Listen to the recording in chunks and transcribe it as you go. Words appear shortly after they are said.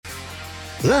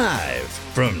Live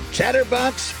from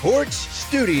Chatterbox Sports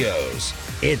Studios,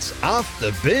 it's Off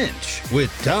the Bench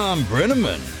with Tom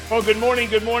Brennaman. Well, good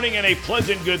morning, and a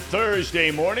pleasant good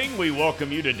Thursday morning. We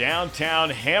welcome you to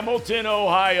downtown Hamilton,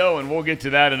 Ohio, and we'll get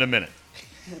to that in a minute.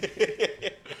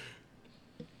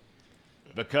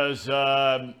 Because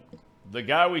the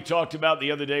guy we talked about the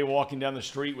other day walking down the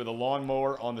street with a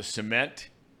lawnmower on the cement,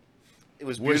 it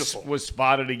was beautiful. Was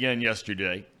spotted again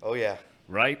yesterday. Oh, yeah.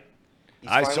 Right? He's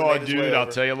I finally saw a made his way dude. I'll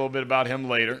over. tell you a little bit about him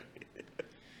later.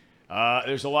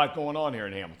 There's a lot going on here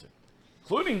in Hamilton,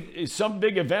 including some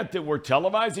big event that we're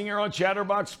televising here on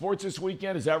Chatterbox Sports this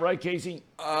weekend. Is that right, Casey?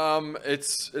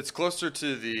 It's closer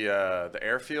to the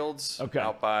airfields. Okay.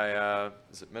 Out by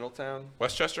is it Middletown?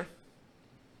 Westchester?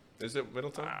 Is it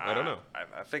Middletown? I don't know.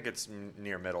 I think it's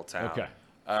near Middletown. Okay.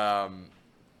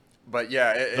 But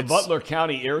yeah, it's The Butler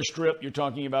County airstrip you're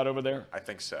talking about over there? I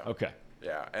think so. Okay.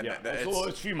 Yeah, and Yeah, it's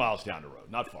a few miles down the road,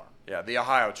 not far. yeah, the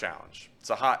Ohio Challenge. It's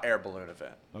a hot air balloon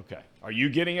event. Okay. Are you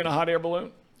getting in a hot air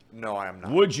balloon? No, I am not.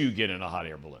 Would you get in a hot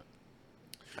air balloon?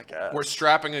 I guess. We're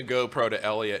strapping a GoPro to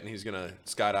Elliot, and he's going to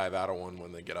skydive out of one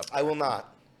when they get up there. I will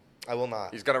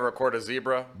not. He's gonna record a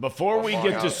zebra. Before we Or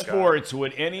get to Mount Sky. sports,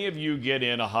 would any of you get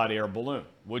in a hot air balloon?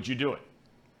 Would you do it?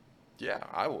 Yeah,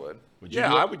 I would. Would you Yeah,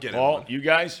 do it? I would get in Paul, one. you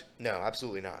guys? No,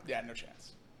 absolutely not. Yeah, no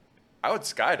chance. I would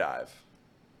skydive.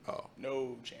 Oh.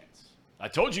 No chance. I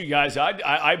told you guys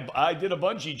I did a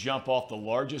bungee jump off the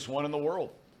largest one in the world.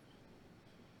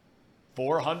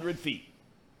 400 feet.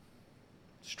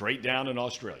 Straight down in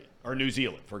Australia. Or New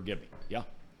Zealand, forgive me. Yeah.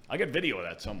 I got video of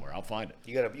that somewhere. I'll find it.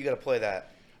 You gotta play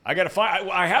that. I got to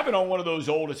find. I have it on one of those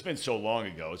old. It's been so long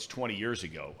ago. It's 20 years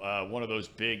ago. One of those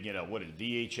big, what is it,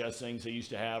 VHS things they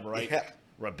used to have, right? Yeah.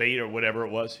 Or a beta or whatever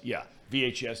it was. Yeah,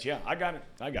 VHS. Yeah, I got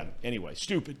it. Anyway,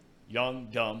 stupid, young,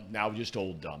 dumb. Now just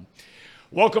old, dumb.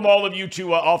 Welcome all of you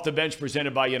to Off the Bench,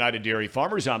 presented by United Dairy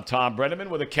Farmers. I'm Tom Brennaman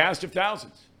with a cast of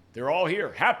thousands. They're all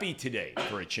here, happy today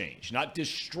for a change, not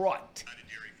distraught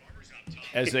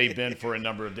as they've been for a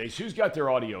number of days. Who's got their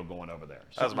audio going over there?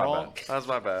 That's Something my wrong? bad. That's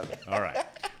my bad. All right.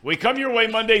 We come your way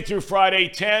Monday through Friday,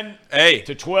 10 Hey,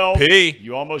 to 12. P.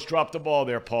 You almost dropped the ball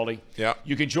there, Paulie. Yeah.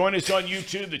 You can join us on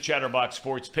YouTube, the Chatterbox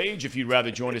Sports page. If you'd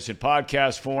rather join us in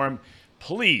podcast form,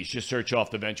 please just search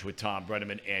Off the Bench with Tom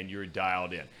Brennaman and you're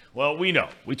dialed in. Well, we know.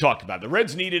 We talked about it. The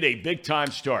Reds needed a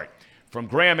big-time start from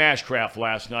Graham Ashcraft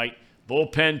last night.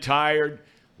 Bullpen tired,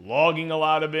 logging a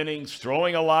lot of innings,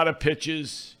 throwing a lot of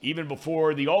pitches, even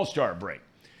before the All-Star break.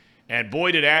 And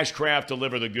boy, did Ashcraft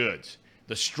deliver the goods.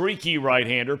 The streaky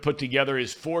right-hander put together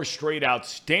his fourth straight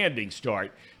outstanding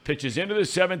start, pitches into the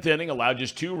seventh inning, allowed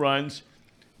just 2 runs.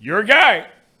 Your guy.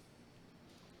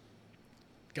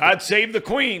 God save the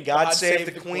Queen. God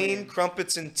save the Queen.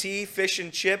 Crumpets and tea, fish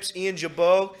and chips. Ian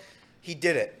Jabot. He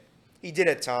did it. He did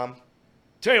it, Tom.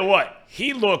 Tell you what,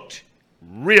 he looked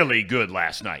really good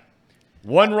last night.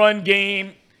 1-run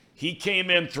game. He came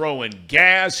in throwing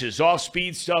gas. His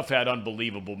off-speed stuff had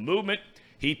unbelievable movement.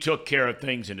 He took care of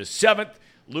things in the 7th.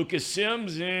 Lucas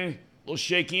Sims, a little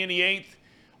shaky in the 8th.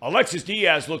 Alexis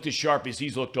Diaz looked as sharp as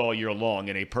he's looked all year long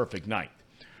in a perfect ninth.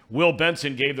 Will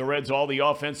Benson gave the Reds all the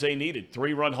offense they needed.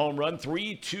 3-run home run,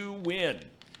 3-2 win.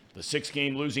 The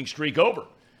 6-game losing streak over.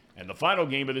 And the final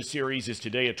game of the series is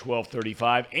today at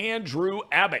 12:35. Andrew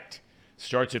Abbott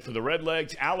starts it for the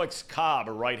Redlegs. Alex Cobb,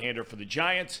 a right-hander for the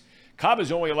Giants. Cobb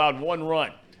has only allowed 1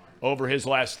 run over his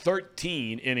last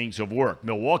 13 innings of work.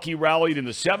 Milwaukee rallied in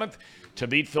the 7th to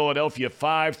beat Philadelphia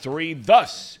 5-3.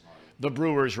 Thus, the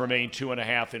Brewers remain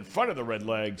 2.5 in front of the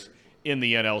Redlegs in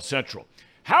the NL Central.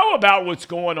 How about what's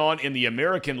going on in the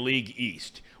American League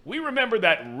East? We remember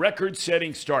that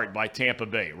record-setting start by Tampa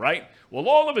Bay, right? Well,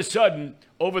 all of a sudden,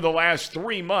 over the last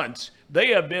 3 months, they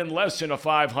have been less than a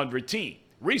 500 team.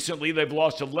 Recently, they've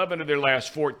lost 11 of their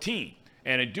last 14.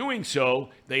 And in doing so,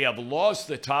 they have lost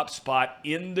the top spot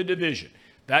in the division.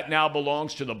 That now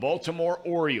belongs to the Baltimore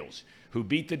Orioles, who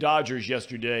beat the Dodgers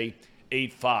yesterday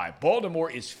 8-5. Baltimore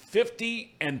is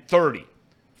 50-30,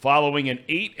 following an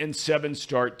 8-7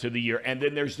 start to the year. And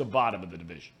then there's the bottom of the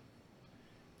division.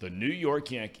 The New York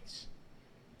Yankees.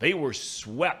 They were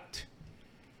swept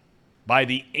by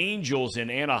the Angels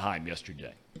in Anaheim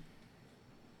yesterday.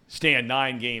 Stand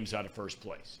 9 games out of first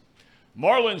place.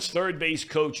 Marlins third base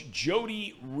coach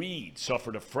Jody Reed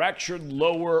suffered a fractured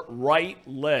lower right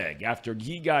leg after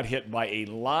he got hit by a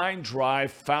line drive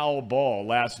foul ball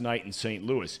last night in St.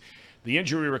 Louis. The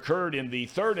injury occurred in the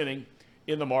 3rd inning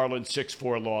in the Marlins'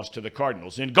 6-4 loss to the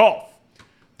Cardinals. In golf,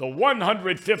 the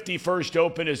 151st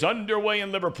Open is underway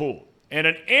in Liverpool, and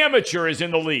an amateur is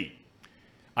in the lead.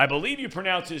 I believe you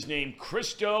pronounce his name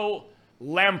Christo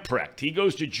Lamprecht. He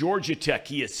goes to Georgia Tech.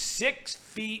 He is 6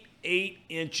 feet 8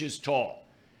 inches tall.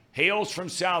 hails from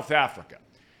South Africa.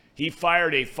 He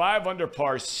fired a 5-under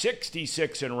par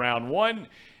 66 in round 1,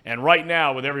 and right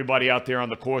now, with everybody out there on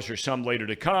the course or some later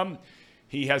to come,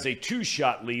 he has a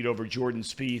 2-shot lead over Jordan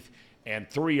Spieth and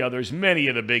 3 others, many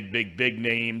of the big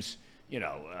names,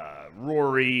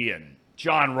 Rory and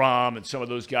John Rahm and some of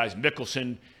those guys,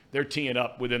 Mickelson, they're teeing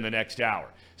up within the next hour.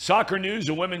 Soccer news,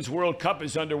 the Women's World Cup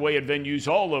is underway at venues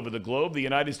all over the globe. The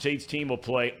United States team will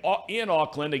play in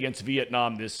Auckland against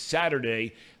Vietnam this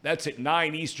Saturday. That's at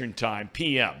 9 Eastern Time,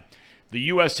 p.m. The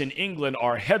U.S. and England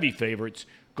are heavy favorites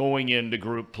going into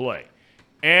group play.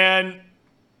 And,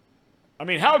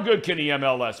 how good can the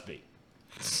MLS be?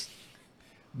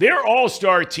 Their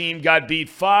all-star team got beat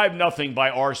 5-0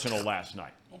 by Arsenal last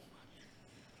night.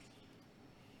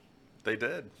 They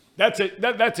did. That's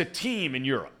a team in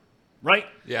Europe, right?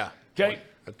 Yeah. Okay.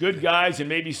 Good guys and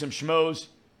maybe some schmoes.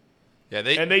 Yeah,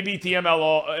 they beat the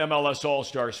MLS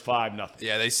All-Stars 5-0.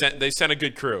 Yeah, they sent a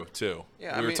good crew too.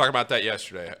 Yeah, we were talking about that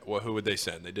yesterday. Well, who would they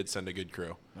send? They did send a good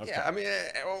crew. Okay.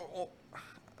 Yeah,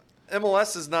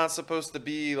 MLS is not supposed to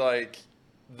be like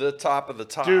the top of the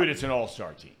top. Dude, it's an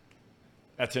all-star team.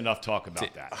 That's enough talk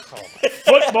about that.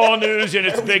 Football news, and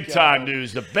it's big-time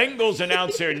news. The Bengals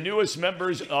announced their newest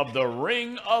members of the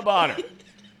Ring of Honor.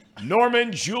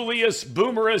 Norman Julius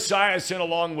Boomer Esiason,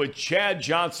 along with Chad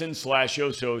Johnson /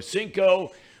 Oso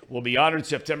Cinco, will be honored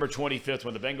September 25th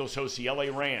when the Bengals host the LA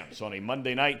Rams on a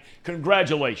Monday night.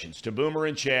 Congratulations to Boomer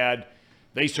and Chad.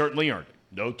 They certainly earned it.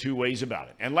 No two ways about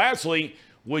it. And lastly,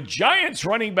 would Giants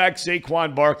running back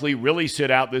Saquon Barkley really sit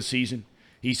out this season?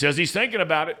 He says he's thinking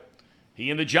about it. He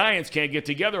and the Giants can't get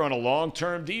together on a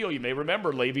long-term deal. You may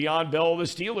remember Le'Veon Bell of the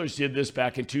Steelers did this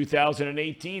back in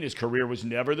 2018. His career was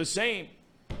never the same.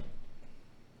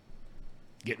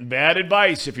 Getting bad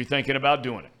advice if you're thinking about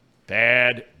doing it.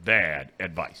 Bad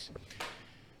advice.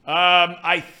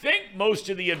 I think most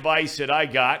of the advice that I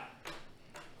got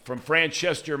from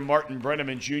Franchester Martin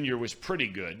Brennaman Jr. was pretty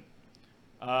good.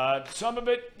 Some of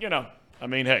it,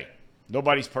 hey,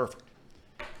 nobody's perfect.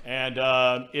 And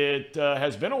it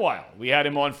has been a while. We had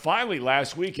him on finally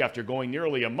last week after going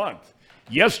nearly a month.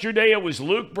 Yesterday it was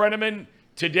Luke Brennaman.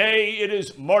 Today it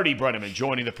is Marty Brennaman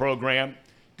joining the program.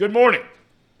 Good morning.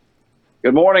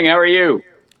 Good morning. How are you?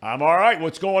 I'm all right.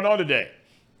 What's going on today?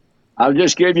 I'll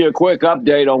just give you a quick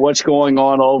update on what's going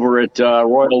on over at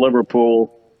Royal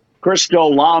Liverpool.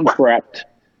 Christo Lomprecht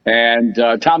and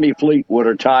Tommy Fleetwood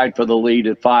are tied for the lead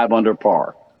at 5 under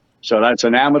par. So that's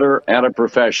an amateur and a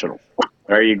professional.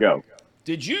 There you go.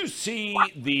 Did you see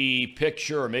the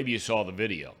picture, or maybe you saw the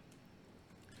video,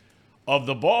 of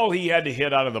the ball he had to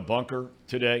hit out of the bunker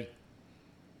today?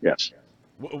 Yes.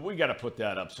 We got to put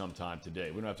that up sometime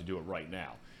today. We don't have to do it right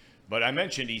now. But I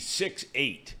mentioned he's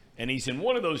 6'8", and he's in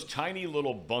one of those tiny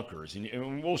little bunkers.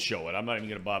 And we'll show it. I'm not even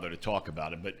going to bother to talk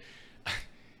about it. But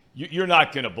you're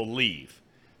not going to believe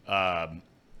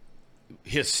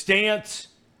his stance,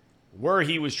 where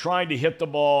he was trying to hit the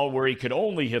ball, where he could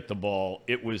only hit the ball.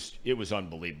 It was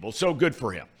unbelievable. So good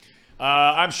for him.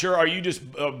 I'm sure. Are you just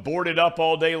boarded up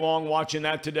all day long watching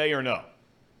that today, or no?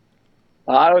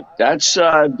 That's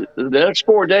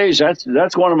 4 days.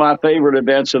 That's one of my favorite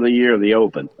events of the year, the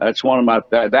Open. That's one of my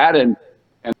that and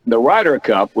the Ryder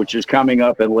Cup, which is coming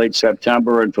up in late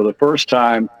September. And for the first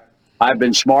time, I've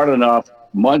been smart enough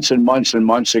months and months and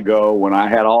months ago when I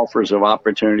had offers of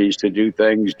opportunities to do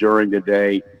things during the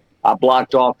day. I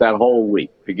blocked off that whole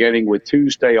week, beginning with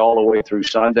Tuesday all the way through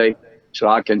Sunday, so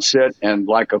I can sit and,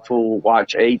 like a fool,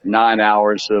 watch 8-9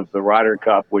 hours of the Ryder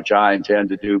Cup, which I intend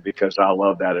to do because I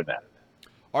love that event.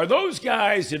 Are those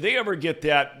guys, did they ever get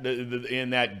that in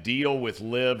that deal with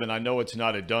Liv? And I know it's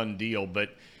not a done deal, but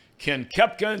can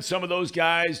Koepka and some of those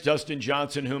guys, Dustin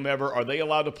Johnson, whomever, are they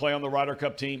allowed to play on the Ryder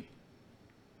Cup team?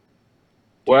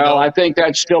 Well, I think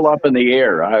that's still up in the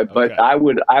air. But I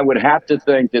would have to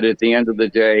think that at the end of the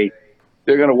day,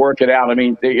 they're going to work it out. I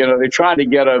mean, they're trying to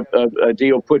get a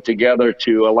deal put together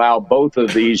to allow both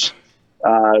of these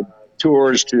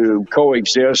tours to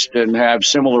coexist and have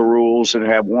similar rules and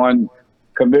have one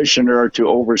commissioner to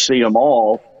oversee them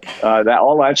all.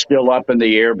 That's still up in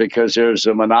the air because there's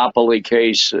a monopoly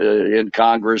case in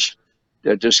Congress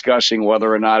discussing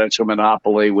whether or not it's a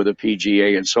monopoly with the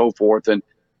PGA and so forth.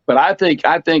 But I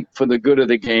think for the good of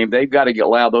the game, they've got to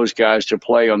allow those guys to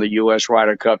play on the U.S.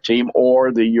 Ryder Cup team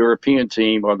or the European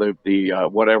team or the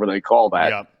whatever they call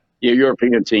that, the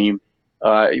European team.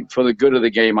 For the good of the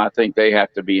game, I think they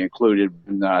have to be included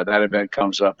when that event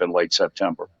comes up in late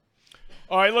September.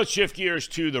 All right, let's shift gears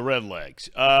to the Redlegs.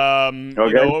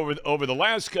 Over the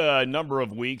last number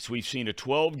of weeks, we've seen a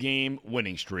 12-game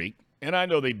winning streak. And I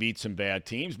know they beat some bad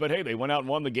teams, but, hey, they went out and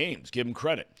won the games. Give them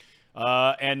credit.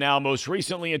 and now most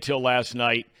recently until last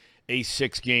night, a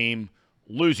 6-game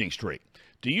losing streak.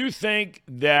 Do you think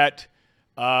that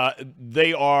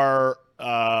they are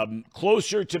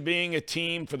closer to being a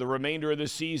team for the remainder of the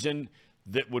season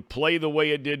that would play the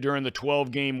way it did during the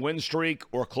 12-game win streak,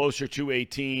 or closer to a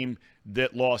team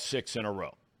that lost 6 in a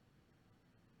row?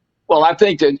 Well, I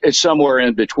think that it's somewhere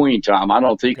in between, Tom. I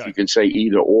don't think you can say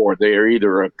either or. They're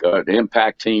either an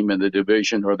impact team in the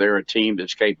division, or they're a team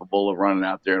that's capable of running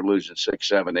out there and losing 6,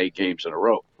 7, 8 games in a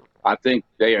row. I think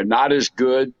they are not as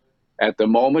good at the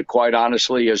moment, quite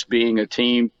honestly, as being a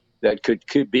team that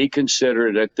could be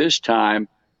considered at this time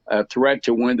a threat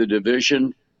to win the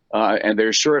division. And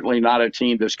they're certainly not a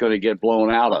team that's going to get blown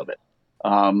out of it.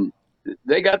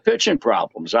 They got pitching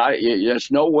problems. There's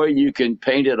no way you can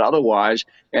paint it otherwise.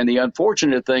 And the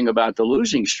unfortunate thing about the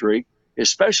losing streak,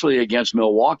 especially against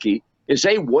Milwaukee, is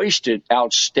they wasted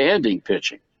outstanding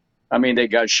pitching. I mean, they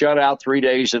got shut out 3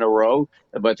 days in a row,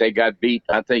 but they got beat,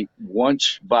 I think,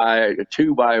 once by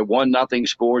 2 by 1-0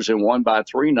 scores and 1 by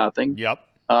 3-0.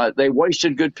 Yep. They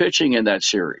wasted good pitching in that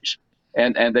series.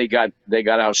 And they got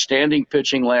outstanding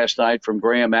pitching last night from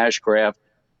Graham Ashcraft.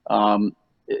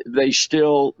 They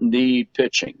still need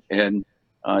pitching. And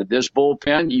this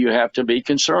bullpen, you have to be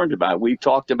concerned about. We've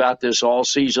talked about this all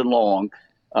season long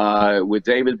with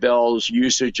David Bell's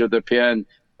usage of the pen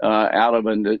out of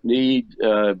a need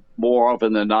more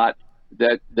often than not,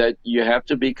 that you have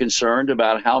to be concerned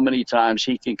about how many times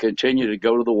he can continue to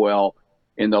go to the well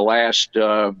in the last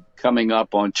coming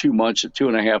up on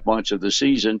 2.5 months of the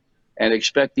season, and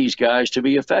expect these guys to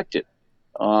be affected.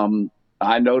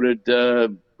 I noted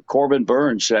Corbin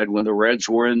Burns said when the Reds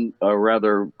were in,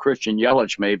 Christian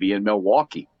Yelich maybe in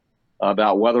Milwaukee,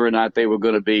 about whether or not they were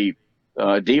going to be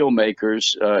deal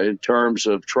makers in terms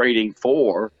of trading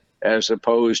for as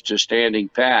opposed to standing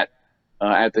pat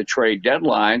at the trade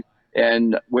deadline.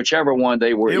 And whichever one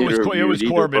they were interviewed, it was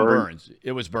Corbin Burns.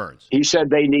 It was Burns. He said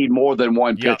they need more than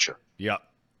one pitcher. Yep.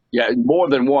 Yeah, more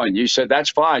than one. You said that's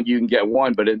fine. You can get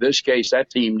one. But in this case, that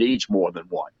team needs more than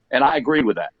one. And I agree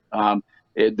with that.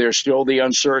 There's still the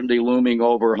uncertainty looming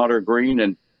over Hunter Green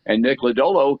and Nick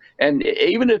Lodolo. And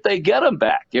even if they get them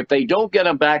back, if they don't get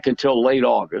them back until late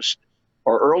August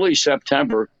or early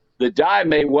September, the die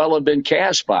may well have been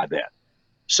cast by then.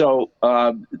 So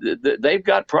they've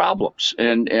got problems.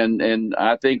 And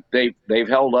I think they've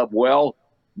held up well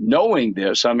knowing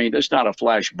this. I mean, it's not a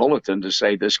flash bulletin to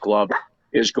say this club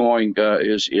is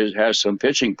has some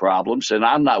pitching problems, and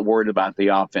I'm not worried about the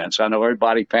offense. I know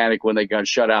everybody panicked when they got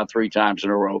shut out 3 times in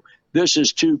a row. This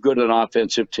is too good an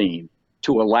offensive team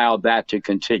to allow that to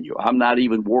continue. I'm not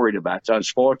even worried about it. It's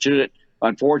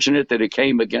unfortunate that it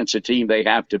came against a team they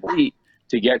have to beat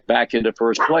to get back into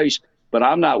first place, but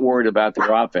I'm not worried about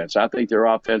their offense. I think their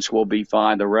offense will be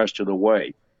fine the rest of the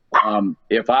way.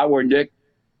 If I were Nick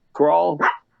Krall,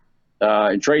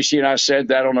 and Tracy and I said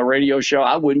that on a radio show,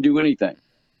 I wouldn't do anything.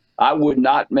 I would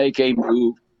not make a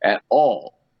move at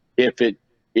all if it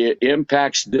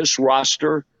impacts this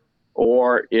roster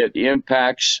or it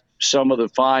impacts some of the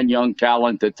fine young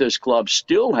talent that this club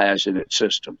still has in its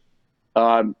system.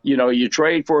 You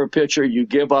trade for a pitcher, you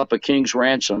give up a king's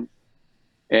ransom,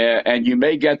 and you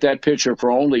may get that pitcher for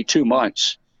only 2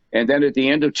 months. And then at the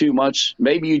end of 2 months,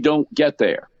 maybe you don't get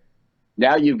there.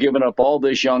 Now you've given up all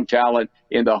this young talent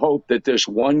in the hope that this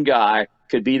one guy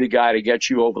could be the guy to get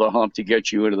you over the hump, to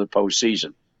get you into the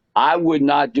postseason. I would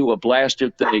not do a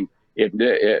blasted thing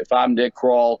if I'm Nick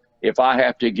Krall, if I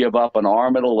have to give up an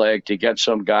arm and a leg to get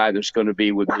some guy that's going to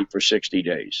be with me for 60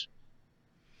 days.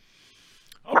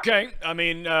 Okay. I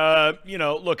mean,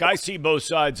 look, I see both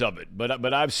sides of it,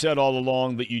 but I've said all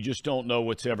along that you just don't know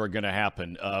what's ever going to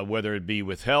happen, whether it be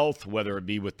with health, whether it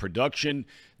be with production.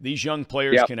 These young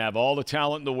players can have all the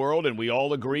talent in the world, and we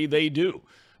all agree they do,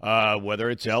 whether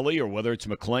it's Ellie or whether it's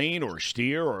McLean or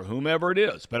Steer or whomever it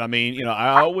is. But, I mean,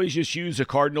 I always just use the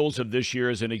Cardinals of this year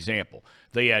as an example.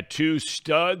 They had 2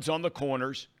 studs on the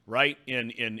corners, right,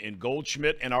 in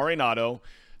Goldschmidt and Arenado.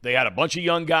 They had a bunch of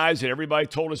young guys that everybody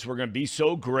told us were going to be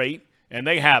so great, and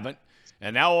they haven't.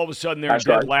 And now all of a sudden they're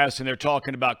dead last, and they're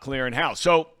talking about clearing house.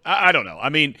 So I don't know. I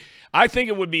mean, I think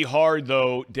it would be hard,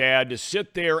 though, Dad, to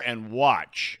sit there and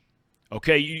watch.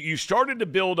 Okay, you started to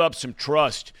build up some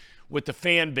trust with the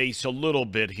fan base a little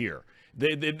bit here.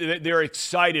 They're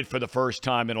excited for the first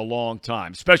time in a long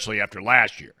time, especially after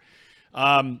last year.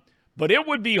 But it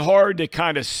would be hard to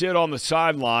kind of sit on the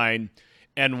sideline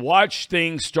and watch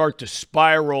things start to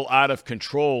spiral out of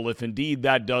control, if indeed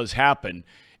that does happen,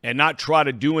 and not try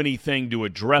to do anything to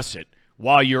address it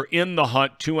while you're in the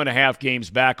hunt 2.5 games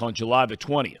back on July the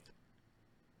 20th.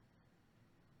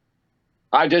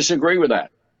 I disagree with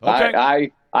that.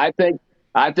 Okay. I think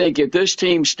I think if this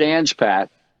team stands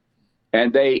pat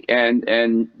and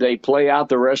they play out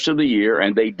the rest of the year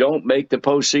and they don't make the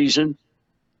postseason,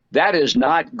 that is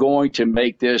not going to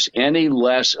make this any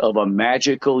less of a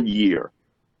magical year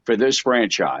for this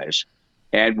franchise.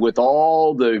 And with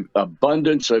all the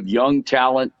abundance of young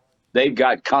talent they've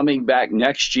got coming back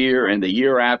next year and the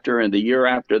year after and the year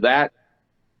after that,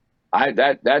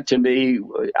 that to me,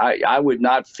 I would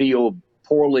not feel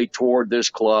poorly toward this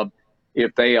club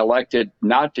if they elected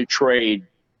not to trade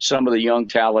some of the young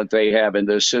talent they have in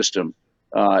this system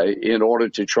in order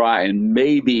to try and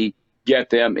maybe get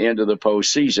them into the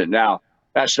postseason. Now,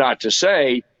 that's not to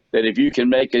say that if you can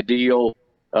make a deal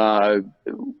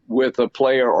with a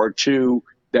player or two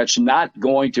that's not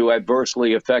going to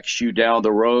adversely affect you down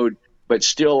the road, but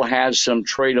still has some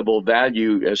tradable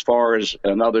value as far as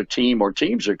another team or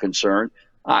teams are concerned,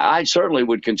 I certainly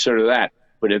would consider that.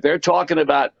 But if they're talking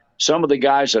about some of the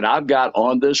guys that I've got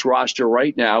on this roster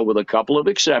right now, with a couple of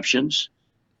exceptions,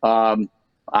 I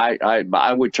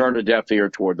would turn a deaf ear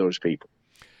toward those people.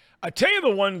 I tell you the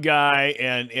one guy,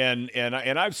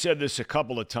 and I've said this a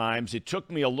couple of times, it took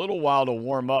me a little while to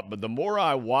warm up, but the more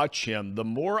I watch him, the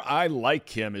more I like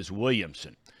him, is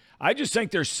Williamson. I just think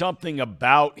there's something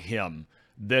about him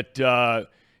that,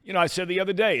 I said the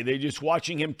other day, they're just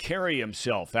watching him carry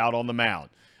himself out on the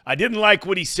mound. I didn't like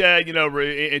what he said,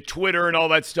 at Twitter and all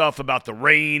that stuff about the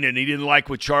rain, and he didn't like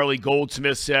what Charlie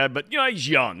Goldsmith said, but, he's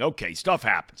young. Okay, stuff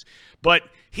happens. But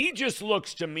he just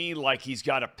looks to me like he's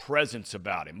got a presence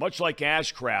about him, much like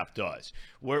Ashcraft does,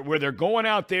 where they're going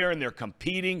out there and they're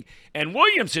competing, and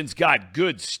Williamson's got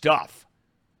good stuff.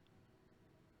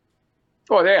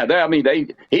 Oh yeah,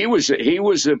 he was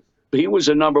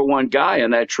a number one guy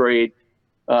in that trade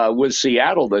with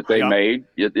Seattle that they made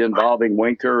involving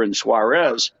Winker and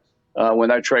Suarez. When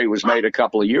that trade was made a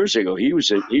couple of years ago, he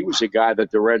was a guy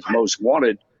that the Reds most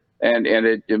wanted, and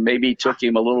it maybe took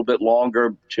him a little bit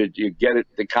longer to get it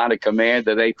the kind of command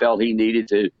that they felt he needed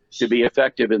to be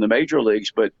effective in the major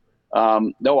leagues. But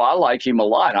no, I like him a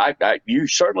lot. You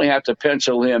certainly have to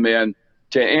pencil him in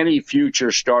to any future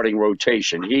starting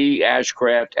rotation. He,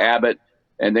 Ashcraft, Abbott,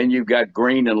 and then you've got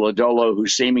Green and Lodolo, who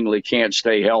seemingly can't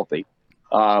stay healthy.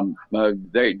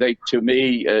 They to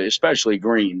me, especially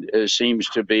Green, seems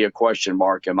to be a question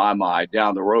mark in my mind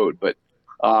down the road. But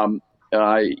I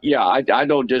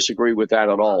don't disagree with that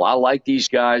at all. I like these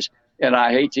guys, and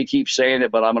I hate to keep saying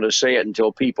it, but I'm going to say it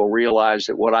until people realize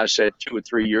that what I said 2 or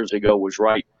 3 years ago was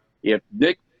right. If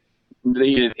Nick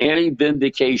needed any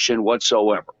vindication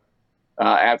whatsoever,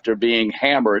 after being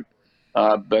hammered,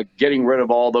 but getting rid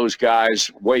of all those guys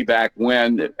way back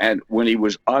when he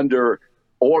was under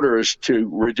orders to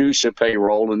reduce the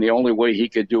payroll, and the only way he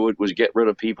could do it was get rid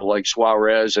of people like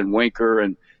Suarez and Winker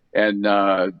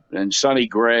and Sonny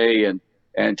Gray and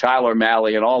Tyler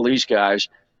Malley and all these guys,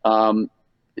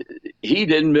 he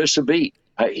didn't miss a beat.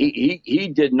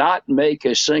 He did not make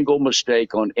a single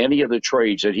mistake on any of the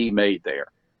trades that he made there.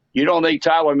 You don't think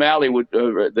Tyler Malley would?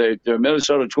 The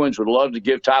Minnesota Twins would love to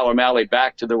give Tyler Malley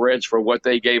back to the Reds for what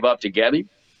they gave up to get him.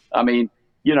 I mean,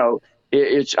 I'm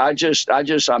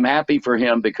happy for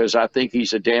him because I think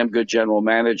he's a damn good general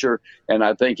manager, and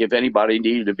I think if anybody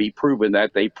needed to be proven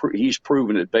that, he's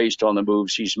proven it based on the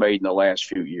moves he's made in the last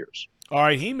few years. All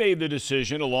right, he made the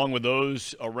decision, along with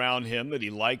those around him that he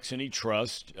likes and he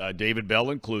trusts, David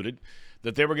Bell included,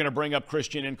 that they were going to bring up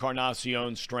Christian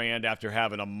Encarnacion Strand after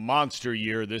having a monster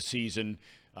year this season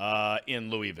in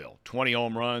Louisville. 20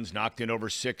 home runs, knocked in over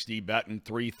 60, batting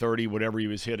 .330, whatever he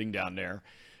was hitting down there.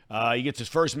 He gets his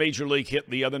first major league hit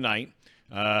the other night,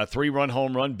 3-run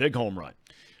home run, big home run.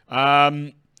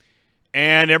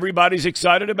 And everybody's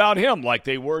excited about him like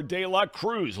they were De La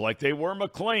Cruz, like they were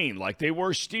McLean, like they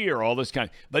were Steer, all this kind.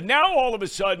 But now all of a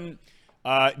sudden,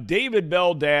 David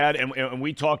Bell, Dad, and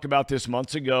we talked about this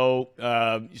months ago,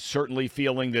 certainly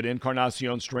feeling that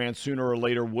Encarnacion Strand sooner or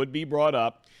later would be brought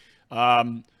up,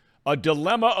 a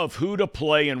dilemma of who to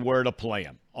play and where to play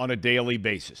him on a daily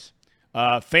basis.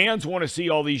 Fans want to see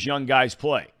all these young guys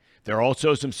play. There are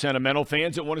also some sentimental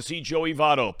fans that want to see Joey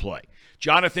Votto play.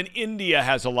 Jonathan India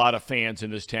has a lot of fans in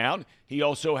this town. He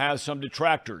also has some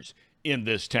detractors in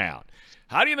this town.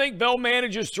 How do you think Bell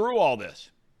manages through all this?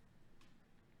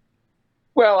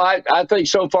 Well, I think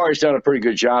so far he's done a pretty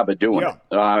good job of doing it.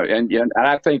 And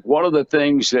I think one of the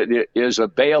things that is a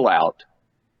bailout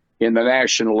in the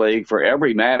National League for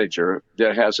every manager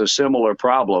that has a similar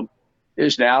problem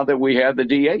is now that we have the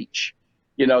DH.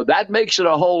 That makes it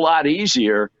a whole lot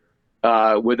easier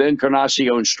with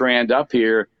Encarnacion Strand up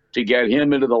here to get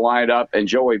him into the lineup and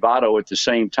Joey Votto at the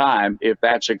same time, if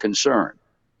that's a concern.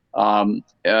 Then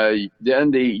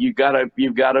you've got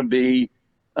to be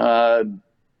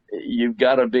you've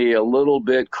got to be a little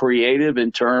bit creative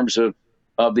in terms of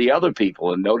the other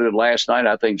people. And noted last night,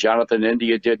 I think Jonathan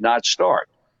India did not start.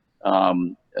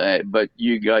 But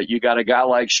you got a guy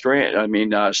like Strand. I mean,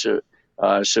 the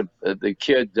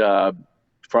kid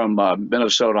from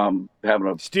Minnesota, I'm having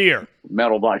a Steer.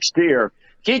 mental block. Steer.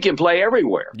 He can play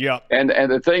everywhere. Yeah. And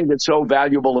the thing that's so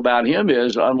valuable about him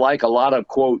is, unlike a lot of,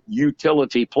 quote,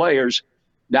 utility players,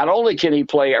 not only can he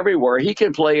play everywhere, he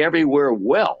can play everywhere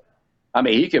well. I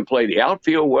mean, he can play the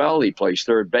outfield well. He plays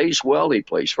third base well. He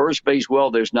plays first base well.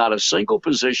 There's not a single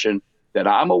position that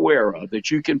I'm aware of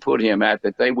that you can put him at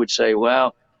that they would say,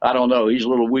 well, I don't know, he's a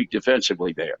little weak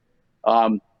defensively there.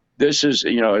 This is,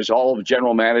 as all of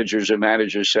general managers and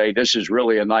managers say, this is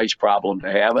really a nice problem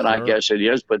to have, and Sure. I guess it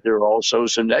is, but there are also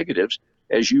some negatives,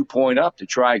 as you point up, to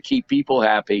try and keep people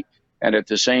happy and at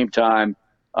the same time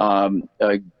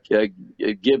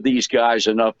give these guys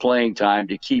enough playing time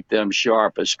to keep them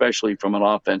sharp, especially from an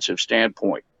offensive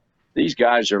standpoint. These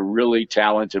guys are really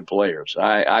talented players.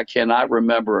 I cannot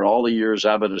remember in all the years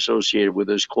I've been associated with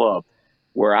this club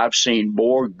where I've seen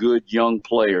more good young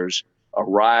players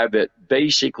arrive at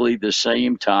basically the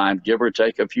same time, give or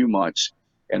take a few months,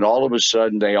 and all of a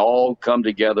sudden they all come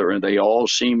together and they all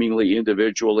seemingly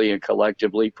individually and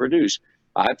collectively produce.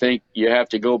 I think you have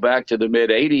to go back to the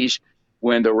mid-'80s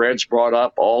when the Reds brought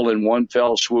up all in one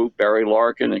fell swoop Barry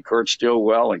Larkin and Kurt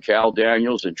Stillwell and Cal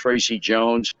Daniels and Tracy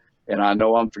Jones, and I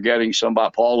know I'm forgetting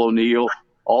somebody, Paul O'Neill.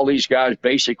 All these guys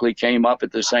basically came up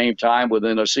at the same time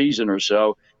within a season or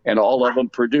so, and all of them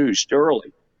produced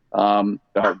early.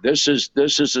 This is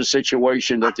a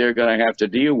situation that they're going to have to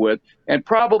deal with, and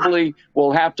probably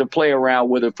will have to play around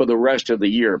with it for the rest of the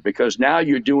year, because now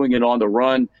you're doing it on the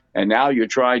run, and now you're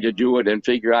trying to do it and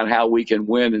figure out how we can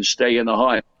win and stay in the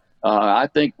hunt. I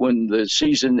think when the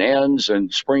season ends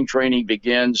and spring training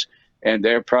begins, and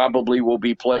there probably will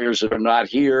be players that are not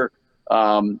here,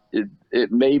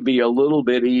 it may be a little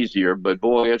bit easier, but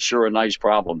boy, it's sure a nice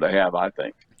problem to have, I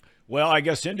think. Well, I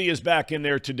guess India's back in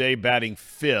there today batting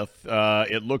fifth.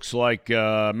 It looks like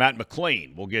Matt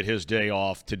McClain will get his day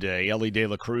off today. Ellie De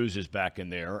La Cruz is back in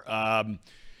there.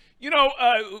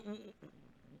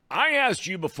 I asked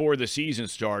you before the season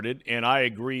started, and I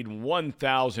agreed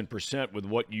 1,000% with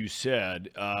what you said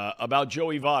about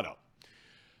Joey Votto,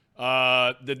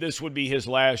 that this would be his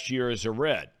last year as a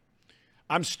Red.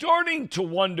 I'm starting to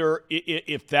wonder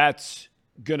if that's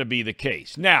going to be the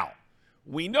case. Now,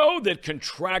 we know that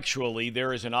contractually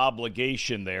there is an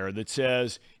obligation there that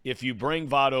says if you bring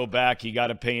Votto back, you got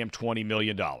to pay him $20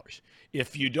 million.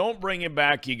 If you don't bring him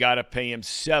back, you got to pay him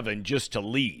 $7 million just to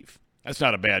leave. That's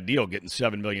not a bad deal, getting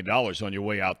 $7 million on your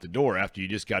way out the door after you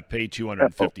just got paid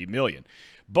 $250 million.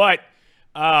 But,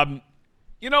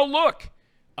 look,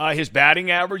 his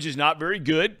batting average is not very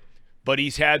good, but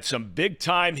he's had some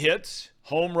big-time hits,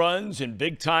 home runs, and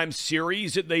big-time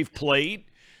series that they've played.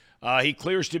 He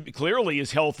clearly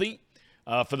is healthy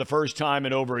for the first time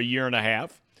in over a year and a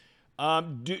half.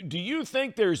 Do you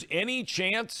think there's any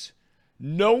chance,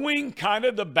 knowing kind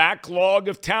of the backlog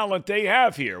of talent they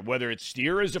have here, whether it's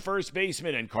Steer as a first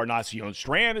baseman and Encarnacion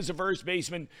Strand as a first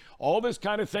baseman, all this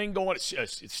kind of thing going,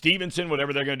 Stevenson,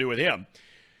 whatever they're going to do with him,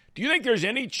 do you think there's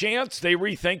any chance they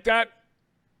rethink that?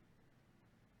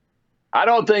 I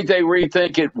don't think they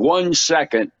rethink it 1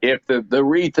 second if the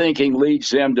rethinking leads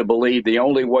them to believe the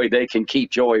only way they can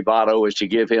keep Joey Votto is to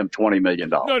give him $20 million.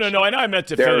 No, and I meant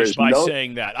to finish by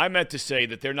saying that. I meant to say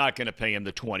that they're not going to pay him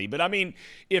the 20. But, I mean,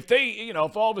 if they,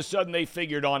 if all of a sudden they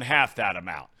figured on half that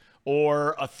amount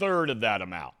or a third of that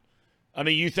amount, I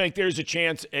mean, you think there's a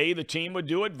chance, A, the team would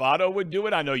do it, Votto would do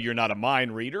it? I know you're not a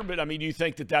mind reader, but, I mean, do you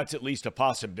think that that's at least a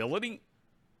possibility?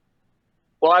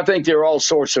 Well, I think there are all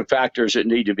sorts of factors that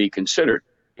need to be considered.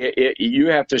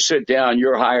 You have to sit down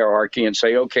your hierarchy and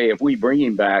say, okay, if we bring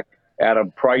him back at a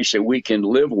price that we can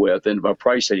live with and a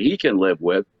price that he can live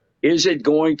with, is it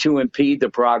going to impede the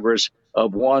progress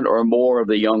of one or more of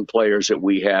the young players that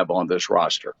we have on this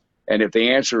roster? And if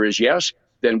the answer is yes,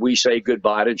 then we say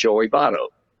goodbye to Joey Votto.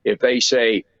 If they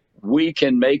say we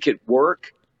can make it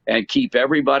work and keep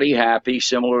everybody happy,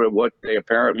 similar to what they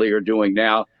apparently are doing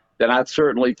now, then I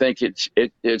certainly think it's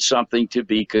something to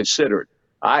be considered.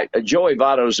 Joey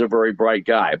Votto is a very bright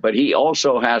guy, but he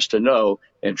also has to know,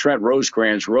 and Trent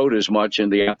Rosecrans wrote as much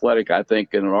in The Athletic, I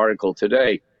think, in an article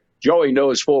today, Joey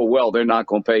knows full well they're not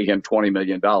going to pay him $20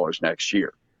 million next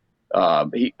year.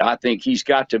 I think he's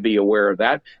got to be aware of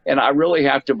that, and I really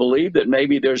have to believe that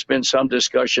maybe there's been some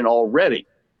discussion already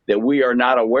that we are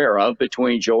not aware of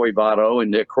between Joey Votto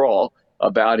and Nick Krall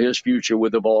about his future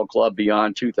with the ball club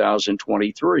beyond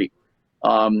 2023.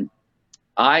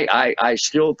 I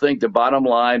still think the bottom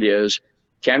line is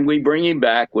Can we bring him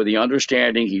back with the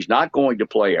understanding he's not going to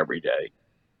play every day?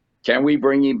 Can we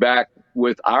bring him back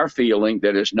with our feeling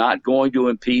that it's not going to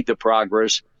impede the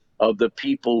progress of the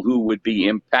people who would be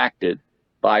impacted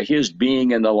by his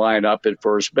being in the lineup at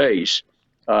first base?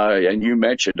 And you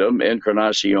mentioned them,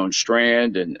 Encarnacion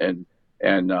Strand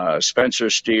and Spencer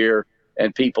Steer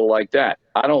and people like that.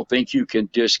 I don't think you can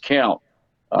discount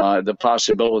the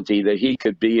possibility that he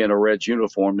could be in a Reds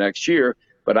uniform next year,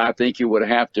 but I think it would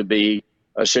have to be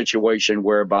a situation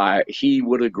whereby he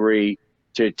would agree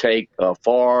to take a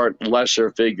far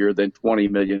lesser figure than $20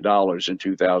 million in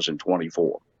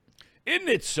 2024. Isn't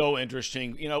it so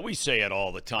interesting? You know, we say it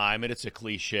all the time, and it's a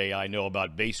cliche, I know,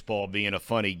 about baseball being a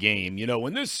funny game. You know,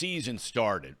 when this season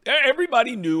started,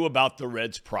 everybody knew about the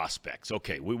Reds' prospects.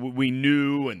 Okay, we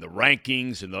knew, and the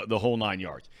rankings and the whole 9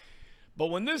 yards. But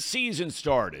when this season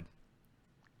started,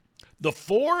 the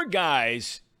four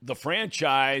guys the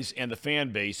franchise and the fan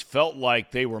base felt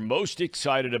like they were most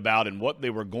excited about and what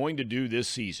they were going to do this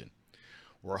season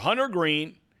were Hunter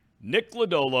Green, Nick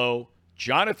Lodolo,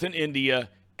 Jonathan India,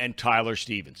 and Tyler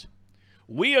Stevens.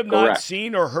 We have not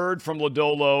seen or heard from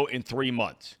Lodolo in 3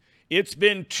 months. It's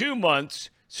been 2 months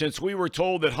since we were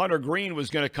told that Hunter Green was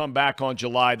going to come back on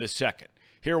July the 2nd.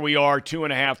 Here we are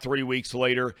 2.5, 3 weeks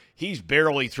later. He's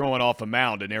barely throwing off a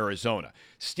mound in Arizona.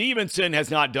 Stevenson has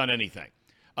not done anything.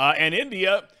 And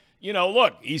India, you know,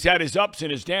 look, he's had his ups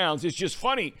and his downs. It's just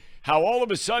funny how all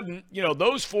of a sudden, you know,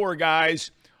 those four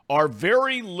guys are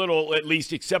very little, at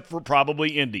least except for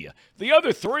probably India. The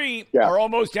other three are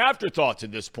almost afterthoughts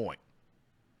at this point.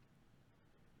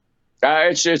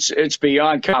 It's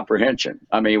beyond comprehension.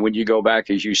 I mean, when you go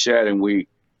back, as you said, and we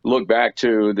look back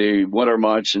to the winter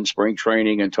months and spring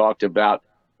training and talked about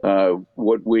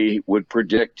what we would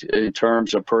predict in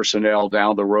terms of personnel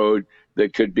down the road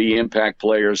that could be impact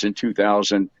players in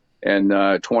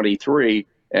 2023,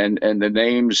 and the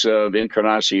names of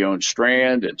Encarnacion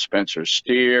Strand and Spencer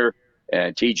Steer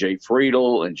and T.J.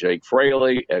 Friedel and Jake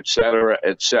Fraley, et cetera,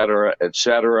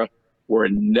 were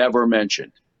never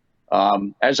mentioned.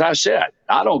 As I said,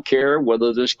 I don't care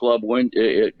whether this club win.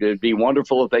 It'd be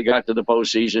wonderful if they got to the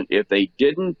postseason. If they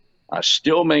didn't, I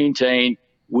still maintain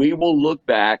we will look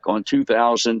back on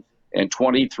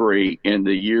 2023 in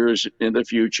the years in the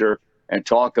future and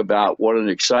talk about what an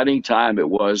exciting time it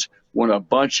was when a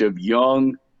bunch of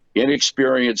young,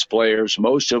 inexperienced players,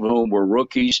 most of whom were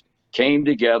rookies, came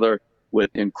together with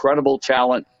incredible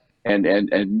talent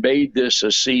and made this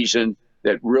a season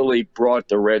that really brought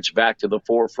the Reds back to the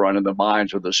forefront in the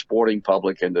minds of the sporting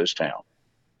public in this town.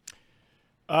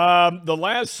 The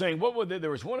last thing,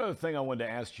 there was one other thing I wanted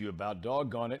to ask you about.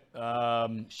 Doggone it.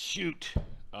 It's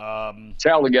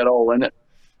hell to get old, isn't it?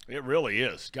 It really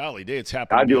is. Golly day, it's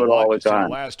happened. I do it all the time. In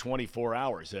the last 24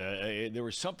 hours. There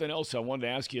was something else I wanted to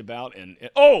ask you about. And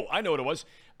I know what it was.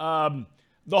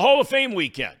 The Hall of Fame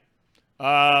weekend.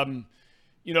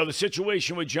 You know, the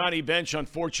situation with Johnny Bench,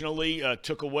 unfortunately,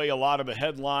 took away a lot of the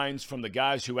headlines from the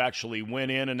guys who actually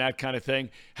went in and that kind of thing.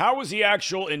 How was the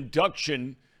actual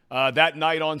induction that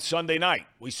night on Sunday night?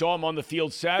 We saw him on the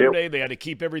field Saturday. They had to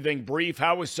keep everything brief.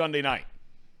 How was Sunday night?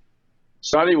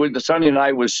 Sunday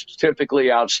night was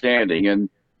typically outstanding, and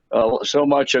so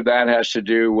much of that has to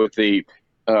do with the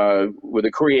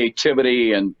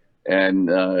creativity and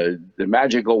the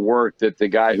magical work that the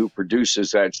guy who produces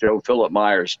that show, Philip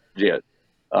Myers, did.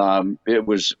 It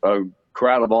was a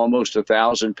crowd of almost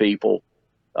 1,000 people.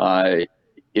 It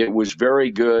was very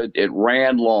good. It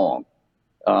ran long.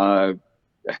 I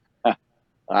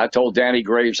told Danny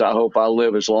Graves, I hope I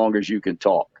live as long as you can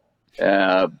talk.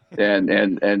 You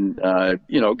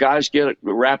know, guys get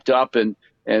wrapped up and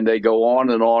they go on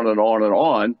and on and on and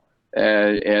on.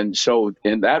 And so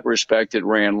in that respect, it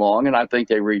ran long. And I think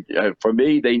for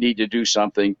me, they need to do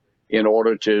something in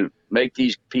order to make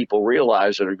these people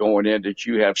realize that are going in that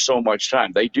you have so much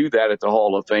time. They do that at the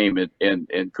Hall of Fame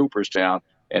in Cooperstown,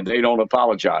 and they don't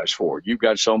apologize for it. You've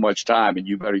got so much time, and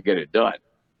you better get it done.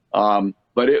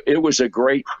 But it was a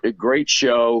great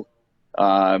show.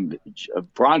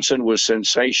 Bronson was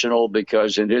sensational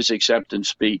because in his acceptance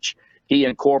speech, he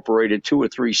incorporated 2 or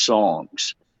 3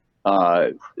 songs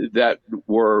that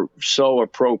were so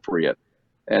appropriate.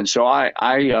 And so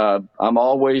I'm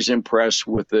always impressed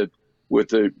with the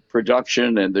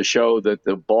production and the show that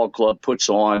the ball club puts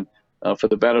on for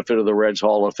the benefit of the Reds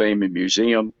Hall of Fame and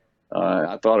Museum.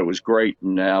 I thought it was great,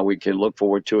 and now we can look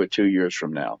forward to it 2 years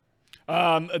from now.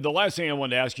 The last thing I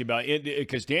wanted to ask you about,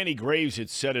 because Danny Graves had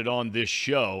said it on this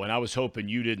show, and I was hoping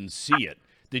you didn't see it.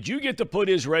 Did you get to put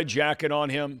his red jacket on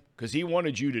him? Because he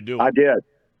wanted you to do it. I did.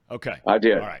 Okay. I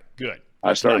did. All right, good.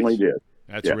 I certainly did.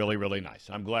 That's really, really nice.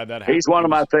 I'm glad that happened. He's one of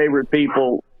my favorite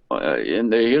people in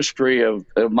the history of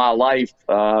my life,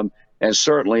 and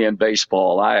certainly in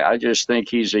baseball. I just think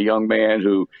he's a young man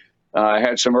who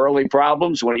had some early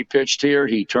problems when he pitched here.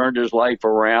 He turned his life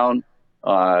around.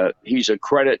 He's a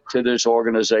credit to this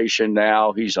organization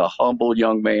now. He's a humble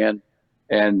young man,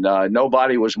 and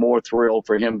nobody was more thrilled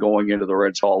for him going into the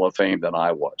Reds Hall of Fame than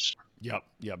I was.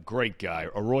 Yep, great guy.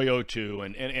 Arroyo too,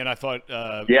 and I thought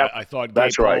I thought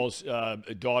that's Gabe right. Paul's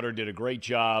daughter did a great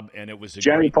job, and it was a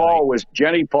Jenny great Paul night.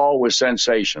 Jenny Paul was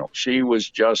sensational. She was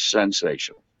just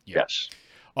sensational. Yeah. Yes.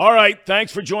 All right,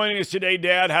 thanks for joining us today,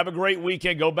 Dad. Have a great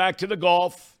weekend. Go back to the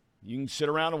golf. You can sit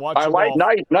around and watch the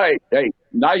golf. Hey,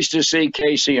 nice to see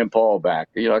Casey and Paul back.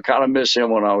 I kind of miss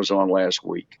him when I was on last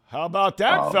week. How about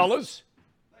that, fellas?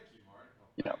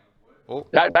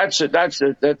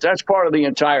 That's part of the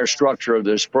entire structure of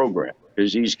this program,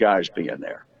 is these guys being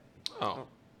there. Oh.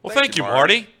 Well, thank you,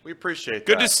 Marty. We appreciate that.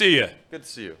 Good to see you. Good to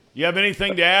see you. You have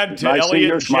anything to add to Nice to see Elliot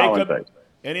your and smiling Jacob? face.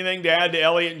 Anything to add to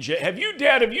Elliot and Jacob?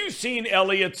 Have you seen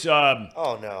Elliot's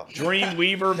Oh no.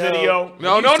 Dreamweaver video?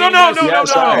 No.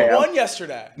 Yes, I have. Won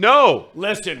yesterday. No.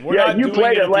 Listen, we're Yeah, not you doing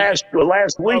played it it at the-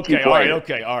 last week. Okay, you played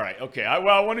it. all right.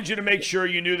 I wanted you to make sure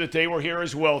you knew that they were here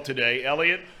as well today.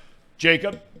 Elliot,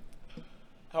 Jacob.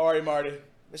 How are you, Marty?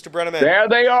 Mr. Brennaman. There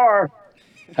they are.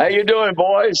 How you doing,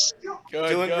 boys? Good.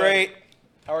 Doing good. great.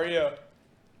 How are you?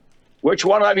 Which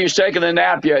one of you's taken a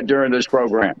nap yet during this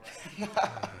program?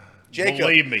 Jacob.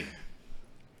 Believe me,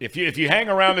 if you hang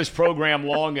around this program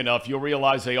long enough, you'll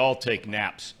realize they all take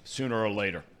naps sooner or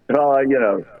later.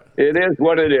 It is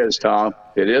what it is, Tom.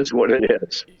 It is what it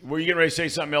is. Were you getting ready to say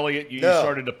something, Elliot? You No.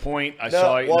 started to point. I No,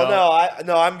 saw you.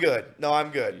 no, I'm good. No, I'm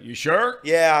good. You sure?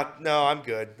 Yeah, no, I'm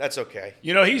good. That's okay.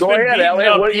 He's Go been ahead, beating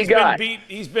Elliot. up. What do you got?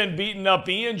 He's been beating up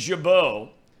Ian Jabot,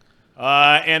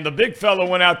 and the big fella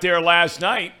went out there last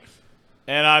night,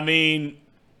 and I mean,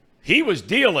 he was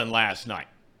dealing last night.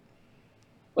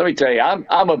 Let me tell you,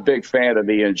 I'm a big fan of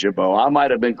Ian Jabot. I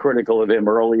might have been critical of him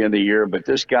early in the year, but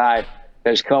this guy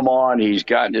has come on. He's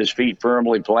gotten his feet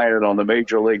firmly planted on the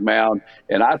major league mound,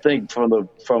 and I think from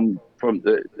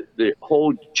the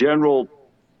whole general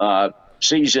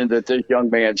season that this young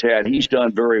man's had, he's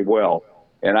done very well.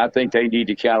 And I think they need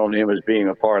to count on him as being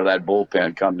a part of that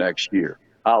bullpen come next year.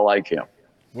 I like him.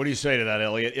 What do you say to that,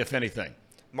 Elliot? If anything,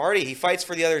 Marty, he fights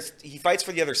for the other. He fights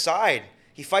for the other side.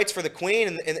 He fights for the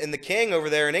Queen and the King over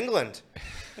there in England.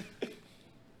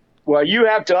 Well, you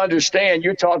have to understand,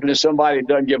 you're talking to somebody that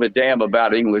doesn't give a damn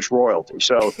about English royalty.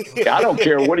 So I don't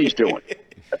care what he's doing.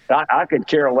 I could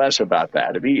care less about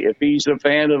that. If he's a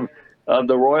fan of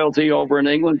the royalty over in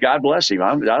England, God bless him.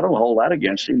 I don't hold that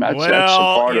against him. That's a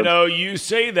part of. You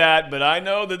say that, but I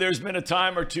know that there's been a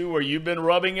time or two where you've been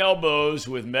rubbing elbows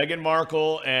with Meghan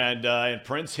Markle and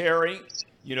Prince Harry.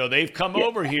 They've come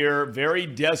over here very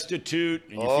destitute,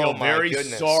 and you feel very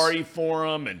sorry for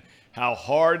them and how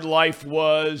hard life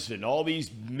was and all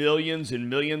these millions and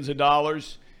millions of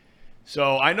dollars.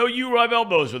 So I know you rub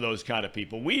elbows with those kind of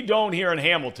people. We don't here in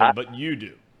Hamilton, but you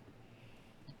do.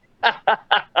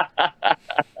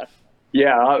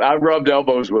 Yeah, I rubbed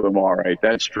elbows with them, all right.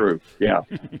 That's true. Yeah.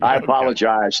 I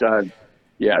apologize.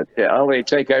 Elliot,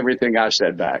 take everything I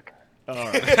said back. All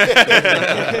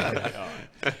right.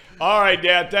 All right,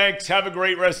 Dad. Thanks. Have a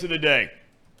great rest of the day.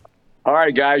 All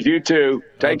right, guys. You too.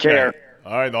 Take care.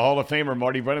 All right. The Hall of Famer,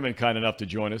 Marty Brennaman, kind enough to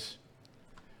join us.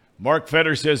 Mark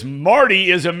Fetter says,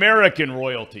 Marty is American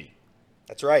royalty.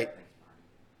 That's right.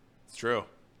 It's true.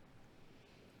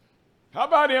 How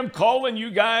about him calling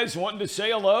you guys, wanting to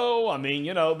say hello? I mean,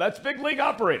 that's big league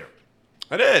operator.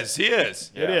 It is. He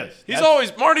is. It is.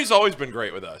 Marty's always been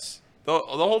great with us. The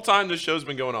whole time this show's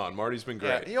been going on, Marty's been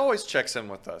great. Yeah, he always checks in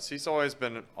with us. He's always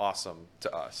been awesome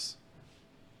to us.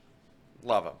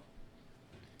 Love him.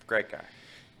 Great guy.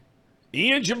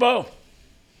 Ian Jabot.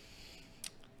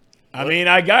 I mean,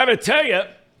 I got to tell you,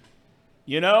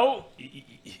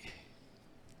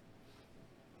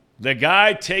 the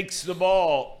guy takes the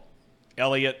ball,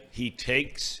 Elliot. He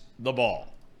takes the ball.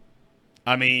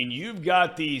 I mean, you've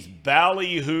got these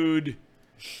ballyhooed,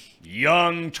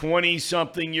 young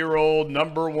 20-something-year-old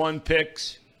number one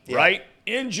picks, right?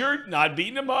 Injured, not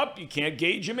beating him up. You can't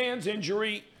gauge a man's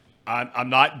injury. I'm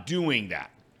not doing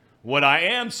that. What I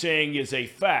am saying is a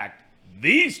fact.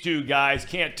 These two guys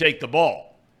can't take the ball.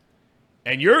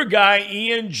 And your guy,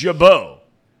 Ian Jabot,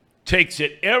 takes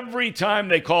it every time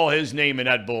they call his name in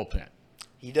that bullpen.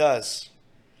 He does.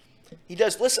 He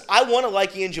does. Listen, I want to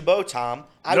like Ian Jabot, Tom.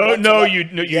 You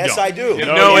Yes, don't. I do. You have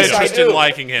no interest in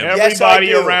liking him.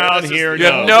 Everybody around here You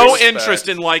have no interest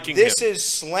in liking him. This is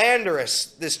slanderous,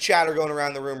 this chatter going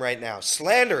around the room right now.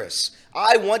 Slanderous.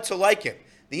 I want to like him.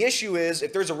 The issue is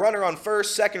if there's a runner on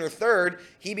first, second, or third,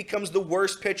 he becomes the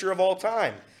worst pitcher of all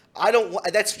time.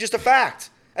 That's just a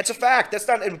fact. That's a fact. That's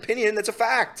not an opinion. That's a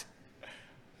fact.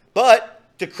 But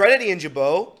to credit Ian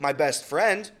Jabot, my best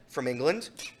friend from England,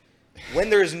 when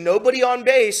there is nobody on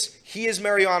base, he is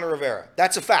Mariano Rivera.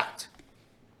 That's a fact.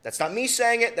 That's not me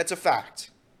saying it. That's a fact.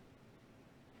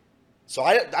 So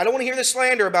I don't want to hear the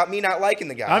slander about me not liking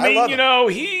the guy. I mean, love him.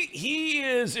 he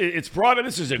is. It's brought.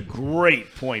 This is a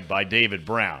great point by David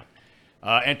Brown.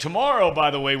 And tomorrow,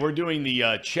 by the way, we're doing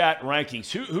the chat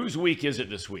rankings. Whose week is it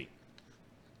this week?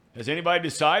 Has anybody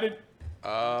decided? We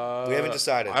haven't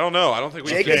decided. I don't know. I don't think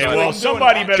we Jacob- decided. Well,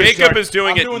 somebody better Jacob start. is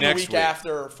doing I'm it doing next the week week.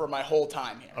 after for my whole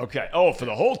time here. Okay. Oh, for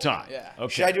the whole time. Yeah.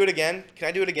 Okay. Should I do it again? Can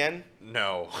I do it again?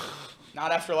 No.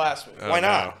 Not after last week. Why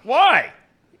not? Why?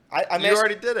 I'm You asking-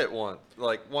 already did it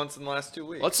once in the last 2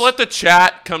 weeks. Let's let the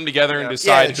chat come together and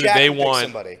decide the who chat they can pick want.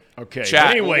 somebody. Okay. Chat.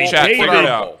 But anyway, Chat, figure it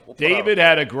out. David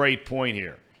had a great point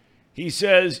here. He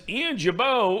says Ian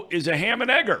Jabot is a ham and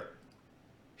egger.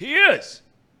 He is.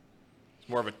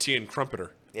 More of a tea and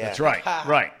crumpeter. Yeah. That's right.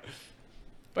 Right.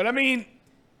 But I mean,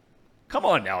 come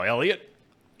on now, Elliot.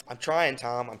 I'm trying,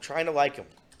 Tom. I'm trying to like him.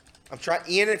 I'm trying,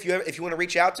 Ian. If you want to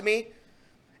reach out to me,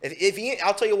 if Ian,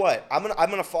 I'll tell you what. I'm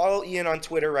gonna follow Ian on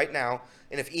Twitter right now.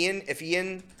 And if Ian,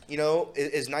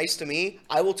 is nice to me,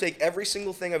 I will take every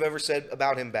single thing I've ever said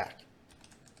about him back.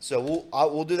 So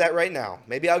we'll do that right now.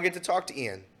 Maybe I'll get to talk to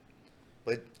Ian.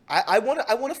 But I want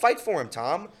to fight for him,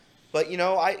 Tom. But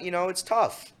it's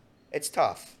tough. It's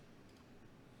tough.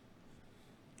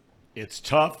 It's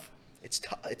tough.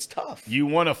 It's tough. You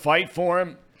want to fight for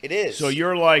him? It is. So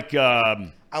you're like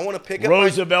I want to pick up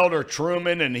Roosevelt or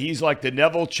Truman, and he's like the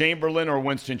Neville Chamberlain or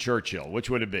Winston Churchill. Which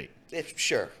would it be?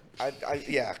 Sure. I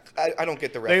don't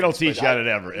get the reference. They don't teach but that at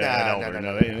Elver.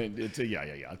 No. It's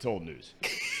it's old news.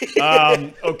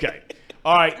 Okay.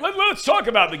 All right. Let's talk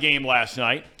about the game last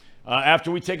night.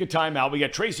 After we take a timeout, we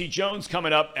got Tracy Jones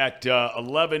coming up at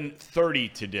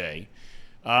 11:30 today.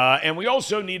 And we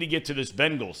also need to get to this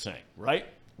Bengals thing, right?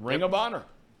 Ring of Honor.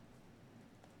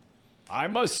 I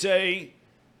must say,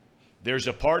 there's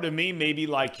a part of me, maybe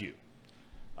like you,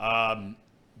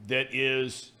 that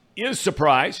is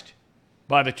surprised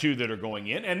by the two that are going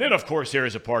in. And then, of course, there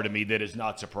is a part of me that is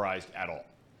not surprised at all.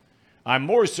 I'm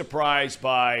more surprised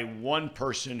by one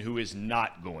person who is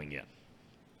not going in.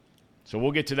 So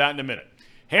we'll get to that in a minute.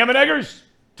 Ham and Eggers,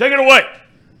 take it away.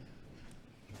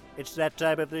 It's that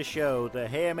time of the show, the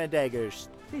Ham and Eggers.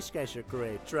 These guys are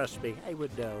great, trust me, I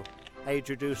would know. I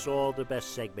introduce all the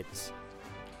best segments.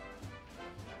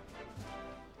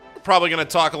 We're probably going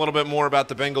to talk a little bit more about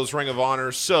the Bengals Ring of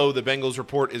Honor. So the Bengals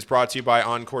Report is brought to you by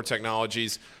Encore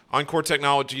Technologies. Encore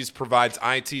Technologies provides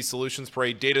IT solutions for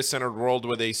a data-centered world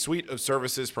with a suite of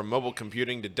services from mobile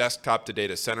computing to desktop to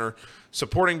data center,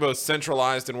 supporting both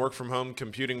centralized and work-from-home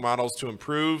computing models to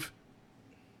improve.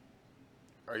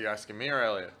 Are you asking me or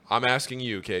Elliot? I'm asking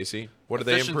you, Casey. What do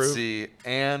they improve? Efficiency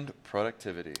and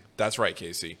productivity. That's right,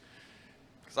 Casey.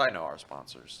 Because I know our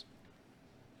sponsors.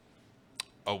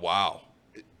 Oh, wow.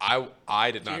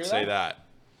 I did not hear say that? that.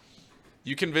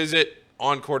 You can visit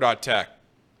encore.tech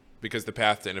because the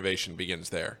path to innovation begins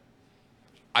there.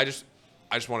 I just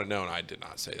want to know, and I did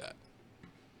not say that.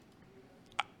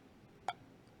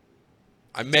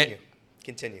 I meant...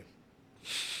 Continue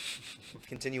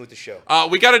with the show.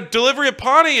 We got a delivery of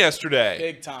Pawnee yesterday.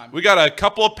 Big time. We got a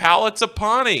couple of pallets of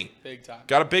Pawnee. Big time.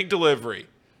 Got a big delivery.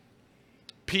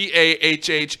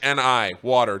 PAHHNI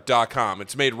water.com.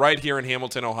 It's made right here in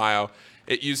Hamilton, Ohio.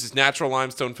 It uses natural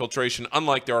limestone filtration,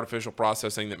 unlike the artificial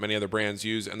processing that many other brands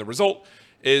use, and the result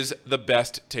is the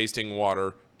best tasting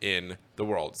water in the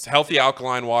world. It's healthy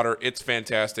alkaline water. It's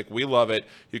fantastic. We love it.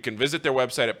 You can visit their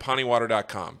website at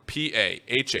pawneewater.com.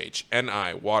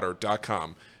 PAHHNI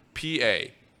water.com.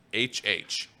 PAHHNI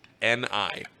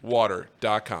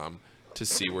water.com to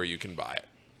see where you can buy it.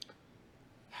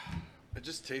 It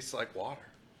just tastes like water.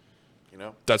 You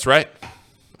know? That's right.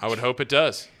 I would hope it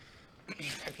does. I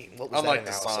mean, what was Unlike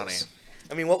that the analysis?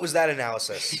 Dasani. I mean, what was that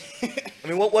analysis? I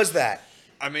mean, what was that?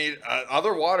 I mean,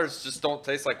 other waters just don't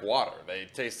taste like water. They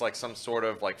taste like some sort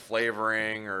of like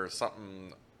flavoring or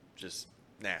something just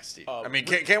nasty. I mean,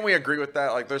 can't we agree with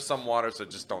that? Like, there's some waters that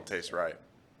just don't taste right.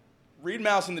 Reed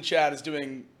Mouse in the chat is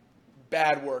doing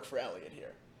bad work for Elliot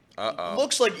here. Uh-oh.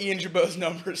 Looks like Ian Jabot's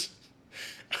numbers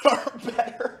are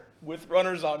better with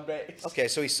runners on base. Okay,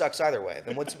 so he sucks either way.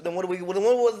 Then what are we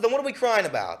crying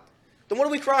about? Then what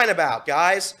are we crying about,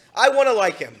 guys? I want to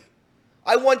like him.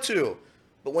 I want to.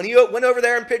 But when he went over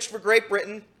there and pitched for Great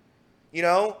Britain,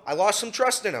 I lost some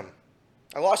trust in him.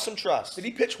 I lost some trust. Did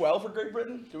he pitch well for Great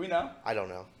Britain? Do we know? I don't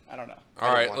know. I don't know.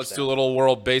 All right, let's do a little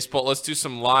World Baseball. Let's do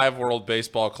some live World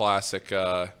Baseball Classic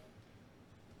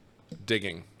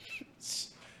digging.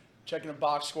 Checking a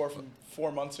box score from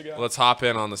 4 months ago. Let's hop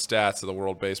in on the stats of the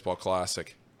World Baseball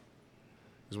Classic.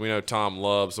 Because we know Tom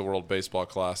loves the World Baseball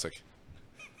Classic.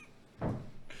 All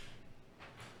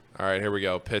right, here we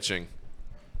go. Pitching.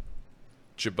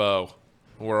 Jabot,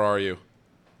 where are you?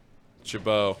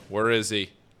 Jabot, where is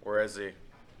he? Where is he?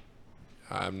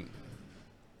 Did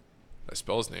I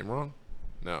spell his name wrong?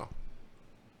 No.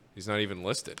 He's not even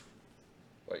listed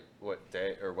Wait, what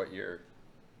day or what year?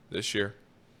 this year.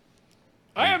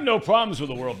 I have no problems with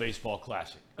the World Baseball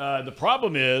Classic. The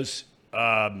problem is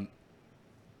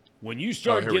when you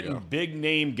start here we getting go.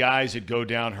 big-name guys that go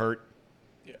down hurt,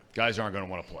 guys aren't going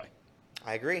to want to play.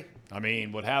 I agree. I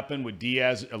mean, what happened with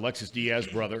Diaz, Alexis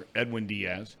Diaz's brother, Edwin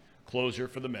Diaz, closer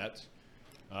for the Mets,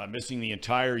 missing the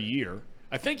entire year.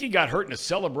 I think he got hurt in a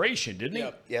celebration, didn't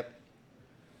he? Yep.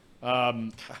 How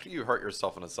do you hurt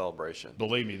yourself in a celebration?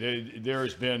 Believe me,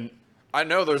 there's been I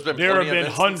know there have plenty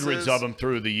been hundreds instances. of them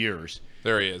through the years.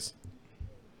 There he is.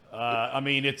 I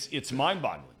mean, it's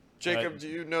mind-boggling. Jacob, do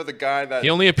you know the guy that He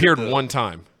only appeared one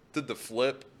time. did the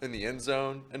flip in the end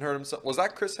zone and hurt himself? Was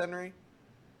that Chris Henry?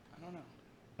 I don't know.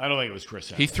 I don't think it was Chris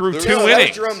He Henry. threw There two was- That was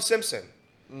innings. Jerome Simpson.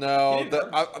 No,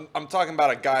 I'm talking about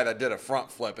a guy that did a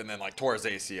front flip and then like tore his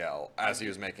ACL as he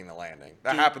was making the landing.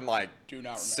 That happened like do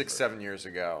not 6-7 years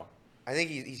ago. I think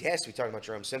he has to be talking about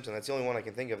Jerome Simpson. That's the only one I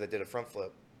can think of that did a front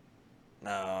flip.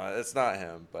 No, it's not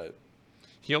him, but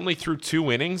He only threw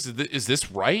 2 innings. Is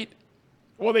this right?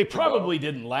 Well, they probably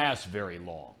didn't last very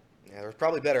long. Yeah, there's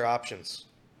probably better options.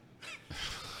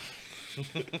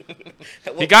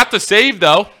 He got the save,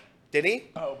 though. Did he?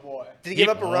 Oh, boy. Did he give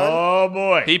up a run? Oh,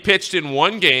 boy. He pitched in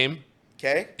 1 game.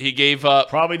 Okay. He gave up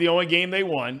Probably the only game they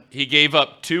won.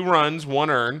 2 runs, 1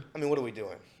 earned, I mean, what are we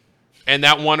doing? and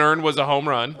that 1 earned was a home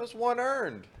run. there's one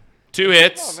earned. 2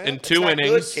 hits Come on, man. in It's 2 not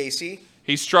innings. good, Casey.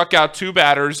 He struck out 2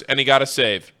 batters, and he got a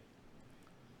save.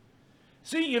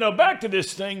 See, back to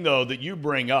this thing, though, that you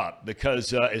bring up,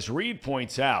 because as Reed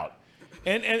points out,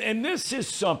 and this is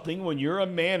something when you're a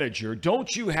manager,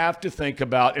 don't you have to think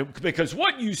about it? Because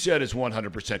what you said is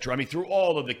 100% true. I mean, through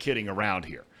all of the kidding around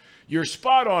here, you're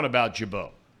spot on about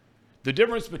Jabot. The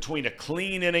difference between a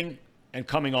clean inning and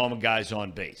coming on with guys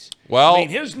on base. Well- I mean,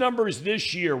 his numbers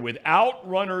this year without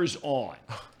runners on,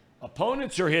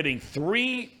 opponents are hitting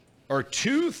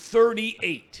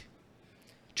 238.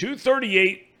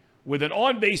 238 with an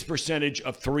on-base percentage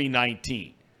of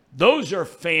 319. Those are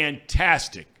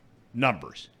fantastic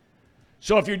numbers.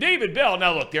 So if you're David Bell,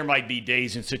 now look, there might be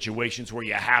days and situations where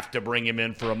you have to bring him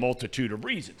in for a multitude of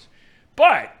reasons.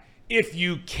 But if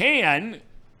you can,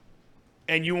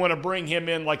 and you want to bring him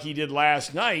in like he did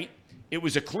last night, it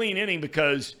was a clean inning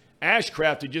because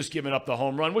Ashcraft had just given up the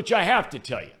home run, which I have to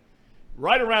tell you,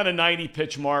 right around the 90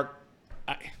 pitch mark,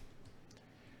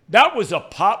 that was a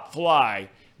pop fly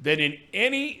that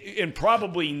in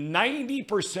probably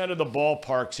 90% of the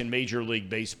ballparks in Major League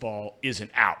Baseball is an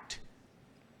out.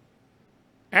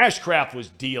 Ashcraft was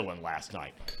dealing last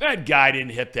night. That guy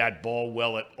didn't hit that ball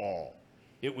well at all.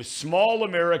 It was small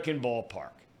American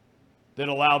ballpark that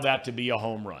allowed that to be a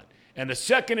home run. And the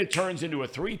second it turns into a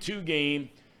 3-2 game,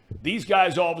 these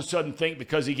guys all of a sudden think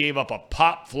because he gave up a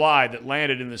pop fly that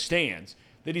landed in the stands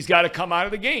that he's got to come out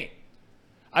of the game.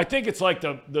 I think it's like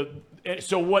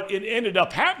so what it ended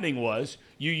up happening was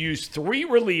you used 3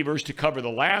 relievers to cover the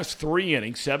last 3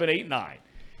 innings, 7, 8, 9.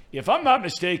 If I'm not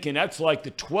mistaken, that's like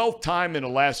the 12th time in the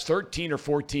last 13 or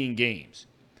 14 games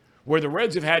where the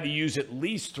Reds have had to use at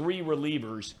least 3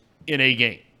 relievers in a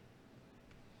game.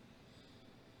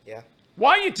 Yeah.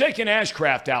 Why are you taking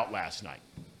Ashcraft out last night?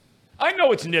 I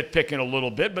know it's nitpicking a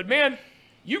little bit, but man,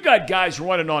 you got guys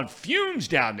running on fumes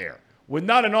down there with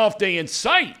not an off day in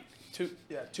sight.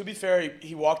 To be fair,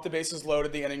 he walked the bases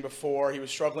loaded the inning before. He was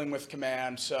struggling with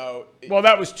command, so. Well,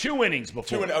 that was 2 innings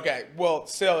before. Okay, well,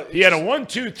 still. He had a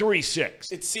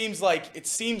 1-2-3-6. It seems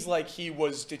like he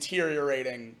was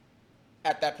deteriorating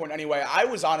at that point anyway. I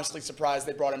was honestly surprised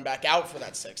they brought him back out for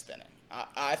that 6th inning.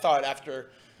 I thought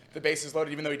after the bases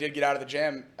loaded, even though he did get out of the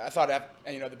jam, I thought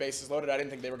the bases loaded, I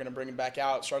didn't think they were going to bring him back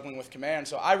out struggling with command.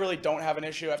 So I really don't have an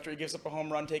issue after he gives up a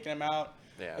home run taking him out,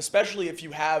 especially if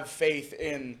you have faith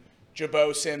in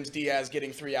Jabot, Sims, Diaz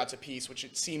getting 3 outs apiece, which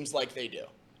it seems like they do.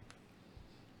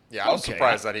 Yeah, I was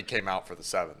surprised that he came out for the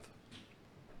 7th.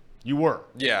 You were.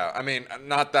 Yeah, I mean,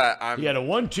 not that I'm. He had a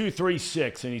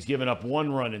 1-2-3-6, and he's given up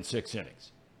 1 run in 6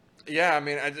 innings. Yeah, I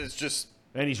mean, it's just.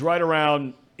 And he's right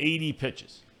around 80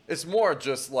 pitches. It's more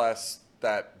just less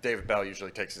that David Bell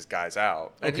usually takes his guys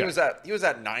out. And he was at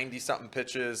 90-something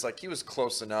pitches. Like, he was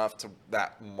close enough to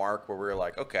that mark where we were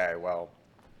like, okay, well,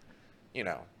 you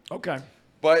know. Okay.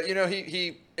 But, you know,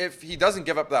 if he doesn't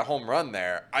give up that home run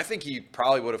there, I think he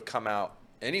probably would have come out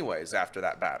anyways after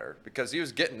that batter, because he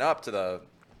was getting up to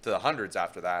the hundreds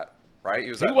after that, right? He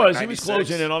was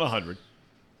closing in on 100.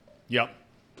 Yep.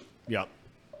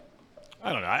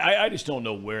 I don't know. I just don't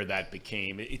know where that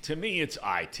became. To me, it's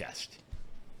eye test.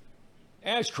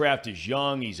 Ashcraft is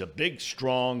young. He's a big,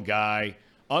 strong guy.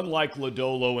 Unlike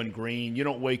Lodolo and Green, you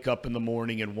don't wake up in the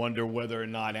morning and wonder whether or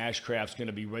not Ashcraft's going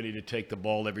to be ready to take the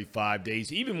ball every 5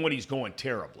 days, even when he's going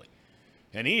terribly.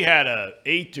 And he had a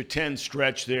 8 to 10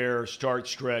 stretch there,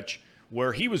 stretch,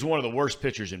 where he was one of the worst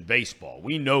pitchers in baseball.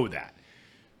 We know that.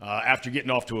 After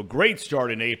getting off to a great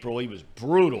start in April, he was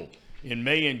brutal in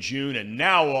May and June, and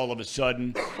now all of a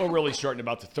sudden, well, really starting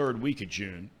about the third week of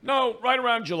June. No, right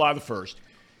around July the 1st.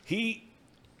 He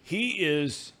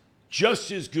is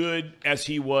just as good as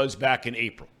he was back in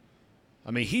April.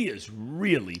 I mean, he is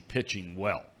really pitching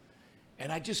well.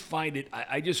 And I just find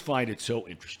it so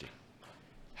interesting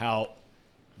how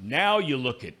now you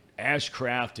look at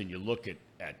Ashcraft and you look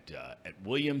at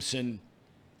Williamson,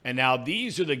 and now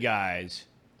these are the guys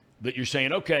that you're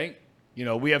saying, okay, you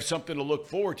know, we have something to look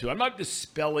forward to. I'm not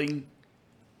dispelling,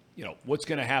 you know, what's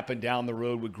going to happen down the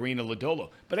road with Green and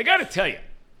Lodolo. But I got to tell you,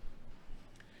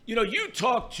 you know, you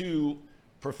talk to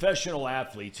professional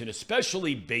athletes and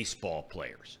especially baseball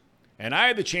players, and I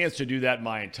had the chance to do that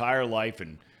my entire life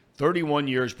and 31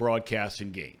 years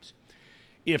broadcasting games.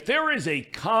 If there is a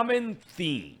common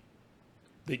theme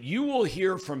that you will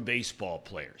hear from baseball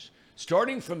players,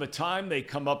 starting from the time they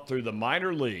come up through the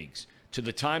minor leagues to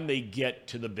the time they get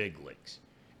to the big leagues,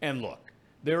 and look,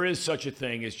 there is such a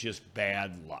thing as just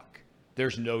bad luck.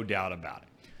 There's no doubt about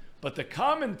it. But the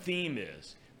common theme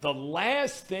is the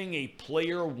last thing a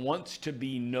player wants to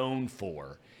be known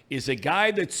for is a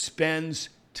guy that spends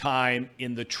time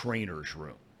in the trainer's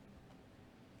room,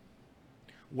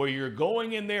 where you're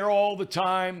going in there all the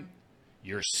time,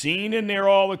 you're seen in there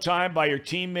all the time by your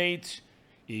teammates.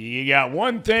 You got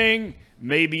one thing,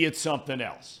 maybe it's something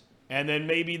else. And then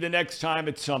maybe the next time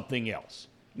it's something else.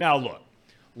 Now look,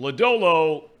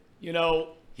 Lodolo, you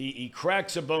know, he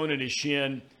cracks a bone in his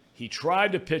shin. He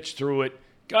tried to pitch through it.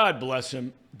 God bless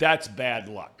him. That's bad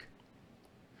luck.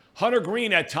 Hunter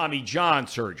Green had Tommy John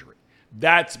surgery.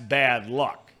 That's bad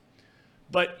luck.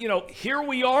 But, you know, here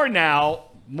we are now,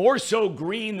 more so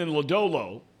Green than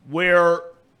Lodolo, where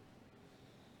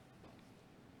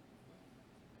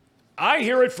I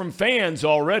hear it from fans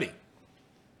already.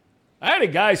 I had a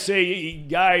guy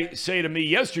say to me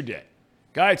yesterday,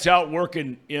 guy that's out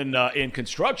working in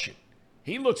construction.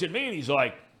 He looks at me and he's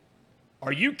like,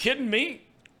 "Are you kidding me?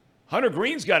 Hunter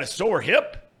Green's got a sore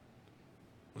hip."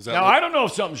 Now, I don't know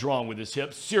if something's wrong with his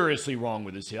hip, seriously wrong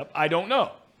with his hip. I don't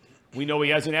know. We know he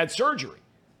hasn't had surgery.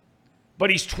 But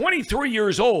he's 23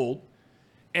 years old,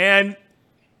 and,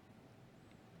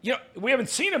 you know, we haven't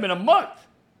seen him in a month.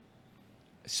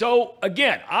 So,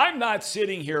 again, I'm not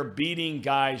sitting here beating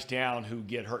guys down who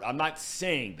get hurt. I'm not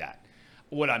saying that.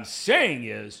 What I'm saying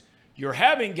is you're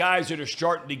having guys that are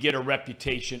starting to get a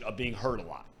reputation of being hurt a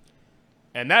lot.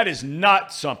 And that is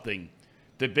not something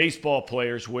that baseball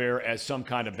players wear as some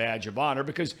kind of badge of honor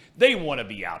because they want to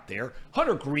be out there.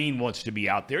 Hunter Green wants to be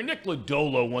out there. Nick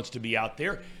Lodolo wants to be out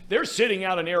there. They're sitting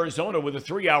out in Arizona with a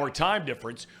 3-hour time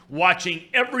difference, watching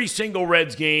every single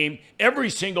Reds game,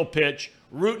 every single pitch,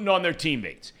 rooting on their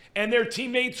teammates. And their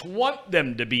teammates want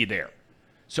them to be there.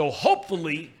 So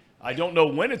hopefully, I don't know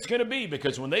when it's going to be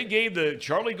because when they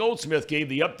Charlie Goldsmith gave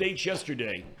the updates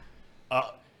yesterday,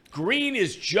 Green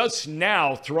is just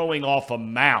now throwing off a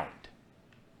mound.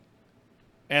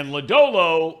 And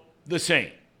Lodolo, the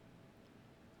same.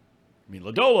 I mean,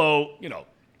 Lodolo, you know,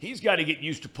 he's got to get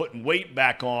used to putting weight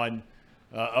back on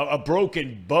a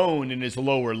broken bone in his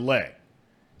lower leg.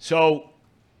 So,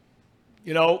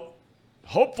 you know,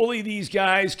 hopefully these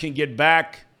guys can get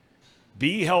back,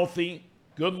 be healthy.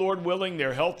 Good Lord willing,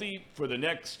 they're healthy for the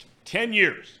next 10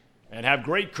 years and have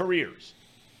great careers.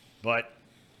 But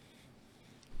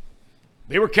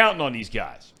they were counting on these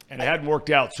guys, and it hadn't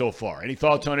worked out so far. Any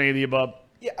thoughts on any of the above?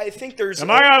 Yeah, I think there's... Am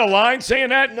I out of line saying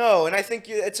that? No, and I think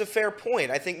it's a fair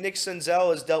point. I think Nick Senzel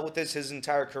has dealt with this his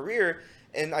entire career,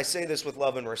 and I say this with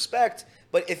love and respect,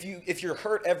 but if you're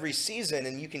hurt every season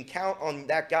and you can count on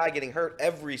that guy getting hurt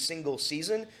every single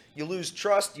season, you lose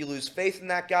trust, you lose faith in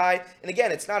that guy. And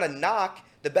again, it's not a knock.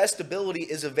 The best ability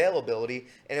is availability,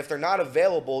 and if they're not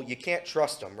available, you can't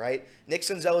trust them, right? Nick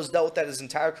Senzel has dealt with that his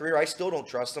entire career. I still don't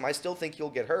trust him. I still think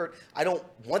he'll get hurt. I don't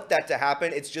want that to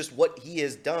happen. It's just what he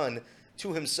has done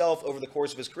to himself over the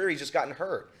course of his career. He's just gotten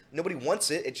hurt. Nobody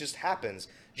wants it. It just happens.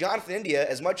 Jonathan India,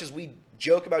 as much as we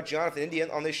joke about Jonathan India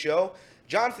on this show,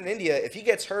 Jonathan India, if he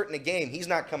gets hurt in a game, he's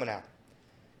not coming out.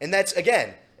 And that's,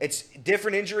 again, it's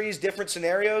different injuries, different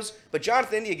scenarios, but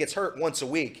Jonathan India gets hurt once a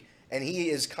week, and he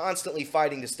is constantly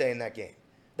fighting to stay in that game.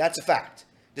 That's a fact.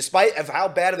 Despite of how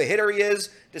bad of a hitter he is,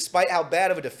 despite how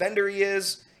bad of a defender he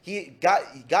is,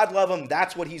 God love him,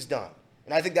 that's what he's done.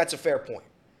 And I think that's a fair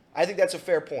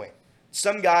point.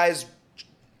 Some guys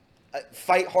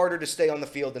fight harder to stay on the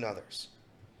field than others.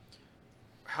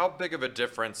 How big of a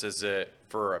difference is it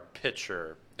for a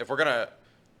pitcher? If we're going to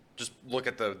just look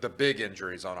at the big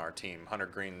injuries on our team, Hunter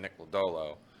Green, Nick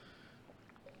Lodolo,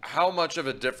 how much of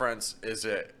a difference is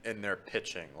it in their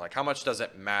pitching? Like, how much does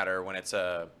it matter when it's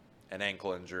an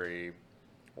ankle injury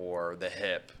or the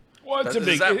hip? Well, it's a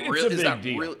big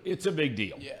deal. It's a big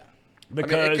deal. Yeah.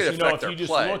 Because, if you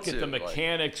just look at the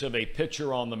mechanics of a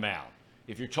pitcher on the mound,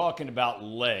 if you're talking about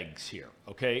legs here,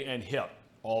 okay, and hip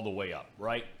all the way up,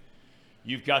 right?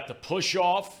 You've got the push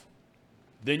off,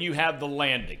 then you have the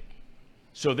landing.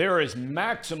 So there is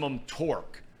maximum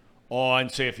torque on,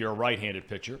 say, if you're a right-handed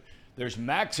pitcher, there's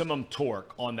maximum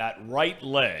torque on that right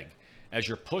leg as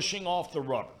you're pushing off the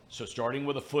rubber. So starting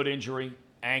with a foot injury,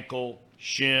 ankle,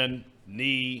 shin,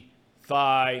 knee,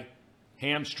 thigh,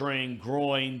 hamstring,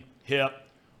 groin, hip,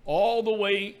 all the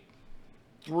way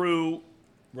through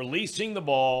releasing the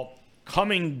ball,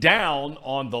 coming down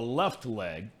on the left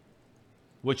leg,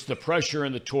 which the pressure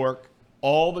and the torque,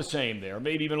 all the same there,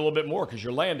 maybe even a little bit more because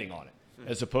you're landing on it,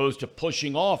 as opposed to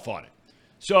pushing off on it.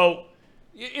 So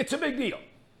it's a big deal.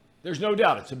 There's no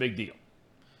doubt it's a big deal.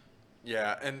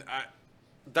 Yeah, and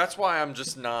that's why I'm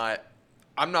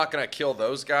not going to kill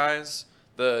those guys.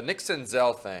 The Nick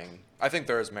Senzel thing, I think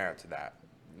there is merit to that.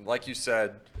 Like you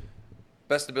said,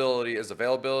 best ability is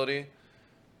availability.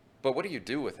 But what do you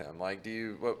do with him? Like,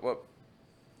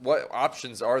 what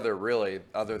options are there really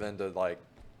other than to, like,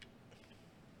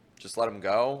 just let him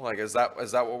go? Like, is that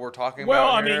what we're talking about? Well,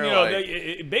 I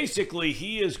here? mean, basically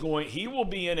he will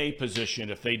be in a position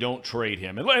if they don't trade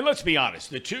him. And let's be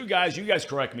honest, the two guys, you guys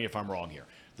correct me if I'm wrong here,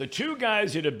 the two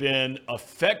guys that have been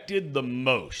affected the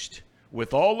most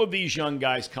with all of these young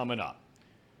guys coming up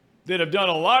that have done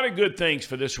a lot of good things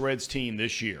for this Reds team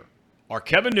this year are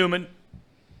Kevin Newman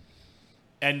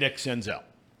and Nick Senzel.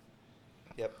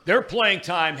 Yep. Their playing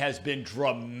time has been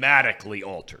dramatically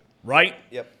altered, right?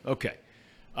 Yep. Okay.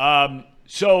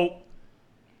 So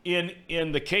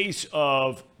in the case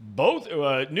of both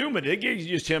Newman, they gave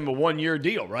just him a 1-year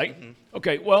deal, right? Mm-hmm.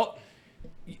 Okay, well,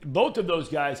 both of those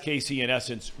guys, Casey, in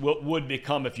essence, would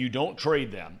become, if you don't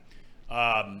trade them,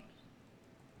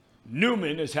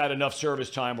 Newman has had enough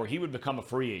service time where he would become a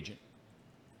free agent.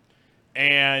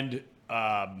 And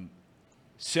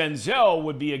Senzel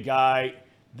would be a guy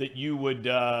that you would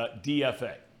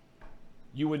DFA.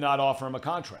 You would not offer him a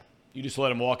contract. You just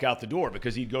let him walk out the door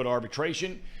because he'd go to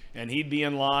arbitration and he'd be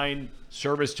in line,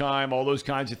 service time, all those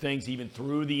kinds of things, even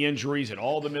through the injuries and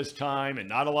all the missed time and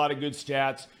not a lot of good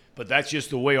stats. But that's just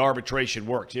the way arbitration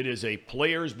works. It is a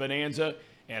player's bonanza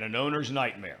and an owner's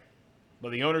nightmare.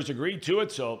 But the owners agreed to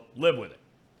it, so live with it.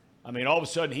 I mean, all of a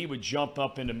sudden he would jump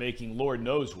up into making Lord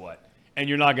knows what, and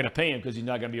you're not going to pay him because he's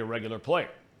not going to be a regular player.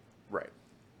 Right.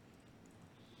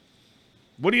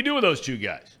 What do you do with those two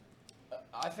guys?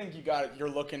 I think you're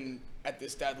looking at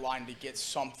this deadline to get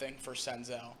something for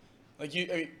Senzel.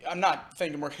 I'm not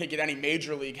thinking we're going to get any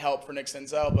major league help for Nick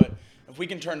Senzel, but if we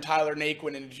can turn Tyler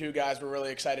Naquin into two guys we're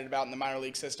really excited about in the minor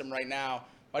league system right now,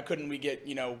 why couldn't we get,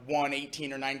 one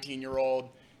 18 or 19-year-old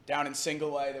down in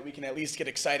single A that we can at least get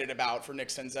excited about for Nick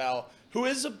Senzel, who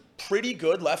is a pretty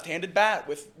good left-handed bat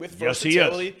with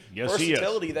versatility,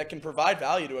 versatility that can provide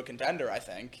value to a contender, I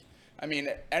think. I mean,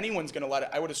 anyone's going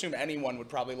to I would assume anyone would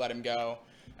probably let him go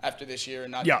after this year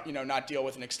and not deal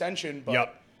with an extension.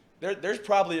 But there's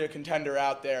probably a contender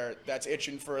out there that's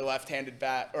itching for a left-handed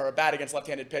bat or a bat against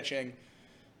left-handed pitching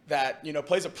that,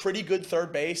 plays a pretty good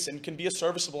third base and can be a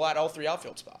serviceable at all three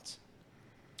outfield spots.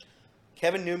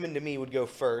 Kevin Newman, to me, would go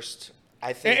first.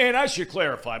 I think, and I should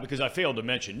clarify because I failed to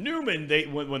mention Newman.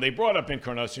 When they brought up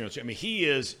Encarnacion, I mean he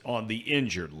is on the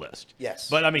injured list. Yes,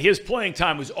 but I mean his playing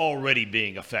time was already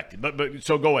being affected. But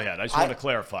so go ahead. I just want to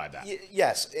clarify that.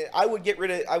 Yes, I would get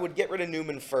rid of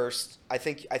Newman first. I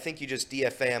think you just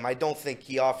DFA him. I don't think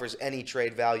he offers any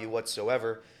trade value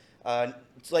whatsoever.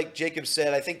 It's like Jacob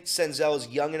said. I think Senzel is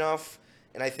young enough,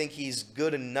 and I think he's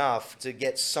good enough to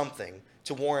get something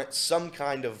to warrant some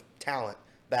kind of talent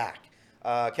back.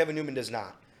 Kevin Newman does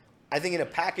not. I think in a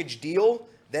package deal,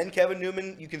 then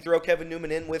you can throw Kevin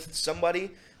Newman in with somebody,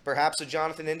 perhaps a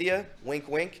Jonathan India, wink,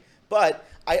 wink. But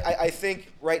I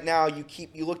think right now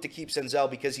you look to keep Senzel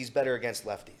because he's better against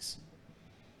lefties.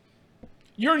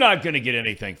 You're not going to get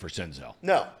anything for Senzel.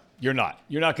 No. You're not.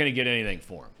 You're not going to get anything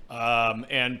for him.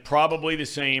 And probably the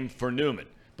same for Newman.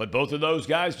 But both of those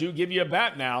guys do give you a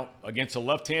bat now against a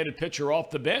left-handed pitcher off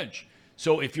the bench.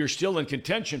 So if you're still in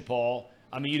contention, Paul,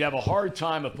 I mean, you'd have a hard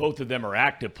time if both of them are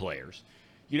active players.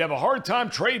 You'd have a hard time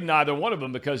trading either one of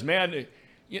them because, man,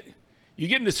 you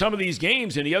get into some of these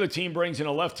games and the other team brings in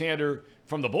a left-hander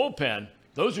from the bullpen.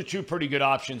 Those are two pretty good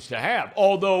options to have.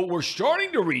 Although we're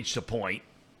starting to reach the point,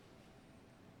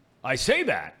 I say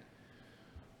that,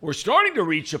 we're starting to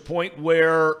reach a point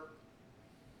where,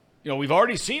 we've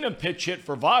already seen him pitch hit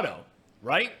for Votto,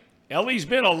 right? Ellie's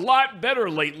been a lot better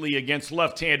lately against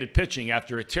left-handed pitching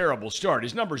after a terrible start.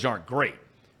 His numbers aren't great,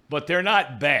 but they're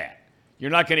not bad.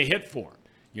 You're not going to hit for him.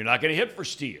 You're not going to hit for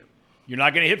Steer. You're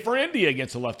not going to hit for India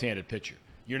against a left-handed pitcher.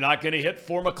 You're not going to hit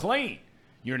for McLean.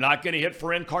 You're not going to hit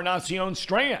for Encarnacion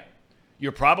Strand.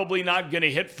 You're probably not going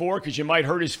to hit for, because you might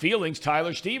hurt his feelings,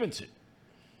 Tyler Stevenson.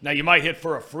 Now, you might hit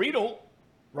for a Friedel,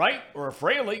 right, or a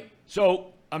Fraley. So,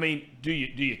 I mean, do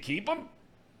you keep them,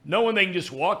 knowing they can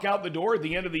just walk out the door at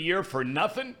the end of the year for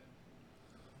nothing?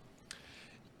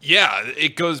 Yeah,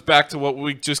 it goes back to what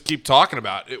we just keep talking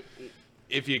about.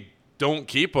 If you don't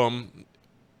keep them,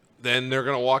 then they're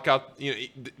going to walk out.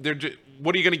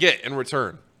 What are you going to get in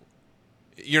return?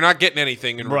 You're not getting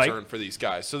anything in return for these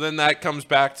guys. So then that comes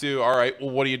back to, all right, well,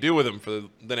 what do you do with them for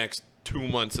the next 2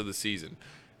 months of the season?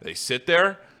 They sit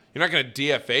there. You're not going to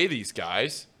DFA these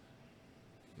guys.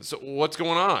 So what's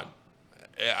going on?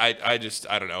 I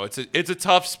don't know. It's a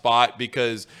tough spot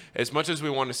because as much as we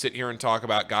want to sit here and talk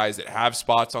about guys that have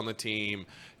spots on the team,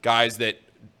 guys that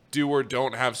do or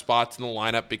don't have spots in the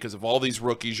lineup because of all these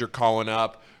rookies you're calling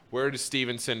up, where does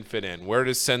Stevenson fit in? Where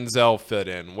does Senzel fit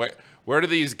in? Where do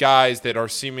these guys that are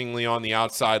seemingly on the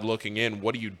outside looking in,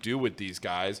 what do you do with these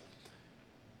guys?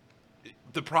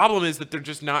 The problem is that they're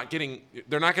just not going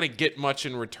to get much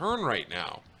in return right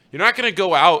now. You're not going to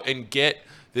go out and get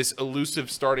this elusive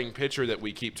starting pitcher that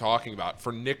we keep talking about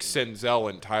for Nick Senzel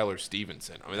and Tyler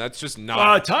Stevenson. I mean, that's just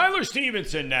not. Tyler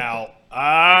Stevenson now,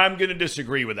 I'm going to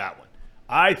disagree with that one.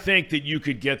 I think that you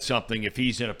could get something if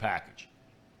he's in a package.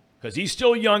 Because he's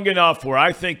still young enough where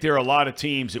I think there are a lot of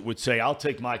teams that would say, I'll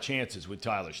take my chances with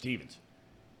Tyler Stevenson.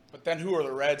 But then who are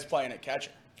the Reds playing at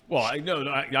catcher? Well, I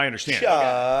understand.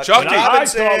 Chuck I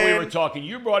thought we were talking.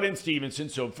 You brought in Stevenson,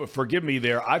 so forgive me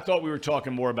there. I thought we were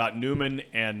talking more about Newman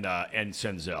and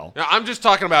Senzel. Now, I'm just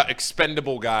talking about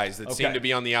expendable guys that seem to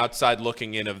be on the outside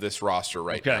looking in of this roster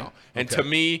right now. And to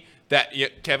me,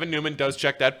 Kevin Newman does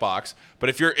check that box. But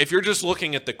if you're just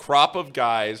looking at the crop of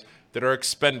guys that are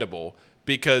expendable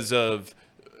because of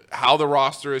how the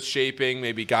roster is shaping,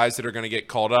 maybe guys that are going to get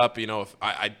called up. If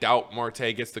I doubt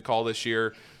Marte gets the call this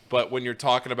year. But when you're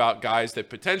talking about guys that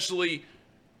potentially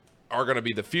are going to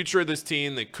be the future of this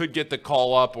team, that could get the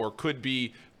call up or could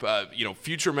be,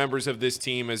 future members of this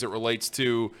team as it relates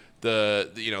to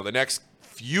the next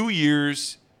few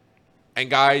years, and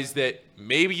guys that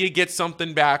maybe you get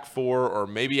something back for, or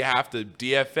maybe you have to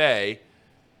DFA,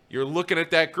 you're looking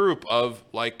at that group of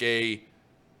like a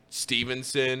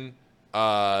Stevenson,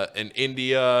 an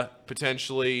India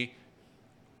potentially,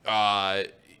 Kevin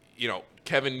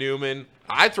Newman.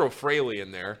 I'd throw Fraley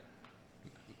in there.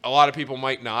 A lot of people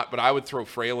might not, but I would throw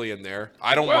Fraley in there.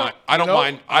 I don't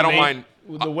mind.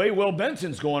 The way Will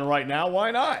Benson's going right now,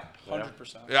 why not?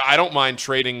 100%. Yeah, I don't mind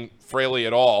trading Fraley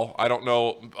at all. I don't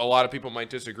know. A lot of people might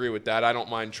disagree with that. I don't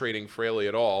mind trading Fraley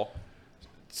at all.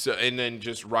 So, and then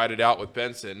just ride it out with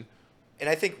Benson. And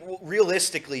I think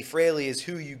realistically, Fraley is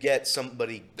who you get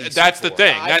somebody. That's the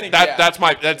thing.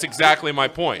 That's exactly my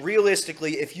point.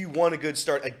 Realistically, if you want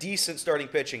a decent starting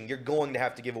pitching, you're going to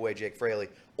have to give away Jake Fraley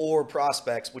or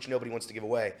prospects, which nobody wants to give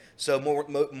away. So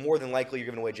more than likely, you're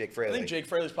giving away Jake Fraley. I think Jake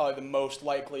Fraley is probably the most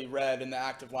likely Red in the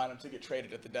active lineup to get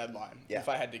traded at the deadline. If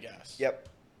I had to guess. Yep.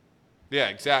 Yeah,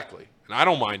 exactly. And I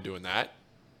don't mind doing that.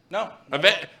 No.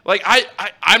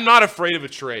 I'm not afraid of a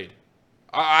trade.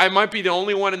 I might be the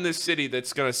only one in this city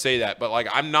that's going to say that, but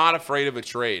I'm not afraid of a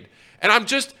trade. And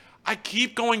I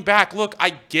keep going back. Look,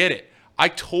 I get it. I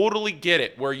totally get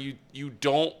it where you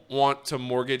don't want to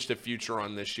mortgage the future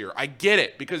on this year. I get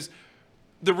it because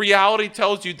the reality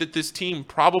tells you that this team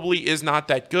probably is not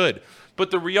that good.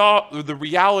 But the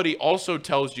reality also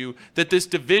tells you that this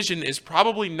division is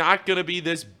probably not going to be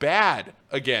this bad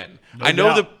again.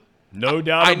 No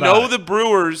doubt. I know the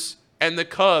Brewers and the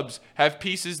Cubs have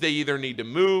pieces they either need to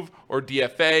move or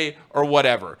DFA or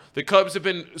whatever. The Cubs have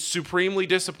been supremely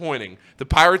disappointing. The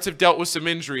Pirates have dealt with some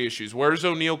injury issues. Where's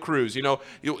O'Neal Cruz?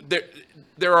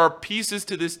 There are pieces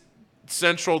to this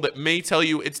Central that may tell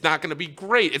you it's not going to be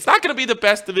great. It's not going to be the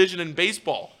best division in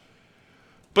baseball.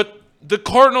 But the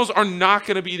Cardinals are not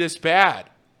going to be this bad.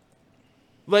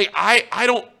 Like,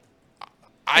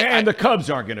 And the Cubs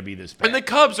aren't going to be this bad. And the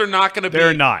Cubs are not going to be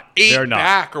They're not. eight They're not.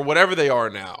 back or whatever they are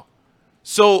now.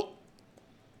 So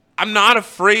I'm not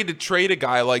afraid to trade a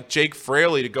guy like Jake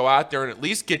Fraley to go out there and at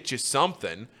least get you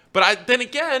something. But then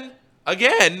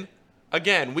again,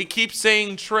 we keep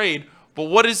saying trade, but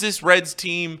what is this Reds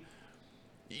team?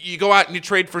 You go out and you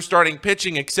trade for starting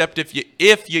pitching, except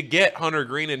if you get Hunter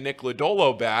Green and Nick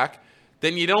Lodolo back,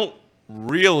 then you don't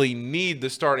really need the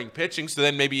starting pitching, so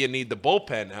then maybe you need the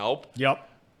bullpen help. Yep.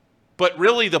 But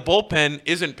really, the bullpen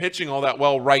isn't pitching all that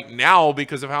well right now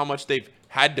because of how much they've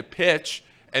had to pitch,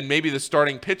 and maybe the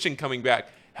starting pitching coming back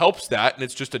helps that, and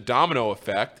it's just a domino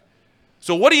effect.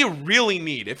 So what do you really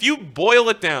need? If you boil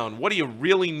it down, what do you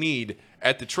really need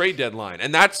at the trade deadline?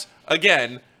 And that's,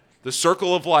 again, the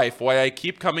circle of life, why I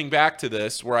keep coming back to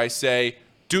this, where I say,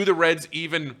 do the Reds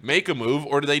even make a move,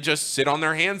 or do they just sit on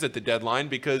their hands at the deadline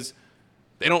because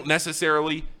they don't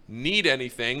necessarily need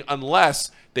anything unless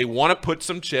they want to put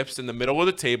some chips in the middle of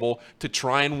the table to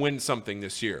try and win something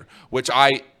this year, which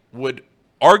I would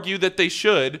argue that they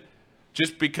should,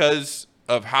 just because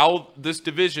of how this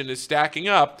division is stacking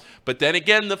up. But then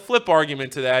again, the flip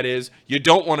argument to that is you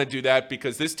don't want to do that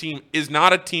because this team is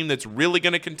not a team that's really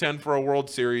going to contend for a World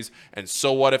Series. And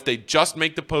so what if they just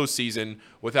make the postseason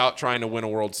without trying to win a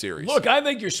World Series? Look, I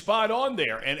think you're spot on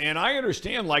there. And I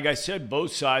understand, like I said,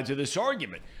 both sides of this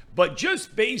argument. But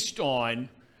just based on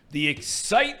the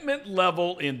excitement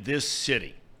level in this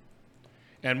city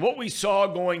and what we saw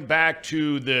going back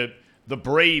to the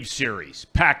Braves series,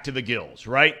 packed to the gills,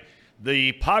 right?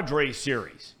 The Padres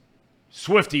series,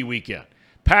 Swifty weekend,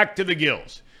 packed to the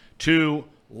gills, to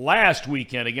last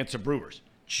weekend against the Brewers,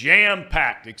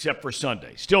 jam-packed except for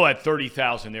Sunday. Still had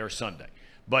 30,000 there Sunday,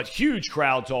 but huge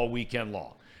crowds all weekend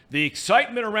long. The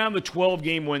excitement around the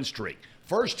 12-game win streak.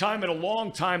 First time in a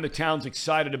long time the town's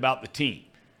excited about the team.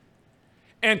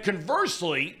 And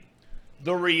conversely,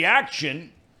 the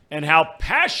reaction and how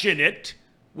passionate,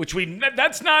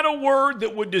 that's not a word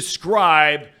that would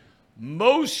describe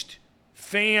most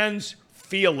fans'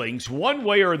 feelings one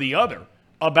way or the other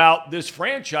about this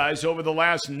franchise over the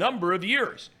last number of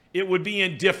years. It would be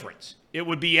indifference. It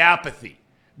would be apathy.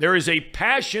 There is a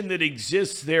passion that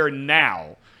exists there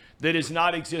now that has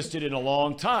not existed in a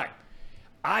long time.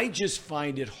 I just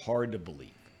find it hard to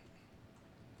believe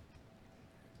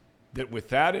that with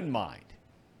that in mind,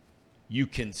 you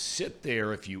can sit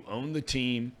there if you own the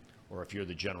team or if you're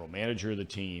the general manager of the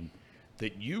team,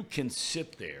 that you can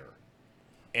sit there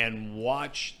and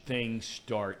watch things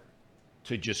start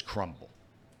to just crumble.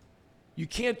 You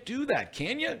can't do that,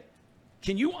 can you?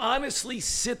 Can you honestly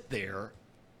sit there?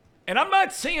 And I'm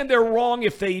not saying they're wrong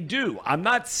if they do. I'm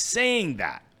not saying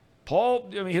that. Paul,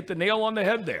 hit the nail on the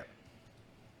head there.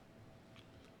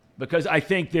 Because I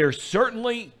think there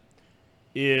certainly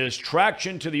is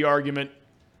traction to the argument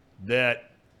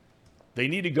that they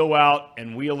need to go out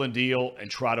and wheel and deal and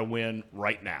try to win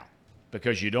right now.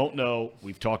 Because you don't know,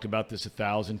 we've talked about this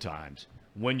 1,000 times,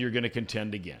 when you're going to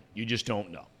contend again. You just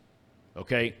don't know.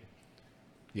 Okay?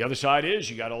 The other side is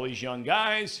you got all these young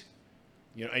guys,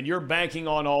 and you're banking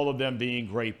on all of them being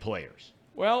great players.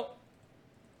 Well,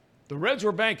 the Reds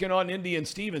were banking on Indy and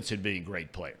Stevenson being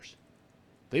great players.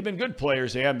 They've been good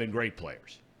players. They haven't been great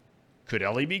players. Could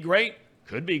Ellie be great?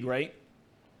 Could be great.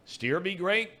 Steer be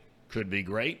great? Could be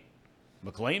great.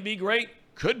 McLean be great?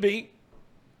 Could be.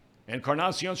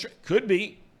 Encarnacion could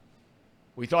be.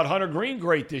 We thought Hunter Green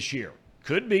great this year.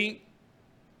 Could be.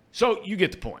 So you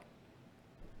get the point.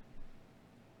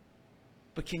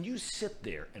 But can you sit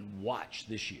there and watch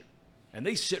this year? And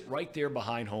they sit right there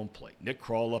behind home plate. Nick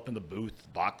Kroll up in the booth,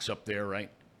 box up there, right?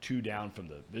 2 down from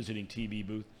the visiting TV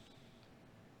booth,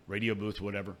 radio booth,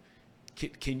 whatever.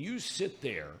 Can you sit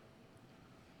there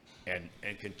and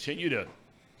continue to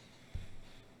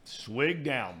swig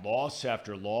down loss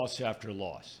after loss after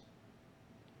loss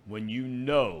when you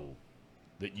know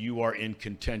that you are in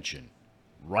contention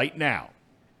right now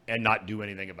and not do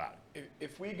anything about it?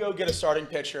 If we go get a starting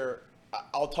pitcher,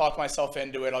 I'll talk myself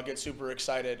into it. I'll get super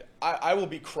excited. I will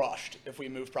be crushed if we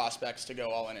move prospects to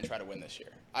go all in and try to win this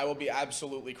year. I will be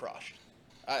absolutely crushed.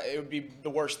 It would be the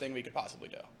worst thing we could possibly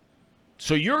do.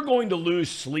 So you're going to lose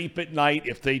sleep at night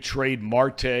if they trade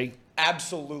Marte?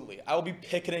 Absolutely. I will be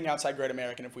picketing outside Great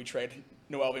American if we trade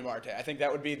Noelvi Marte. I think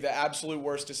that would be the absolute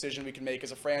worst decision we can make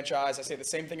as a franchise. I say the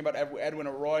same thing about Edwin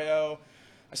Arroyo.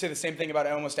 I say the same thing about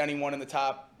almost anyone in the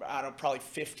top, probably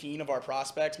 15 of our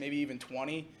prospects, maybe even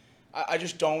 20. I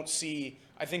just don't see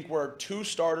 – I think we're 2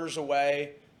 starters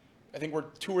away I think we're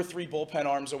 2 or 3 bullpen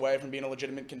arms away from being a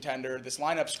legitimate contender. This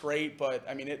lineup's great, but,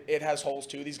 I mean, it has holes,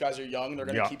 too. These guys are young. They're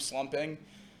going to keep slumping.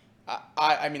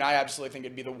 I mean, I absolutely think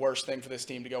it'd be the worst thing for this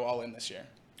team to go all in this year.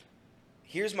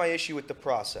 Here's my issue with the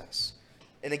process.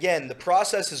 And again, the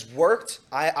process has worked.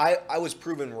 I was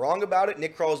proven wrong about it.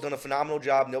 Nick Krall has done a phenomenal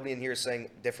job. Nobody in here is saying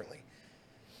differently.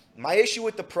 My issue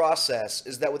with the process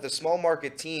is that with a small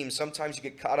market team, sometimes you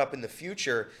get caught up in the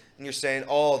future and you're saying,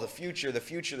 oh, the future, the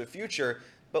future, the future.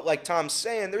 But like Tom's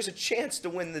saying, there's a chance to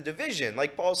win the division.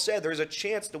 Like Paul said, there's a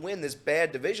chance to win this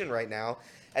bad division right now.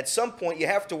 At some point, you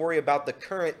have to worry about the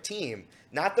current team,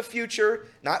 not the future,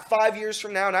 not 5 years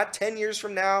from now, not 10 years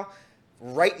from now,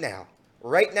 right now.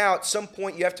 Right now, at some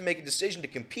point, you have to make a decision to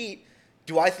compete.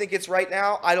 Do I think it's right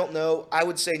now? I don't know. I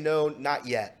would say no, not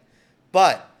yet.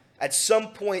 But at some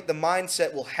point, the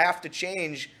mindset will have to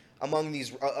change among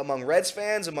Reds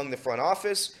fans, among the front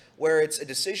office, where it's a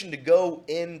decision to go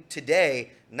in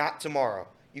today, not tomorrow.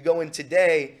 You go in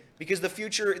today because the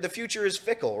future is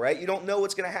fickle, right? You don't know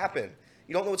what's going to happen.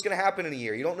 You don't know what's going to happen in a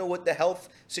year. You don't know what the health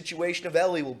situation of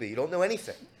Ellie will be. You don't know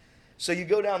anything. So you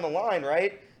go down the line,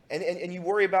 right? And you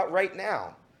worry about right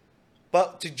now.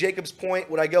 But to Jacob's point,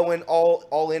 would I go in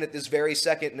all in at this very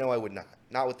second? No, I would not.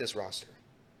 Not with this roster.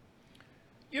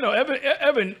 You know,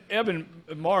 Evan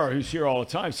Mara, who's here all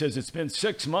the time, says it's been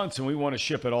 6 months and we want to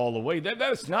ship it all away.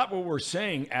 That's not what we're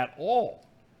saying at all.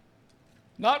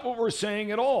 Not what we're saying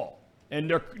at all.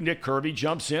 And Nick Kirby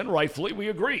jumps in, rightfully, we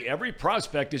agree. Every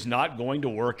prospect is not going to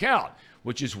work out,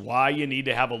 which is why you need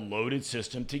to have a loaded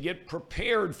system to get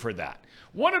prepared for that.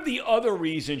 One of the other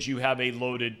reasons you have a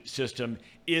loaded system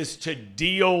is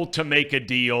to make a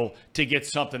deal to get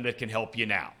something that can help you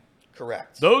now.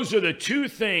 Correct. Those are the two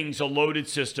things a loaded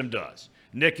system does.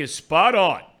 Nick is spot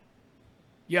on.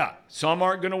 Yeah, some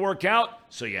aren't going to work out,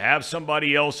 so you have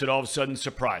somebody else that all of a sudden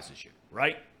surprises you,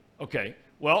 right? Okay,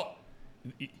 well,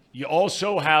 you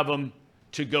also have them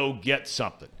to go get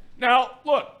something. Now,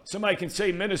 look, somebody can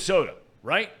say Minnesota,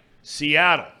 right?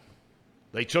 Seattle.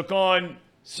 They took on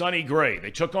Sonny Gray.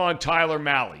 They took on Tyler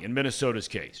Mahle in Minnesota's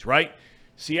case, right?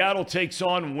 Seattle takes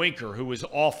on Winker, who was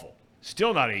awful.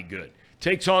 Still not any good.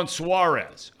 Takes on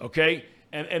Suarez, okay?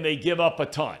 And they give up a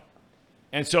ton.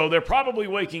 And so they're probably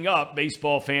waking up,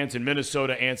 baseball fans in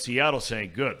Minnesota and Seattle,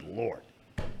 saying, good Lord,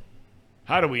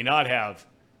 how do we not have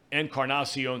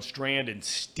Encarnacion, Strand, and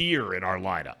Steer in our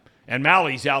lineup? And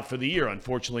Mally's out for the year,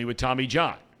 unfortunately, with Tommy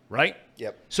John, right?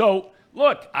 Yep. So,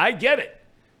 look, I get it.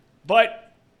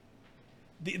 But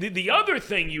the other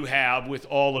thing you have with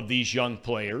all of these young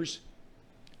players,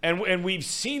 and we've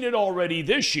seen it already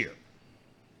this year,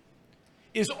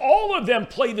 is all of them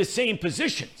play the same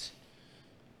positions.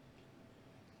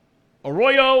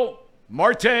 Arroyo,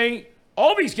 Marte,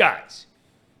 all these guys.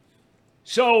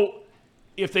 So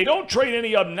if they don't trade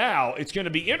any of them now, it's going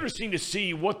to be interesting to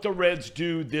see what the Reds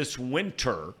do this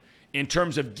winter in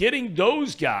terms of getting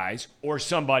those guys or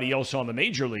somebody else on the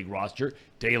major league roster,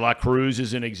 De La Cruz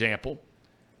is an example,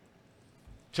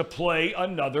 to play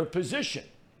another position.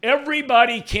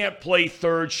 Everybody can't play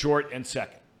third, short, and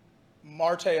second.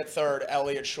 Marte at third,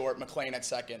 Ellie at short, McLean at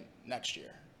second next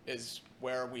year is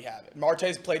where we have it.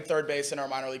 Marte's played third base in our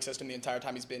minor league system the entire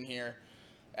time he's been here.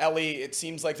 Ellie, it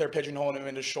seems like they're pigeonholing him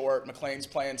into short. McLean's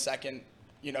playing second,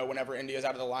 whenever India's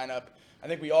out of the lineup. I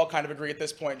think we all kind of agree at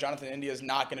this point Jonathan India is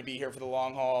not going to be here for the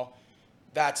long haul.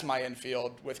 That's my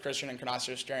infield with Christian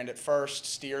Encarnacion Strand at first.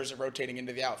 Steers are rotating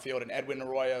into the outfield, and Edwin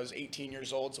Arroyo is 18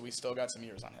 years old, so we still got some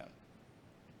years on him.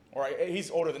 Or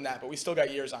he's older than that, but we still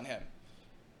got years on him.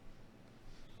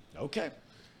 Okay.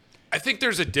 I think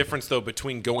there's a difference, though,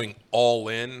 between going all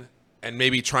in and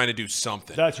maybe trying to do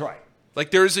something. That's right.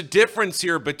 Like, there's a difference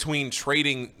here between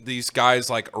trading these guys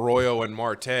like Arroyo and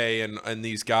Marte and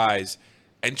these guys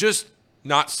and just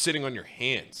not sitting on your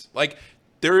hands. Like,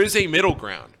 there is a middle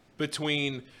ground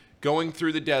between going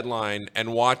through the deadline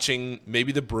and watching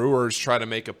maybe the Brewers try to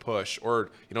make a push or,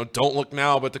 don't look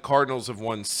now, but the Cardinals have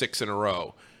won 6 in a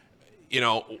row.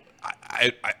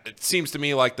 It seems to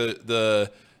me like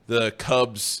the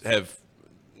Cubs have,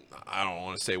 I don't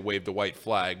want to say waved the white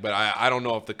flag, but I don't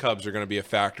know if the Cubs are going to be a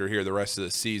factor here the rest of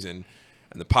the season.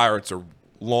 And the Pirates are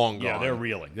long gone. Yeah, they're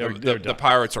reeling. They're the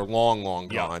Pirates are long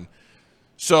gone.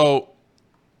 So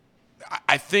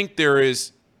I think there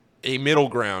is a middle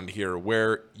ground here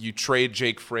where you trade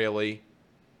Jake Fraley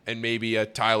and maybe a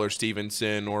Tyler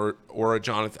Stevenson or a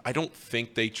Jonathan. I don't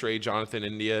think they trade Jonathan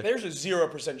India. There's a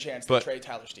 0% chance they trade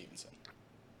Tyler Stevenson.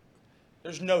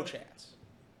 There's no chance.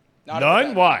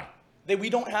 None? Why? We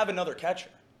don't have another catcher.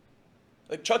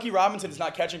 Like, Chucky Robinson is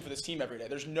not catching for this team every day.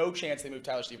 There's no chance they move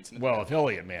Tyler Stevenson. Well, if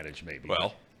Elliott managed, maybe.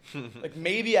 Well, Like,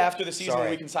 maybe after the season Sorry.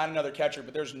 we can sign another catcher,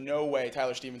 but there's no way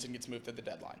Tyler Stevenson gets moved at the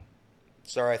deadline.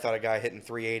 Sorry, I thought a guy hitting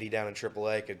 380 down in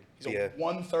AAA could He's be a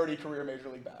 130 career Major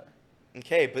League batter.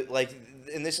 Okay, but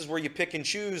and this is where you pick and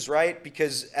choose, right?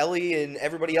 Because Ellie and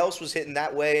everybody else was hitting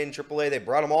that way in AAA. They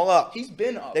brought them all up. He's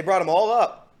been up. They brought them all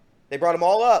up.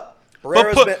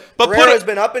 Barrero's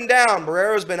been up and down.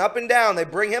 Barrero's been up and down. They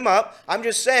bring him up. I'm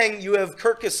just saying you have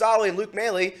Kurt Casale and Luke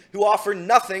Maley who offer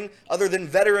nothing other than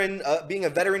being a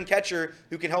veteran catcher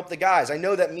who can help the guys. I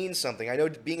know that means something. I know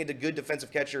being a good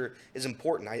defensive catcher is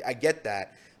important. I get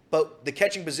that. But the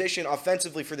catching position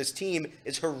offensively for this team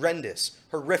is horrendous,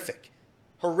 horrific.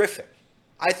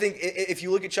 I think if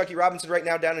you look at Chucky Robinson right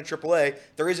now down in AAA,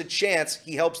 there is a chance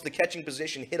he helps the catching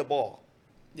position hit a ball.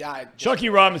 Yeah, Chucky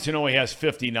Robinson only has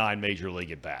 59 major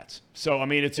league at bats, so I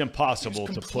mean it's impossible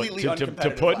to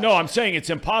put. No, I'm saying it's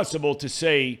impossible to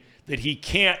say that he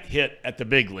can't hit at the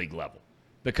big league level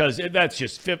because that's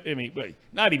just 50, I mean,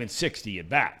 not even 60 at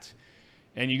bats.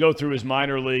 And you go through his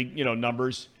minor league,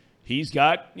 numbers. He's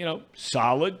got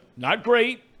solid, not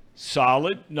great,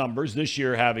 solid numbers this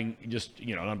year. Having just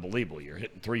an unbelievable year,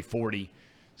 hitting 340.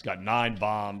 He's got 9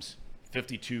 bombs.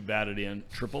 52 batted in.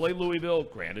 AAA Louisville,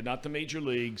 granted not the major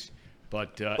leagues,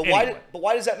 but anyway.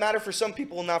 Why does that matter for some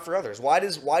people and not for others? Why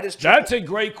does That's a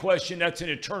great question. That's an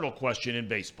eternal question in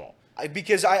baseball.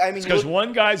 Because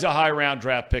one guy's a high round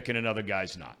draft pick and another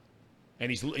guy's not,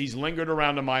 and he's lingered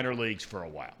around the minor leagues for a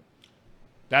while.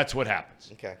 That's what happens.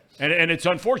 Okay, and it's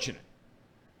unfortunate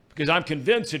because I'm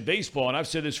convinced in baseball, and I've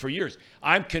said this for years,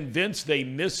 I'm convinced they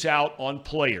miss out on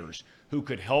players who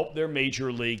could help their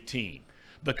major league team.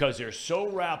 Because they're so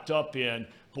wrapped up in,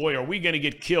 boy, are we going to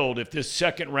get killed if this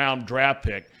second-round draft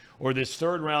pick or this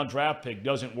third-round draft pick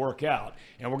doesn't work out.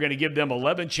 And we're going to give them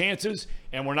 11 chances,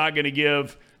 and we're not going to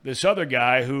give this other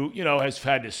guy who, has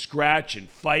had to scratch and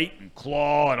fight and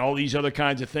claw and all these other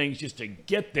kinds of things just to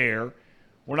get there.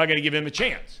 We're not going to give him a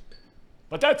chance.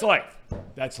 But that's life.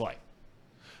 That's life.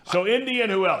 So Indy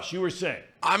and who else? You were saying.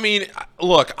 I mean,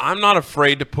 look, I'm not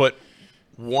afraid to put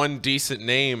one decent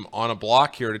name on a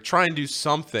block here to try and do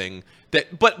something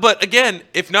that but again,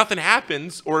 if nothing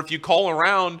happens or if you call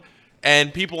around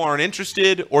and people aren't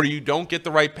interested or you don't get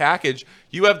the right package,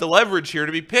 you have the leverage here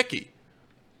to be picky.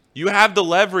 You have the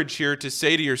leverage here to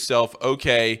say to yourself,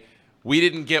 okay, we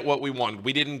didn't get what we wanted.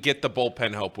 We didn't get the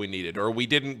bullpen help we needed, or we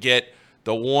didn't get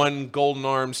the one golden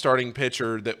arm starting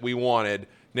pitcher that we wanted.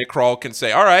 Nick Krall can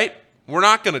say, all right, we're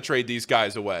not going to trade these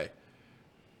guys away.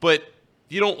 But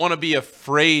you don't want to be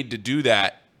afraid to do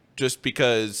that just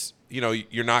because,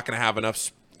 you're not going to have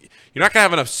enough. You're not going to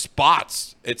have enough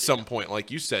spots at some point,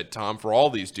 like you said, Tom, for all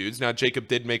these dudes. Now, Jacob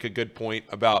did make a good point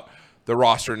about the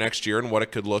roster next year and what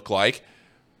it could look like.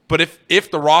 But if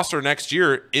the roster next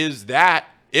year is that,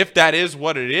 if that is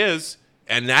what it is,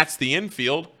 and that's the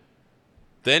infield,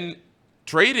 then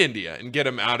trade India and get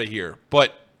him out of here.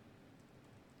 But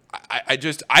I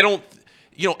don't.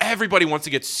 Everybody wants to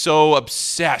get so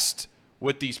obsessed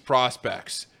with these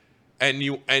prospects, and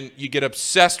you get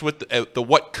obsessed with the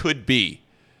what could be,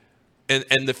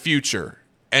 and the future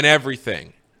and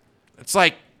everything. It's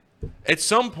like at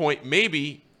some point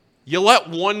maybe you let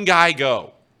one guy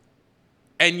go,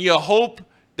 and you hope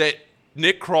that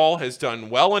Nick Krall has done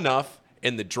well enough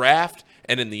in the draft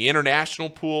and in the international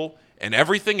pool and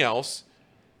everything else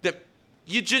that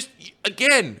you just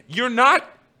you're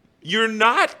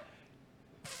not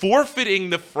forfeiting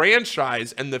the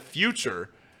franchise and the future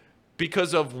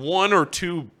because of one or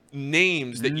two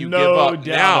names that you give up now. No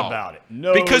doubt about it.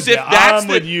 Because if that's I'm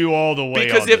with you all the way.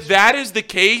 Because if that is the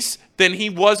case, then he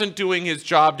wasn't doing his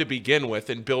job to begin with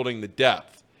in building the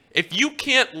depth. If you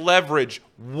can't leverage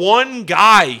one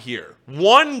guy here,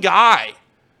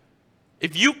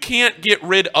 if you can't get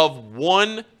rid of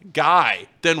one guy,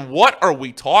 then what are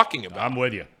we talking about?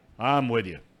 I'm with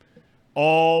you.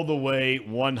 All the way,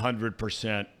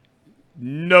 100%.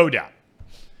 No doubt.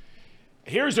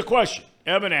 Here's a question.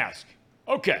 Evan asked,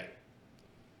 okay,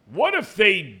 what if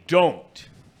they don't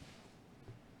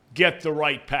get the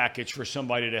right package for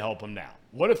somebody to help them now?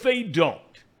 What if they don't?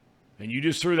 And you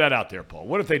just threw that out there, Paul.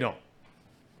 What if they don't?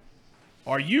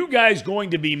 Are you guys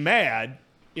going to be mad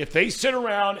if they sit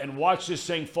around and watch this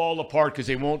thing fall apart because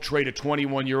they won't trade a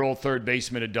 21-year-old third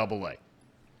baseman at AA?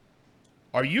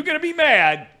 Are you going to be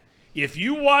mad if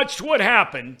you watched what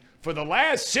happened for the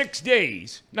last 6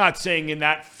 days, not saying in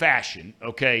that fashion,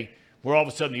 okay, where all of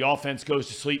a sudden the offense goes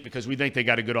to sleep because we think they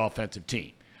got a good offensive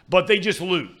team, but they just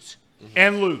lose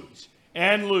and lose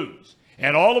and lose.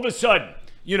 And all of a sudden,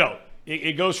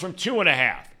 it goes from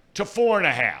 2.5 to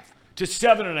 4.5 to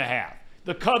 7.5.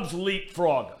 The Cubs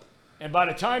leapfrog them. And by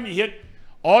the time you hit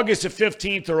August the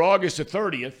 15th or August the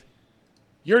 30th,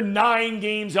 You're 9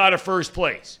 games out of first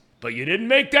place. But you didn't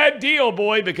make that deal,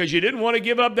 boy, because you didn't want to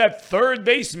give up that third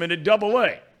baseman at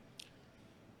Double-A.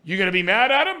 You going to be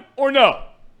mad at him or no?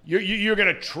 You're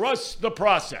going to trust the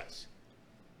process.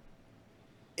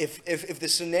 If the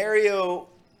scenario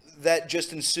that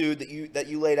just ensued that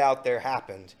you laid out there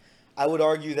happened, I would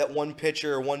argue that one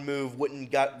pitcher or one move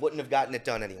wouldn't have gotten it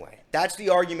done anyway. That's the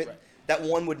argument that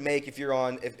one would make if you're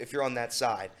on that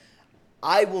side.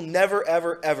 I will never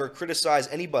ever ever criticize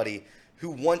anybody who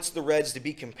wants the Reds to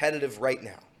be competitive right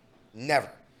now.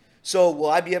 Never. So will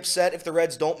I be upset if the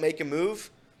Reds don't make a move?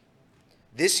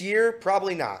 This year,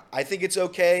 probably not. I think it's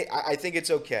okay. I think it's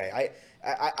okay.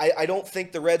 I don't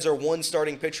think the Reds are one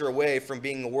starting pitcher away from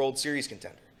being a World Series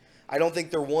contender. I don't think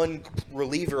they're one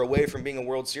reliever away from being a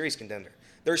World Series contender.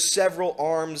 There's several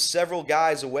arms, several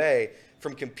guys away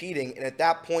from competing, and at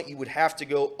that point you would have to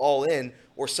go all in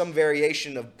or some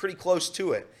variation of pretty close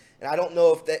to it. And I don't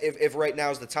know if right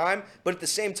now is the time, but at the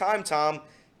same time, Tom,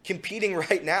 competing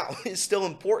right now is still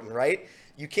important, right?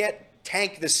 You can't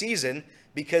tank the season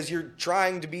because you're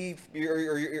trying to be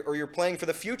or you're playing for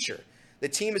the future. The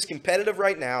team is competitive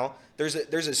right now. There's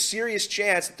a serious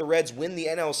chance that the Reds win the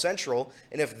NL Central,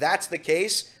 and if that's the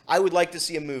case, I would like to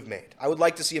see a move made. I would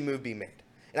like to see a move be made.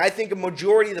 And I think a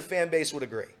majority of the fan base would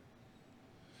agree.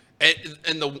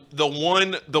 And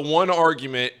the one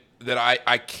argument that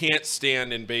I can't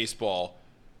stand in baseball,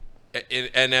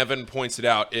 and Evan points it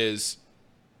out, is,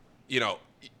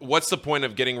 what's the point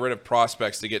of getting rid of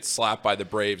prospects to get slapped by the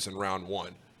Braves in round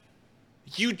 1?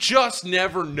 You just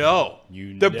never know.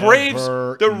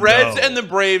 The Reds and the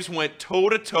Braves went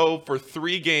toe-to-toe for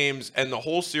 3 games, and the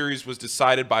whole series was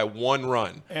decided by 1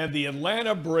 run. And the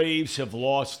Atlanta Braves have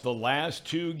lost the last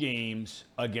 2 games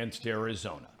against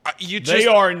Arizona. They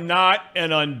are not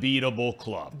an unbeatable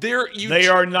club. They're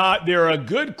a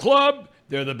good club.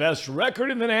 They're the best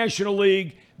record in the National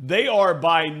League. They are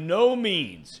by no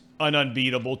means an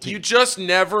unbeatable team. You just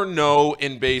never know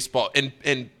in baseball.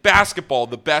 In basketball,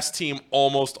 the best team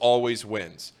almost always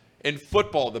wins. In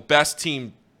football, the best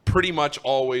team pretty much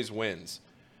always wins.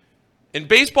 In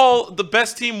baseball, the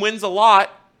best team wins a lot.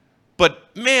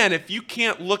 But, man, if you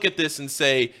can't look at this and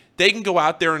say they can go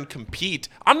out there and compete.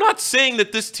 I'm not saying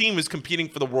that this team is competing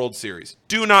for the World Series.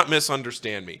 Do not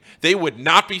misunderstand me. They would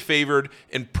not be favored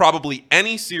in probably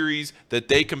any series that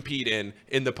they compete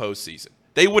in the postseason.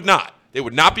 They would not. They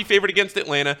would not be favored against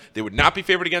Atlanta. They would not be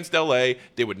favored against L.A.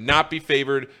 They would not be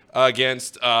favored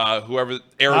against whoever,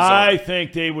 Arizona. I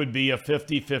think they would be a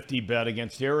 50-50 bet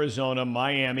against Arizona,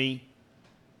 Miami,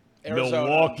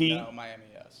 Milwaukee. No, Miami,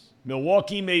 yes.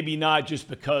 Milwaukee maybe not, just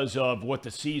because of what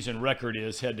the season record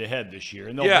is head-to-head this year.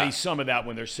 And they'll base some of that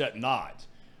when they're setting odds.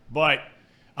 But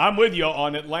I'm with you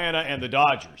on Atlanta and the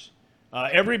Dodgers.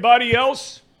 Everybody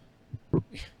else,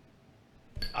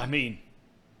 I mean,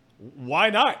 why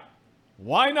not?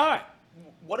 Why not?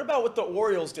 What about what the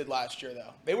Orioles did last year,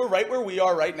 though? They were right where we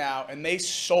are right now, and they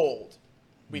sold.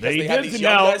 Because they had these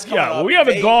young guys coming up. We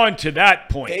haven't gone to that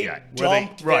point yet. They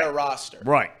dumped their roster.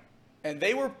 Right. And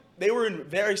they were in a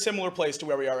very similar place to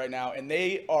where we are right now, and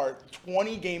they are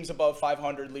 20 games above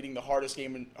 500, leading the hardest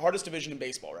division in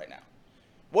baseball right now.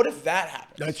 What if that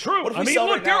happens? That's true. I mean,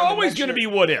 look, there are always going to be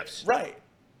what ifs. Right.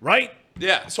 Right?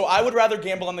 Yeah. So I would rather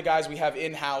gamble on the guys we have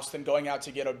in-house than going out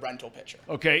to get a rental pitcher.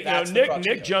 Okay.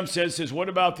 Nick jumps in, says, what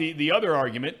about the other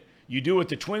argument? You do what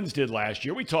the Twins did last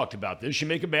year. We talked about this. You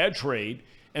make a bad trade,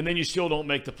 and then you still don't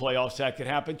make the playoffs. That could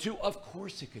happen too. Of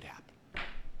course it could happen.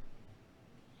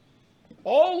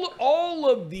 All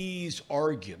of these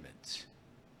arguments,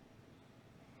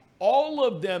 all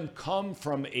of them come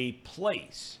from a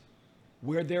place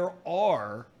where there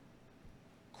are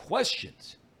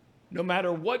questions. No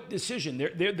matter what decision,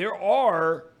 there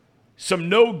are some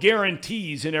no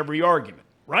guarantees in every argument,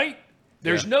 right?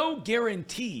 There's no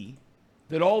guarantee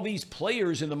that all these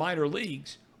players in the minor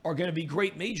leagues are going to be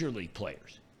great major league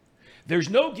players. There's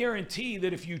no guarantee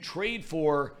that if you trade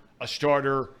for a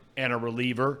starter and a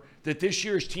reliever, that this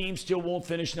year's team still won't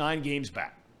finish 9 games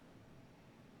back.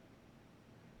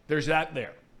 There's that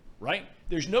there, right?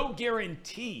 There's no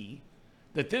guarantee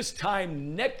that this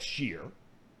time next year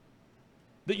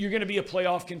that you're going to be a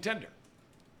playoff contender.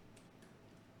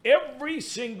 Every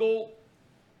single,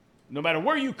 no matter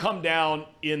where you come down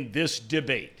in this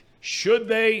debate, should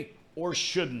they or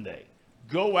shouldn't they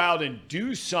go out and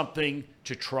do something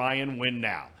to try and win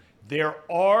now? There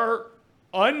are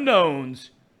unknowns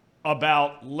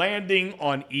about landing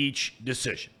on each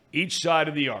decision, each side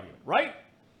of the argument, right?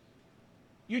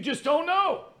 You just don't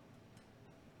know.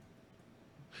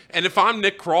 And if I'm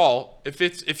Nick Kroll,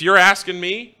 if you're asking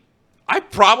me, I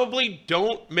probably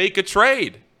don't make a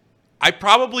trade. I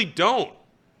probably don't.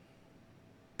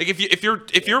 Like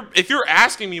if you're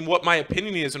asking me what my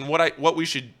opinion is and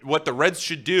what the Reds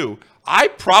should do, I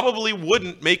probably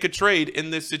wouldn't make a trade in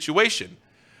this situation.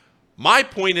 My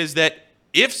point is that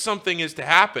if something is to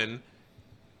happen,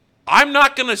 I'm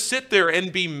not going to sit there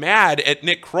and be mad at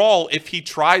Nick Krall if he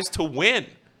tries to win.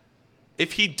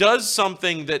 If he does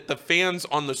something that the fans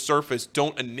on the surface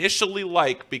don't initially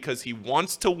like because he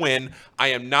wants to win, I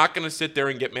am not going to sit there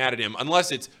and get mad at him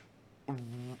unless it's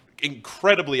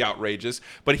incredibly outrageous.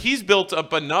 But he's built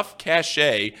up enough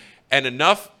cachet and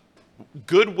enough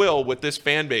goodwill with this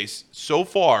fan base so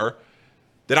far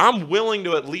that I'm willing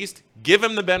to at least give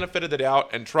him the benefit of the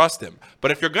doubt and trust him. But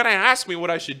if you're going to ask me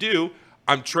what I should do,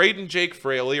 I'm trading Jake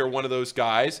Fraley or one of those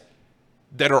guys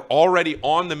that are already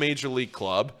on the major league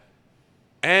club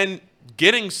and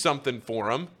getting something for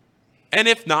him. And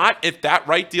if not, if that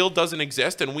right deal doesn't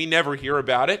exist and we never hear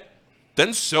about it,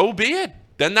 then so be it.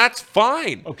 Then that's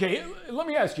fine. Okay, let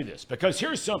me ask you this, because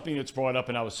here's something that's brought up,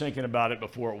 and I was thinking about it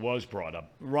before it was brought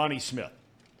up. Ronnie Smith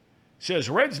says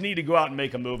Reds need to go out and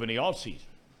make a move in the offseason.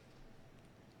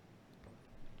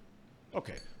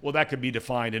 Okay, well, that could be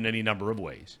defined in any number of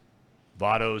ways.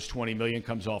 Votto's $20 million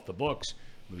comes off the books.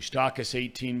 Moustakas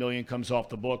 $18 million comes off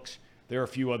the books. There are a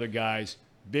few other guys.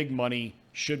 Big money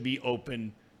should be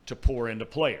open to pour into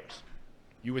players.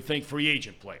 You would think free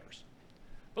agent players.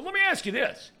 But let me ask you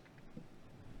this.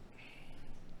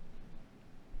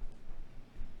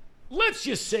 Let's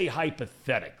just say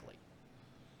hypothetically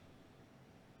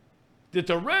that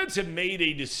the Reds have made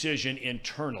a decision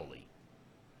internally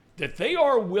that they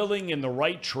are willing in the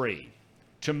right trade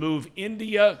to move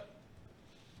India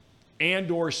and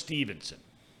or Stevenson.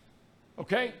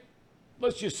 Okay?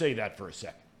 Let's just say that for a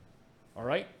second. All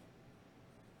right?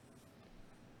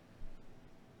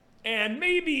 And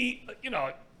maybe,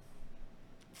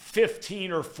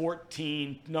 15 or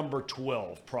 14 number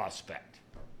 12 prospect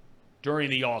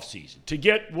during the offseason to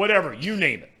get whatever, you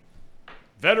name it.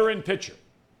 Veteran pitcher.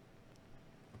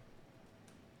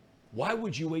 Why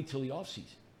would you wait till the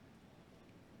offseason?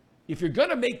 If you're going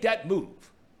to make that move,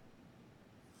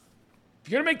 if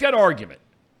you're going to make that argument,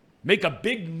 make a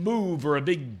big move or a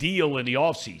big deal in the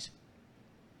offseason,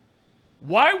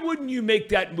 why wouldn't you make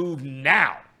that move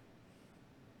now?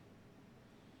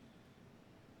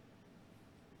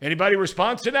 Anybody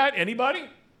respond to that? Anybody?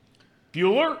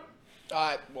 Bueller?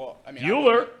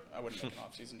 Bueller. I wouldn't make an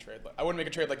offseason trade. I wouldn't make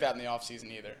a trade like that in the offseason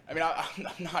either. I mean, I'm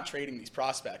not trading these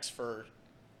prospects for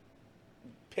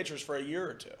pitchers for a year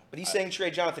or two. But he's saying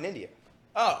trade Jonathan India.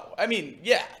 Oh, I mean,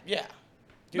 yeah.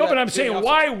 But I'm saying,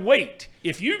 why wait?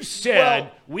 If you've said,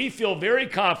 we feel very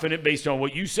confident based on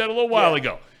what you said a little while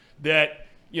ago, that,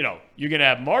 you're going to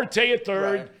have Marte at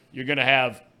third, right. You're going to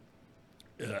have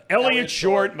Elliott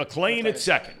short, McLean at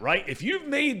second, right? If you've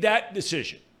made that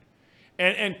decision,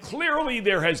 and clearly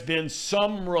there has been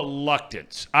some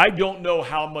reluctance. I don't know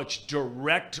how much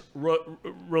direct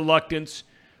reluctance,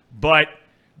 but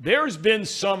there's been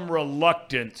some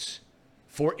reluctance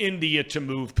for India to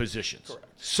move positions. Correct.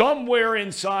 Somewhere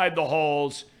inside the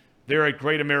halls, there at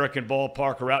Great American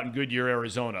Ballpark or out in Goodyear,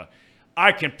 Arizona,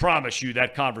 I can promise you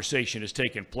that conversation has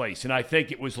taken place, and I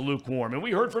think it was lukewarm. And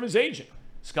we heard from his agent,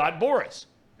 Scott Boras,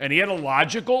 and he had a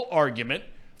logical argument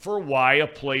for why a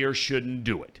player shouldn't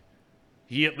do it.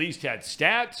 He at least had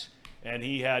stats, and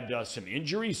he had some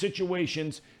injury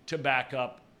situations to back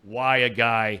up why a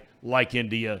guy like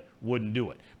India wouldn't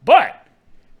do it. But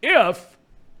if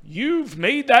you've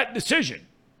made that decision,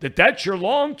 that that's your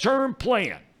long-term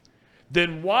plan,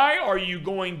 then why are you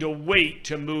going to wait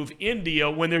to move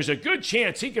India when there's a good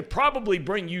chance he could probably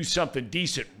bring you something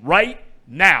decent right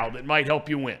now that might help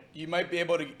you win? You might be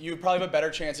able to. You probably have a better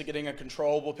chance of getting a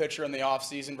controllable pitcher in the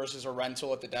offseason versus a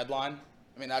rental at the deadline.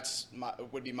 I mean,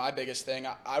 would be my biggest thing.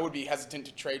 I would be hesitant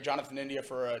to trade Jonathan India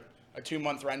for a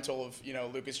 2-month rental of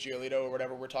Lucas Giolito or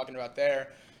whatever we're talking about there.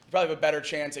 You probably have a better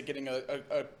chance at getting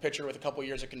a pitcher with a couple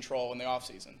years of control in the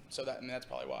offseason. So that's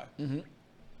probably why. Mm-hmm.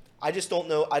 I just don't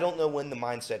know. I don't know when the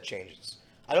mindset changes.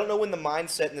 I don't know when the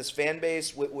mindset in this fan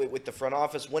base with the front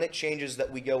office, when it changes that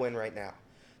we go in right now.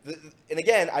 And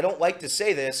again, I don't like to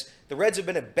say this. The Reds have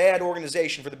been a bad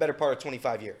organization for the better part of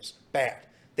 25 years. Bad.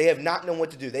 They have not known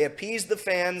what to do. They appeased the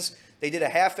fans. They did a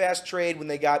half-assed trade when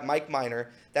they got Mike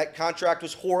Minor. That contract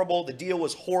was horrible. The deal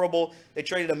was horrible. They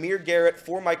traded Amir Garrett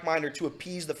for Mike Minor to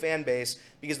appease the fan base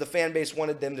because the fan base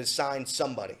wanted them to sign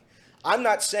somebody. I'm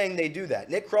not saying they do that.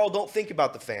 Nick Krall, don't think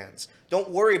about the fans. Don't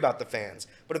worry about the fans.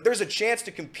 But if there's a chance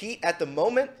to compete at the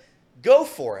moment, go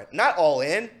for it. Not all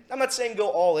in. I'm not saying go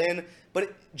all in,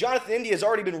 but Jonathan India has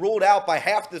already been ruled out by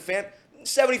half the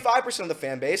 75% of the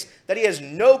fan base, that he has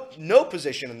no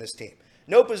position in this team.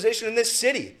 No position in this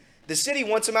city. The city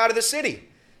wants him out of the city.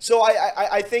 So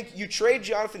I think you trade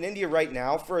Jonathan India right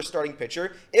now for a starting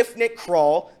pitcher if Nick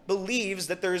Krall believes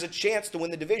that there is a chance to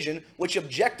win the division, which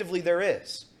objectively there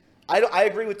is. I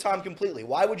agree with Tom completely.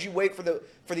 Why would you wait for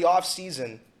the off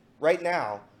season right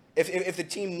now if the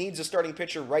team needs a starting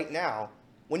pitcher right now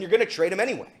when you're going to trade him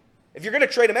anyway? If you're going to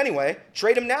trade him anyway,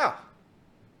 trade him now.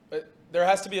 But there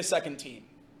has to be a second team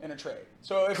in a trade.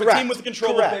 So if Correct. a team with a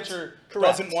controllable pitcher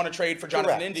doesn't want to trade for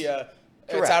Jonathan India,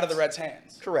 it's out of the Reds'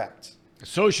 hands. Correct.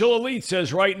 Social Elite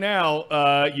says right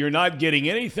now you're not getting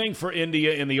anything for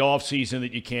India in the offseason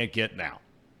that you can't get now.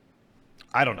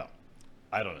 I don't know.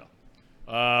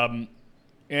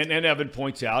 And Evan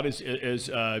points out, as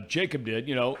Jacob did,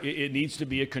 it needs to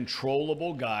be a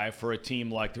controllable guy for a team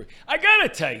like the. I got to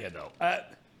tell you, though,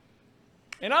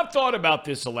 and I've thought about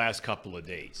this the last couple of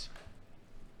days.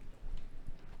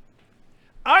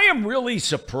 I am really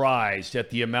surprised at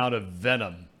the amount of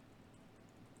venom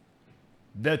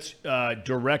that's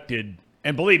directed,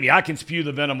 and believe me, I can spew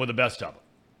the venom with the best of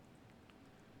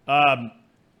them.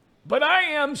 But I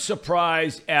am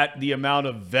surprised at the amount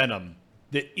of venom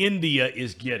that India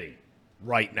is getting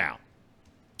right now.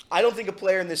 I don't think a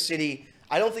player in this city,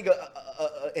 I don't think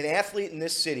an athlete in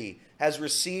this city has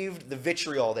received the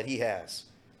vitriol that he has.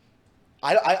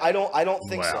 I don't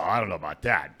think so. Well, I don't know about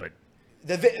that, but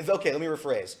okay, let me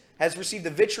rephrase. Has received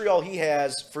the vitriol he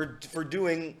has for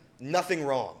doing nothing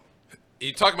wrong.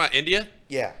 You talking about India?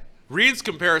 Yeah. Reed's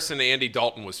comparison to Andy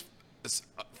Dalton was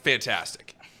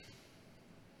fantastic.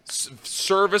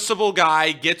 Serviceable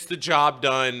guy, gets the job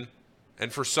done,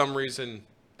 and for some reason,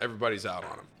 everybody's out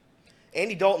on him.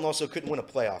 Andy Dalton also couldn't win a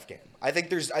playoff game. I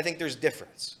think there's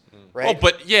difference, right? Oh,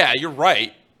 but yeah, you're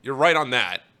right. You're right on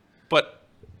that. But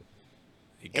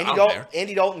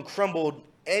Andy Dalton crumbled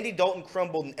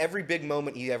in every big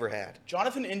moment he ever had.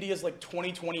 Jonathan India is like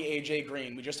 2020 AJ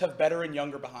Green. We just have better and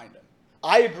younger behind him.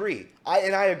 I agree. I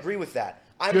agree with that.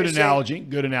 Good analogy.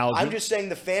 I'm just saying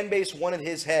the fan base wanted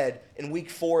his head in week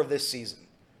 4 of this season.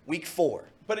 Week 4.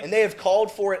 And they have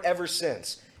called for it ever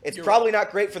since. It's probably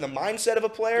not great for the mindset of a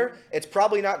player. It's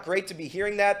probably not great to be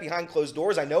hearing that behind closed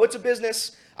doors. I know it's a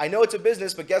business,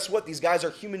 but guess what? These guys are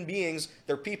human beings.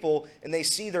 They're people, and they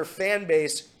see their fan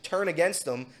base turn against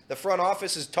them. The front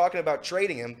office is talking about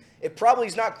trading him. It probably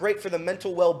is not great for the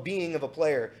mental well-being of a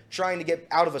player trying to get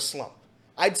out of a slump.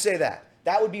 I'd say that.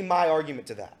 That would be my argument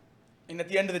to that. And at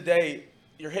the end of the day,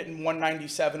 you're hitting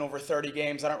 197 over 30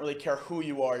 games. I don't really care who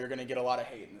you are. You're going to get a lot of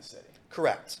hate in the city.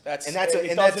 Correct.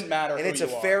 It doesn't matter. And it's a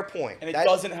fair point. And it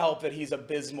doesn't help that he's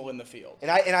abysmal in the field.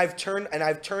 And I've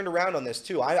turned around on this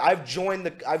too. I've joined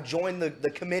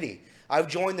the committee. I've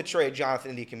joined the trade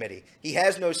Jonathan India committee. He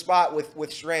has no spot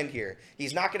with Strand here.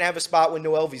 He's not going to have a spot when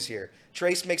Noelvi's here.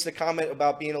 Trace makes the comment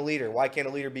about being a leader. Why can't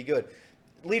a leader be good?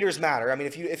 Leaders matter. I mean,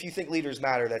 if you think leaders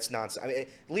matter, that's nonsense. I mean,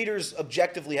 leaders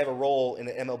objectively have a role in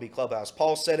the MLB clubhouse.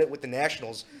 Paul said it with the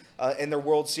Nationals in their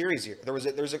World Series year.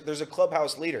 There's a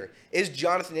clubhouse leader. Is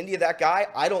Jonathan India that guy?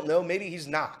 I don't know. Maybe he's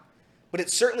not. But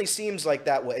it certainly seems like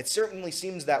that way. It certainly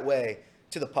seems that way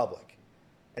to the public.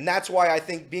 And that's why I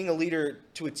think being a leader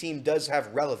to a team does have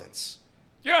relevance.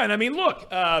 Yeah, and I mean, look,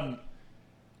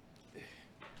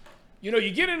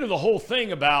 you get into the whole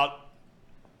thing about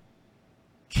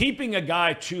keeping a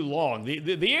guy too long.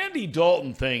 The Andy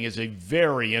Dalton thing is a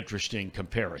very interesting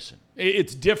comparison.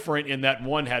 It's different in that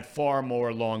one had far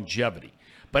more longevity.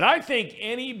 But I think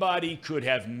anybody could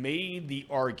have made the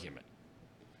argument.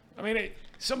 I mean,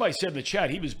 somebody said in the chat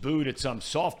he was booed at some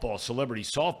celebrity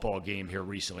softball game here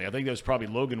recently. I think that was probably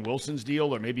Logan Wilson's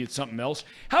deal, or maybe it's something else.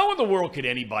 How in the world could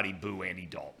anybody boo Andy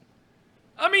Dalton?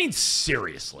 I mean,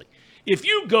 seriously. If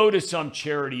you go to some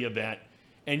charity event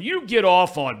and you get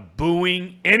off on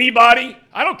booing anybody,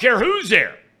 I don't care who's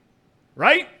there,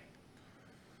 right?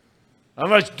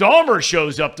 Unless Dahmer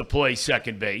shows up to play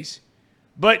second base.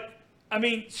 But, I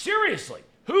mean, seriously,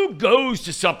 who goes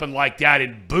to something like that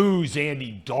and boos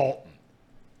Andy Dalton?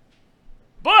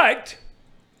 But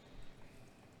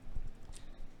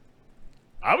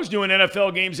I was doing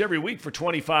NFL games every week for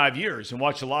 25 years and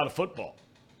watched a lot of football.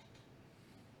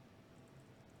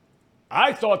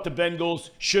 I thought the Bengals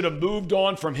should have moved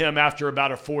on from him after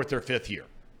about a 4th or 5th year.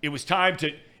 It was time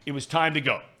to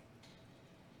go.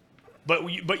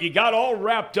 But you got all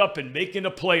wrapped up in making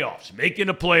the playoffs.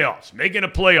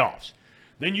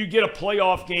 Then you get a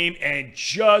playoff game and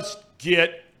just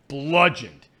get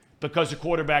bludgeoned because the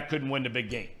quarterback couldn't win the big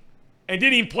game and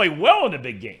didn't even play well in the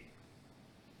big game.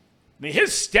 I mean, his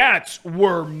stats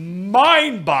were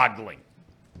mind-boggling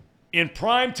in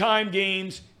primetime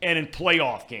games and in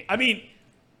playoff games. I mean,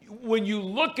 when you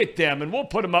look at them, and we'll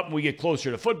put them up when we get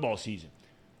closer to football season,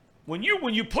 when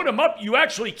you put them up, you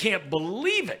actually can't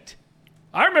believe it.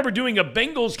 I remember doing a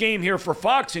Bengals game here for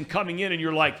Fox and coming in, and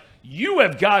you're like, you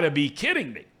have got to be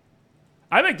kidding me.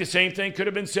 I think the same thing could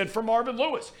have been said for Marvin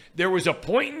Lewis. There was a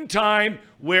point in time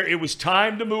where it was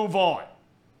time to move on.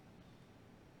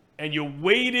 And you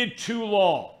waited too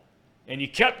long. And you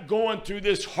kept going through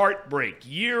this heartbreak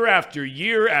year after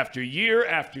year after year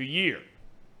after year.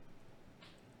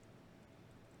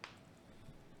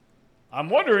 I'm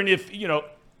wondering if,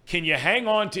 can you hang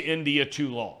on to India too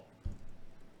long?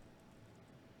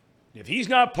 If he's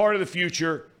not part of the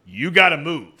future, you got to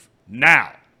move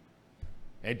now.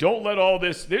 And don't let all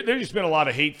this – there's just been a lot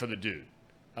of hate for the dude.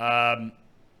 And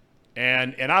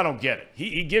I don't get it.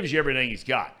 He gives you everything he's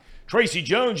got. Tracy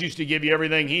Jones used to give you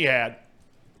everything he had.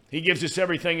 He gives us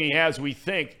everything he has, we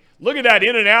think. Look at that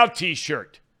In-N-Out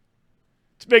T-shirt.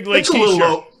 It's a big league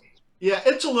T-shirt.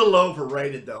 It's a little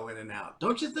overrated, though, In-N-Out.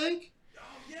 Don't you think? Oh,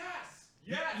 yes.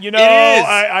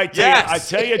 I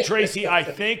tell you, Tracy, I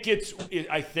think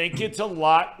it's a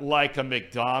lot like a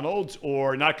McDonald's,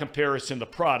 or not comparison the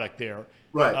product there.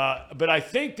 Right. But I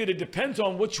think that it depends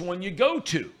on which one you go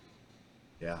to.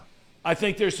 Yeah. I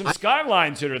think there's some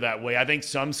skylines that are that way. I think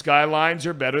some skylines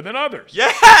are better than others.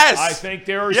 Yes! I think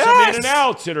there are some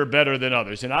In-N-Outs that are better than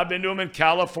others. And I've been to them in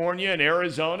California and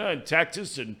Arizona and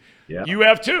Texas, and you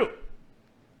have too.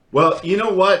 Well, you know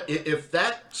what? If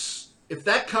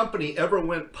that company ever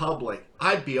went public,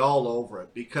 I'd be all over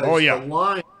it, because the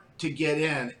line to get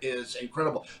in is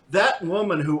incredible. That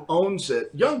woman who owns it,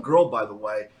 young girl, by the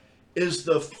way, is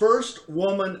the first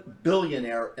woman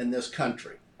billionaire in this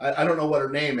country. I don't know what her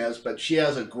name is, but she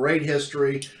has a great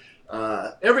history.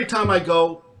 Every time I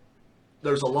go,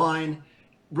 there's a line,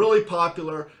 really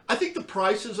popular. I think the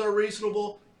prices are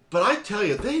reasonable, but I tell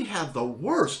you, they have the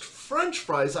worst French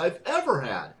fries I've ever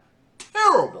had.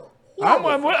 Terrible.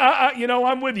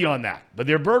 I'm with you on that. But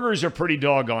their burgers are pretty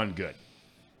doggone good.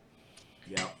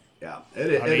 Yeah.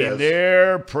 It is.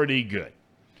 They're pretty good.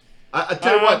 I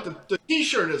tell you what, the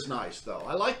T-shirt is nice, though.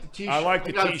 I like the T-shirt. I like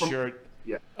the T-shirt.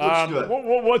 Yeah, looks good.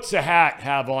 What's the hat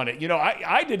have on it?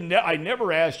 I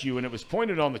never asked you, and it was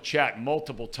pointed on the chat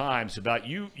multiple times about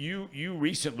you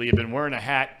recently have been wearing a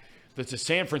hat that's a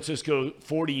San Francisco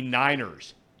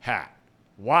 49ers hat.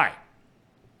 Why?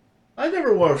 I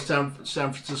never wore a San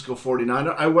Francisco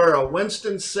 49er. I wear a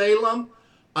Winston-Salem.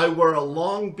 I wear a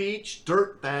Long Beach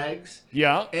Dirt Bags.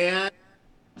 Yeah.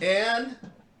 And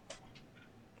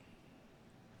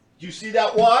you see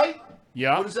that Y?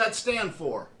 Yeah. What does that stand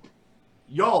for?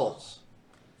 Y'alls.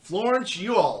 Florence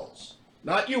Y'alls.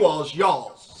 Not you-alls,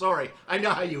 y'alls. Sorry. I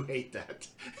know how you hate that.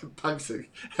 It bugs the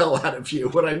hell out of you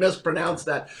when I mispronounce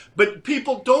that. But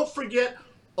people, don't forget,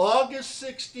 August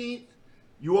 16th,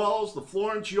 you-alls, the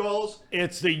Florence Y'alls.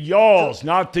 It's the y'alls,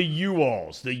 not the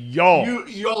you-alls. The y'alls.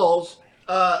 Y'alls.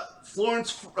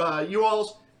 Florence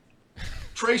you-alls.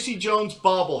 Tracy Jones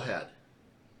bobblehead.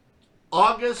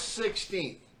 August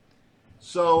 16th.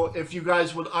 So if you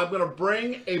guys would, I'm going to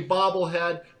bring a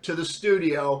bobblehead to the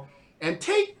studio and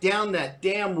take down that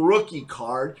damn rookie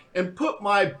card and put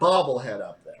my bobblehead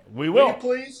up there. We will. You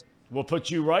please? We'll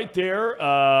put you right there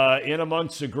in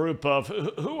amongst a group of,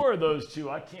 who are those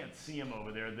two? I can't see them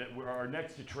over there that are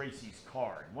next to Tracy's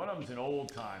card. One of them's an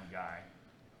old-time guy.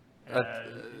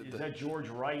 Is that George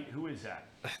Wright? Who is that?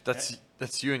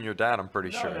 That's you and your dad, I'm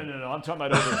pretty sure. No. I'm talking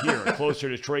about over here, closer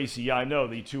to Tracy. Yeah, I know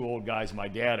the two old guys my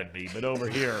dad would be, but over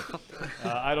here,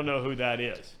 I don't know who that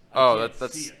is. That's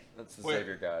the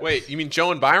Xavier guy. Wait, you mean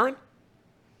Joe and Byron?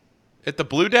 At the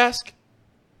blue desk?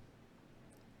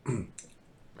 Who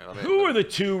are the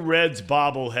two Reds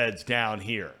bobbleheads down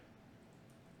here?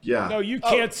 Yeah. No, you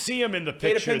can't see them in the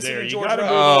picture Pinson there. and You George got to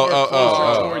Wright. move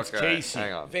closer towards okay. Casey.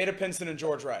 Hang on. Veda Pinson and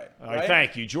George Wright. All right,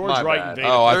 thank you. George My Wright bad. and Veda.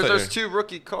 Oh, I thought There's two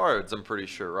rookie cards, I'm pretty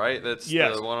sure, right? That's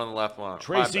the one on the left one.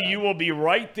 Tracy, you will be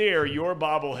right there, your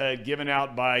bobblehead given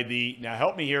out by now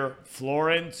help me here,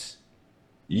 Florence.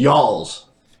 Y'alls.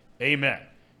 Amen.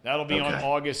 That'll be on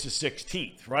August the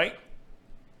 16th, right?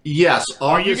 Yes.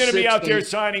 Are you going to be 16th. out there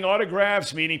signing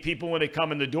autographs, meeting people when they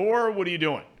come in the door? What are you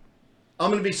doing? I'm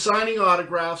going to be signing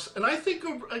autographs, and I think,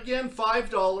 again,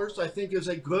 $5 I think is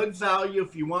a good value.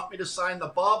 If you want me to sign the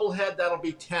bobblehead, that'll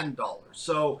be $10.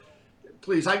 So,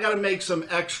 please, I got to make some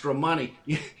extra money.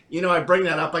 I bring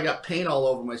that up. I got paint all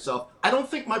over myself. I don't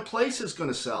think my place is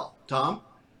going to sell, Tom.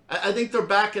 I think they're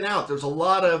backing out. There's a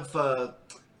lot of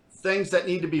things that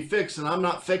need to be fixed, and I'm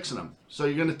not fixing them. So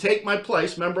you're going to take my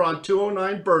place, remember, on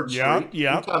 209 Bird Street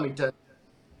in Covington.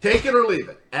 Take it or leave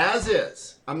it, as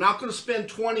is. I'm not going to spend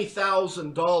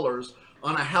 $20,000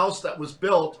 on a house that was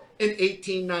built in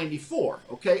 1894,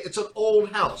 okay? It's an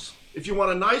old house. If you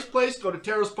want a nice place, go to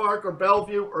Terrace Park or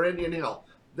Bellevue or Indian Hill.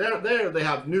 There they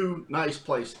have new, nice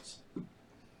places.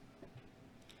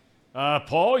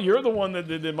 Paul, you're the one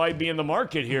that might be in the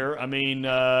market here. I mean,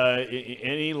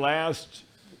 any last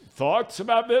thoughts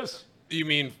about this? You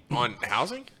mean on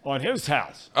housing? On his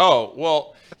house. Oh,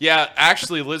 well, yeah,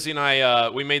 actually, Lizzie and I,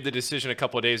 we made the decision a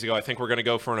couple of days ago. I think we're going to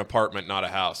go for an apartment, not a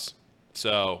house.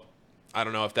 So I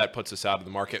don't know if that puts us out of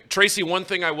the market. Tracy, one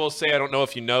thing I will say, I don't know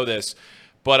if you know this,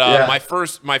 but my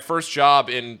first job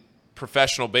in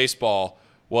professional baseball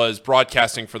was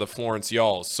broadcasting for the Florence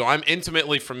Yalls. So I'm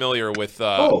intimately familiar with,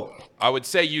 I would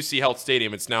say UC Health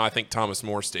Stadium. It's now, I think, Thomas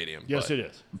More Stadium. Yes, it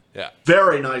is. Yeah.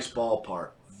 Very nice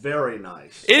ballpark. Very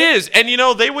nice. It is. And,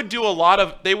 they would do a lot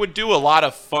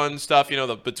of fun stuff,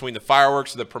 between the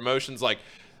fireworks and the promotions. Like,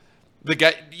 the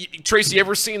guy, Tracy, you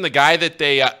ever seen the guy that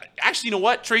they, actually, you know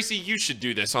what, Tracy, you should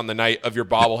do this on the night of your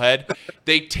bobblehead.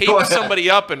 They tape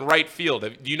somebody up in right field.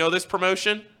 Do you know this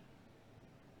promotion?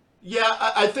 Yeah,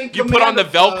 I think you put on the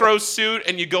Velcro suit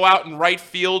and you go out in right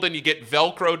field and you get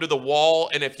Velcro to the wall,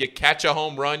 and if you catch a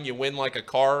home run, you win like a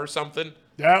car or something.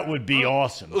 That would be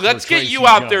awesome. Let's get you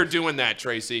out there doing that,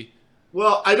 Tracy.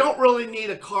 Well, I don't really need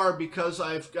a car because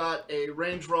I've got a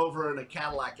Range Rover and a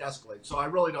Cadillac Escalade, so I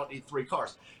really don't need 3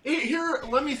 cars. Here,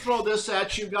 let me throw this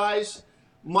at you guys.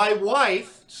 My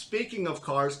wife, speaking of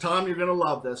cars, Tom, you're going to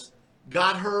love this,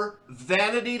 got her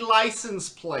vanity license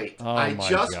plate. I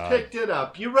just picked it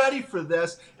up. You ready for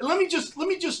this? And let me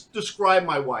just describe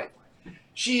my wife.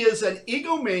 She is an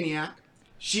egomaniac.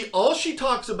 All she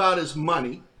talks about is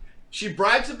money. She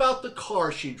brags about the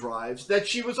car she drives, that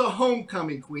she was a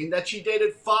homecoming queen, that she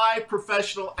dated 5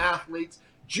 professional athletes,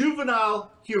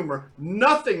 juvenile humor,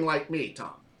 nothing like me,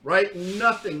 Tom, right?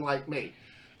 Nothing like me.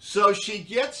 So she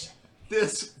gets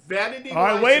this vanity. All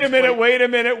right, wait a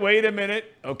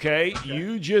minute. Okay,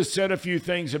 you just said a few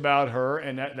things about her,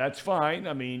 and that's fine.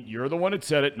 I mean, you're the one that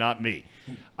said it, not me.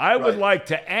 I would like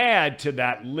to add to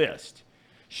that list,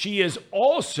 she is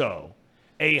also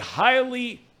a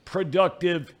highly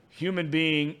productive human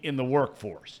being in the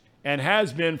workforce and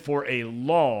has been for a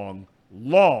long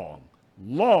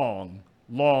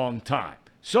time.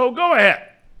 So go ahead.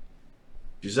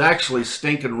 She's actually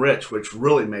stinking rich, which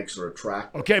really makes her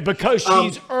attractive. Okay, because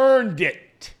she's earned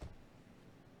it.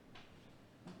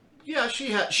 Yeah,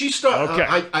 she had. She started. Okay.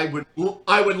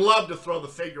 I would love to throw the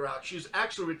figure out. She's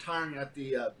actually retiring at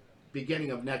the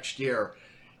beginning of next year,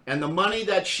 and the money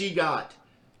that she got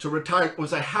to retire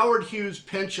was a Howard Hughes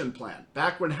pension plan.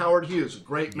 Back when Howard Hughes, a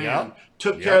great man,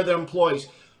 took care of their employees.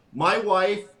 My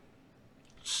wife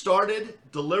started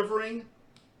delivering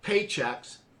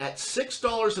paychecks at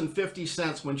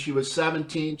 $6.50 when she was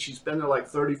 17. She's been there like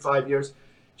 35 years.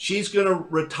 She's going to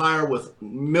retire with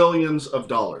millions of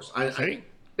dollars. It's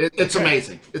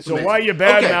amazing. It's amazing. Why are you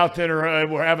bad-mouthing her?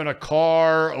 We're having a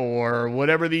car or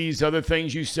whatever these other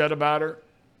things you said about her?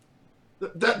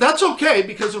 That's okay,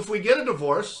 because if we get a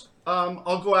divorce,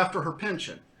 I'll go after her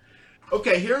pension.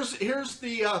 Okay, here's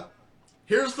the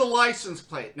license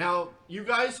plate. Now, you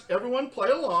guys, everyone play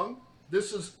along.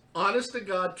 This is honest to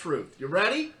God truth. You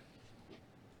ready?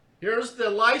 Here's the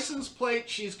license plate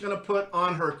she's going to put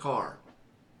on her car.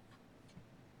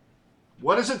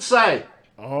 What does it say?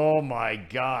 Oh my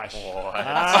gosh.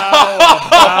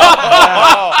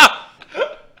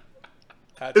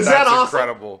 Is that awesome?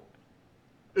 Incredible.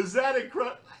 Is that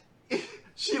incredible?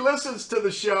 She listens to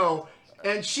the show,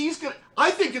 and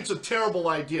I think it's a terrible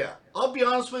idea. I'll be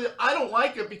honest with you. I don't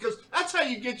like it because that's how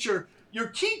you get your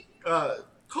key,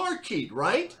 car keyed,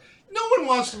 right? No one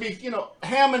wants to be,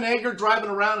 ham and egger driving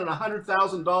around in a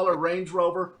 $100,000 Range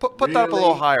Rover. Put that up a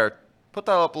little higher. Put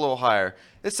that up a little higher.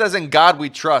 It says "In God We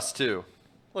Trust" too.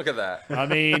 Look at that. I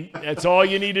mean, that's all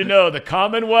you need to know. The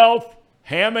Commonwealth,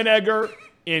 ham and egger,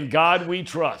 in God we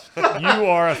trust. You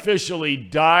are officially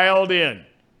dialed in.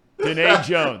 Danae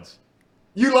Jones.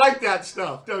 You like that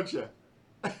stuff, don't you?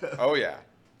 Oh, yeah.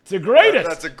 It's the greatest.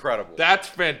 That's incredible. That's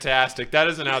fantastic. That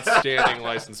is an outstanding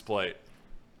license plate.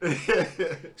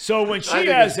 So when she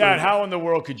has that, how in the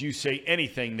world could you say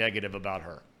anything negative about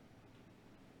her?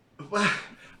 Well,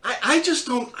 I just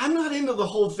don't. I'm not into the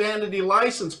whole vanity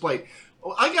license plate.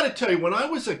 I got to tell you, when I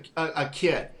was a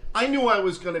kid, I knew I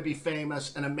was going to be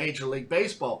famous and a Major League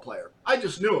Baseball player. I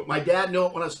just knew it. My dad knew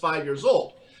it when I was 5 years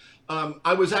old.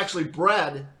 I was actually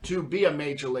bred to be a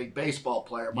Major League Baseball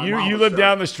player. You lived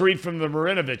down the street from the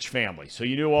Marinovich family, so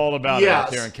you knew all about it out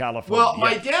there in California. Well,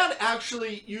 my dad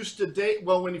actually used to date.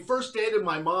 Well, when he first dated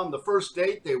my mom, the first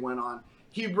date they went on,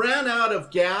 he ran out of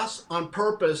gas on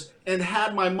purpose and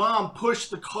had my mom push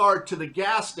the car to the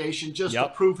gas station just to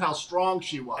prove how strong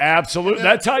she was. Absolutely. Then,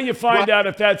 that's how you find out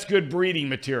if that's good breeding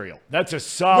material. That's a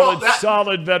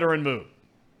solid veteran move.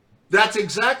 That's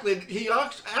exactly. He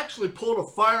actually pulled a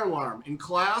fire alarm in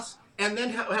class and then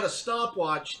had a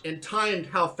stopwatch and timed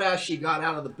how fast she got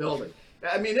out of the building.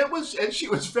 I mean, and she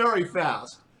was very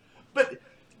fast. But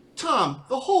Tom,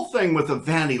 the whole thing with the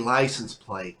Vandy license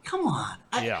plate, come on.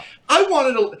 I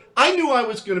knew I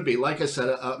was going to be, like I said,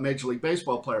 a Major League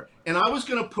Baseball player, and I was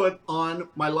going to put on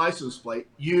my license plate,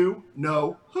 you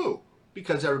know who,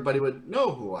 because everybody would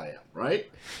know who I am, right?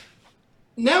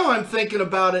 Now I'm thinking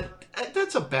about it.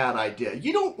 That's a bad idea.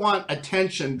 You don't want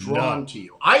attention drawn to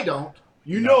you. I don't.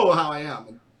 You know how I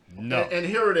am. And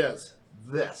here it is.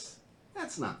 That's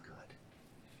not good.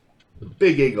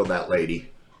 Big eagle, that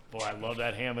lady. Boy, I love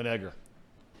that ham and egger.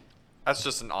 That's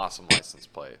just an awesome license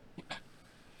plate.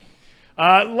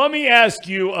 Let me ask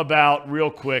you about, real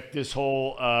quick, this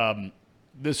whole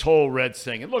Reds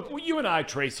thing. And look, you and I,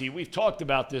 Tracy, we've talked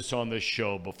about this on this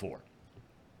show before.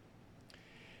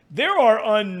 There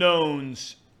are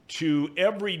unknowns to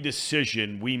every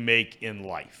decision we make in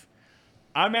life.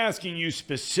 I'm asking you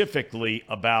specifically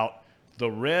about the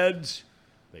Reds.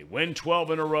 They win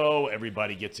 12 in a row.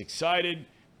 Everybody gets excited.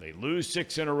 They lose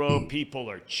 6 in a row. People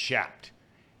are chapped.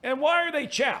 And why are they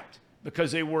chapped?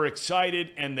 Because they were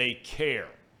excited and they care.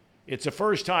 It's the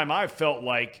first time I've felt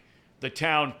like the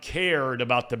town cared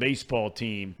about the baseball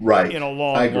team in a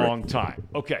long time.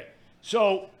 Okay,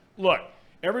 so look,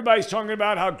 everybody's talking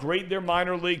about how great their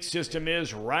minor league system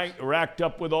is, racked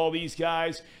up with all these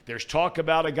guys. There's talk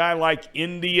about a guy like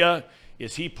India.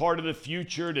 Is he part of the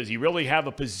future? Does he really have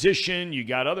a position? You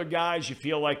got other guys you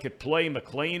feel like could play.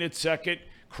 McLean at second,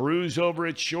 Cruz over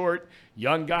at short,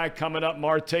 young guy coming up,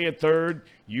 Marte at third.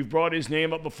 You've brought his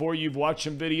name up before. You've watched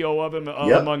some video of him,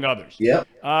 among others. Yep.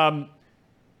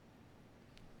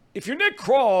 If you're Nick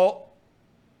Krall,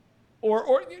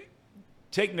 or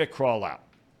take Nick Krall out.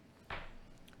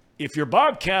 If you're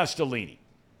Bob Castellini,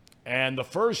 and the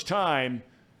first time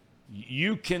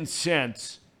you can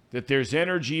sense that there's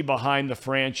energy behind the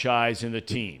franchise and the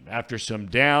team after some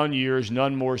down years,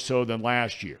 none more so than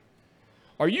last year,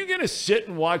 are you going to sit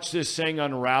and watch this thing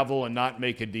unravel and not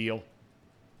make a deal?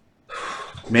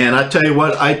 Man, I tell you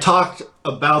what, I talked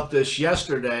about this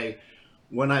yesterday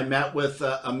when I met with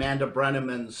Amanda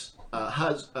Brennaman's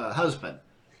husband,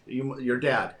 your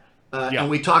dad. And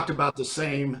we talked about the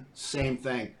same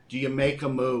thing. Do you make a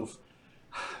move?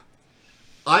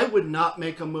 I would not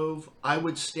make a move. I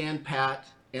would stand pat,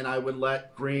 and I would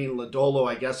let Green, Lodolo,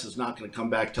 I guess, is not going to come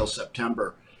back till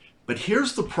September. But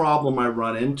here's the problem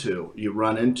you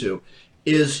run into,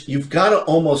 is you've got to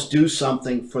almost do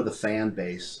something for the fan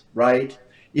base, right?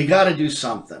 You got to do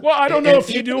something. Well, I don't know if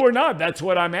you do or not. That's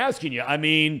what I'm asking you. I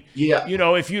mean,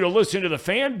 if you'd have listened to the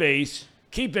fan base,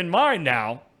 keep in mind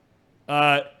now,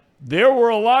 there were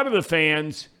a lot of the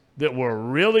fans that were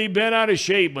really bent out of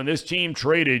shape when this team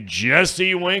traded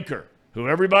Jesse Winker, who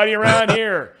everybody around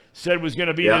here said was going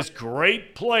to be this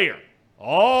great player.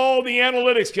 All the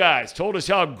analytics guys told us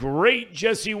how great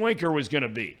Jesse Winker was going to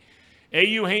be.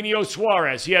 Eugenio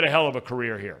Suarez, he had a hell of a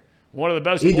career here. One of the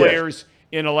best players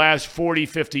in the last 40,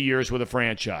 50 years with a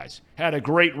franchise. Had a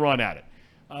great run at it.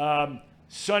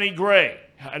 Sonny Gray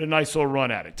had a nice little run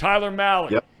at it. Tyler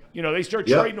Mallett. Yep. They start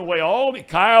trading away all the –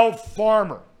 Kyle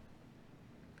Farmer.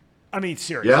 I mean,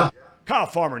 seriously. Yeah. Kyle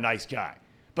Farmer, nice guy.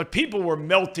 But people were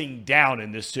melting down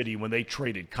in this city when they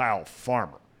traded Kyle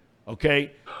Farmer.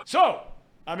 Okay? So,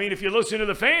 I mean, if you listen to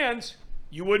the fans,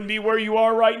 you wouldn't be where you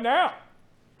are right now.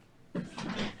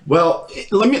 Well,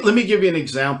 let me give you an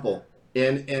example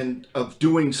of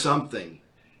doing something.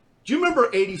 Do you remember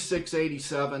 86,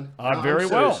 87? Very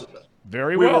well.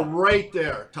 Very well. We were right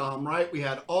there, Tom, right? We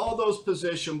had all those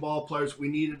position ball players. We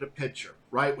needed a pitcher,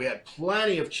 right? We had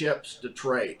plenty of chips to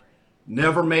trade.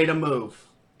 Never made a move.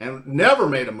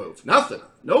 Nothing.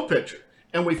 No pitcher.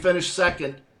 And we finished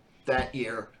second that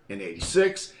year in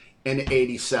 86 and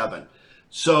 87.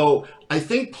 So I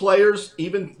think players,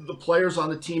 even the players on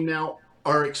the team now,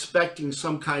 are expecting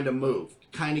some kind of move,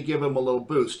 kind of give them a little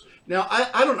boost. Now,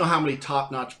 I don't know how many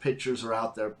top-notch pitchers are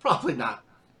out there. Probably not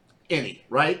any,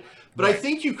 right? But I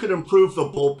think you could improve the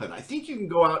bullpen. I think you can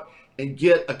go out and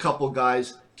get a couple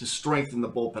guys to strengthen the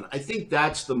bullpen. I think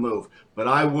that's the move. But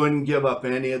I wouldn't give up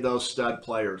any of those stud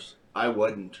players. I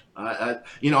wouldn't. I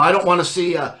don't want to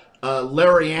see a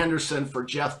Larry Anderson for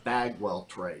Jeff Bagwell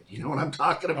trade. You know what I'm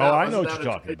talking about? Oh, I know what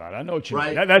you're talking about. I know what you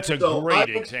mean. That's a great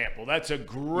example. That's a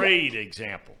great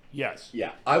example. Yes.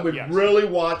 Yeah, I would really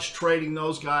watch trading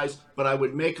those guys, but I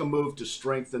would make a move to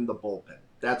strengthen the bullpen.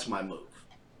 That's my move.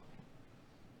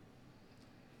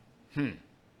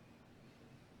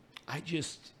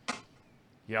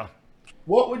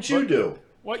 What would you do?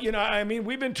 Well, I mean,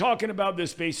 we've been talking about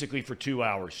this basically for 2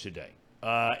 hours today.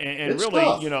 And it's really,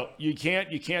 tough. you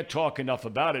can't talk enough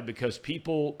about it because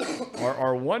people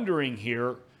are wondering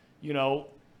here, you know,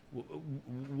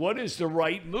 what is the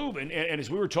right move? And as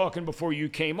we were talking before you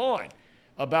came on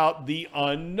about the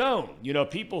unknown, you know,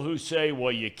 people who say,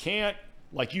 well, you can't,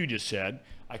 like you just said,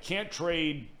 I can't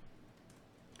trade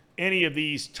any of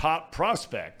these top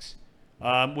prospects,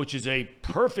 which is a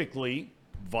perfectly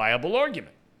viable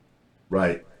argument.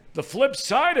 Right. The flip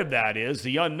side of that is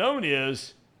the unknown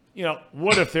is, you know,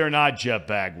 what if they're not Jeff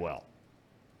Bagwell?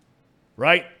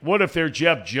 Right? What if they're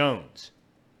Jeff Jones?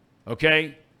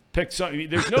 Okay? Pick something.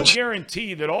 There's no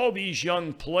guarantee that all these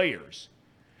young players.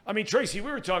 I mean, Tracy, we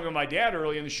were talking with my dad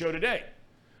earlier in the show today.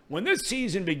 When this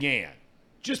season began,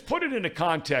 just put it into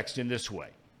context in this way,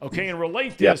 okay, and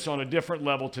relate this on a different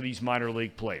level to these minor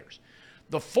league players.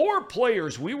 The 4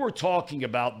 players we were talking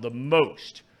about the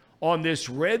most on this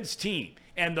Reds team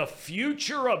and the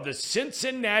future of the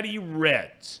Cincinnati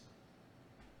Reds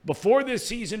before this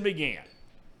season began,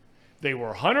 they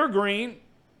were Hunter Green,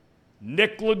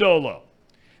 Nick Lodolo.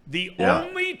 The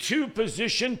only 2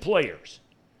 position players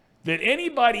that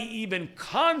anybody even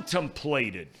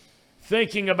contemplated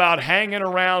thinking about hanging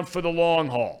around for the long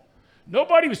haul.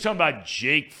 Nobody was talking about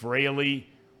Jake Fraley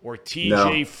or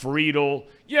TJ Friedel.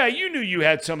 Yeah, you knew you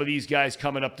had some of these guys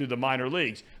coming up through the minor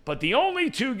leagues, but the only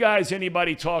 2 guys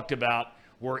anybody talked about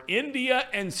were India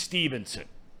and Stevenson.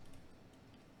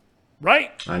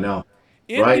 Right? I know.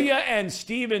 India and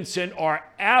Stevenson are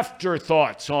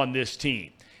afterthoughts on this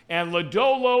team. And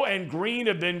Lodolo and Green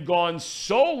have been gone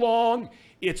so long,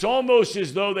 it's almost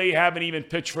as though they haven't even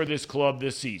pitched for this club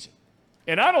this season.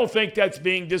 And I don't think that's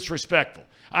being disrespectful.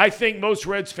 I think most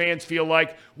Reds fans feel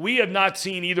like we have not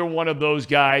seen either one of those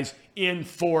guys in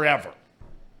forever.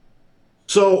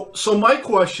 So my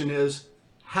question is,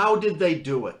 how did they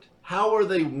do it? How are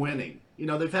they winning? You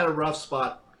know, they've had a rough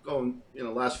spot going, you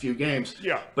know, last few games.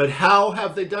 Yeah. But how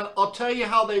have they done it? I'll tell you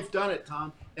how they've done it,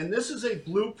 Tom. And this is a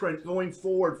blueprint going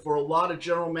forward for a lot of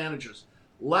general managers.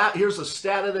 Here's a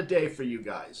stat of the day for you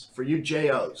guys, for you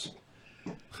JOs.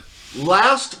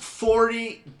 Last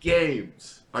 40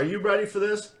 games. Are you ready for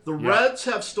this? The Reds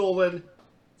have stolen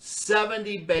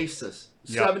 70 bases.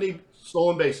 70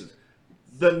 stolen bases.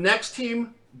 The next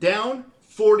team down,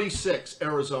 46,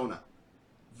 Arizona.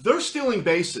 They're stealing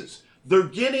bases. They're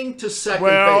getting to second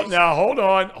base. Well, now,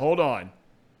 hold on.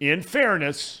 In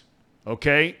fairness,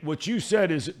 okay, what you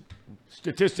said is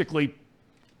statistically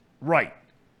right.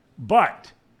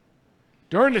 But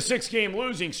during the 6-game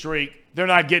losing streak, they're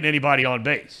not getting anybody on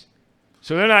base.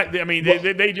 So they're not, I mean,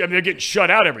 they're getting shut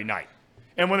out every night.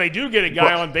 And when they do get a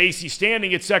guy on base, he's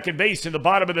standing at second base in the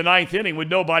bottom of the 9th inning with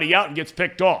nobody out and gets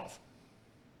picked off.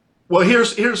 Well,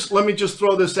 here's let me just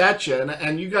throw this at you,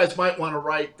 and you guys might want to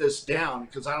write this down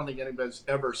because I don't think anybody's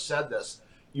ever said this.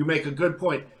 You make a good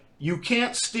point. You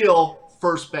can't steal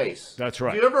first base. That's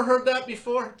right. Have you ever heard that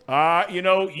before? You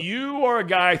know, you are a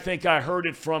guy I think I heard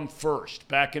it from first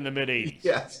back in the mid-'80s.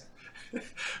 Yes.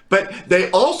 But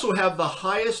they also have the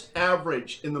highest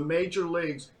average in the major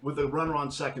leagues with a runner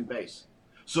on second base.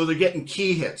 So they're getting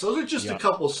key hits. Those are just a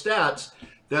couple stats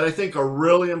that I think are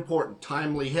really important.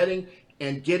 Timely hitting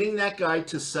and getting that guy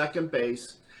to second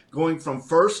base, going from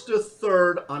first to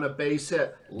third on a base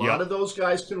hit. A lot of those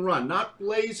guys can run. Not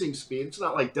blazing speed. It's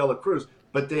not like Dela Cruz,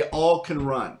 but they all can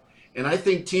run. And I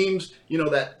think teams, you know,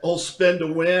 that whole spin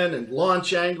to win and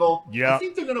launch angle, I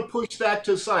think they're going to push that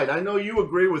to the side. I know you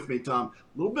agree with me, Tom.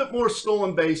 A little bit more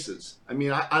stolen bases. I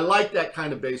mean, I like that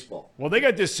kind of baseball. Well, they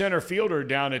got this center fielder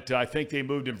down at, I think they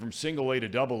moved him from single A to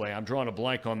double A. I'm drawing a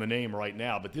blank on the name right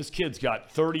now. But this kid's got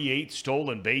 38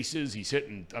 stolen bases. He's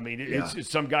hitting, I mean,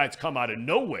 it's some guy that's come out of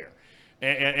nowhere.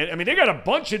 And I mean, they got a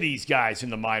bunch of these guys in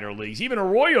the minor leagues. Even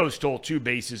Arroyo stole 2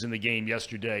 bases in the game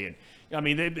yesterday. And I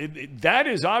mean, that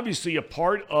is obviously a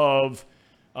part of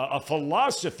a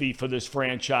philosophy for this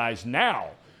franchise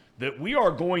now, that we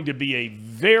are going to be a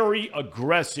very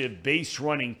aggressive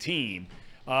base-running team.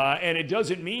 And it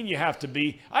doesn't mean you have to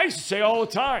be – I used to say all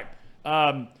the time,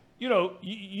 you know,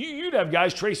 you'd have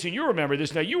guys, Tracy, and you remember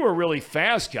this. Now, you were a really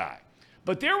fast guy.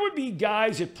 But there would be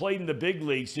guys that played in the big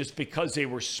leagues just because they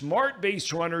were smart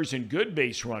base runners and good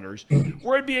base runners,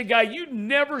 where it'd be a guy you'd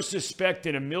never suspect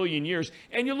in a million years.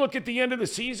 And you look at the end of the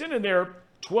season, and they're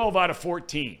 12 out of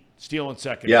 14 stealing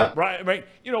second. Right?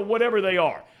 You know, whatever they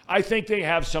are. I think they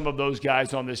have some of those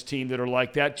guys on this team that are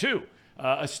like that too.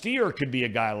 A Steer could be a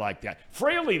guy like that.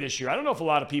 Fraley this year, I don't know if a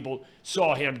lot of people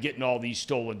saw him getting all these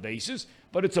stolen bases,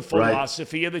 but it's a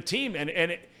philosophy of the team.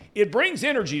 And it brings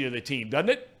energy to the team, doesn't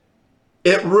it?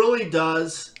 It really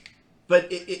does, but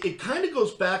it kind of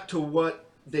goes back to what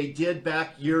they did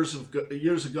back years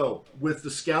ago with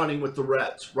the scouting with the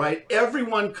Reds, right?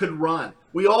 Everyone could run.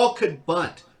 We all could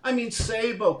bunt. I mean,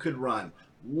 Sabo could run.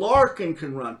 Larkin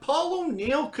could run. Paul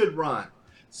O'Neill could run.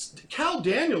 Cal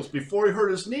Daniels, before he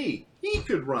hurt his knee, he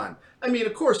could run. I mean,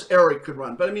 of course, Eric could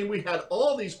run, but I mean, we had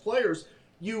all these players.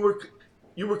 You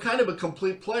were kind of a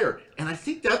complete player, and I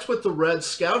think that's what the Reds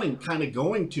scouting kind of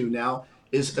going to now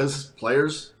is as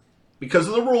players, because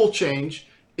of the rule change,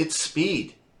 it's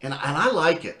speed, and I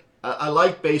like it. I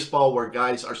like baseball where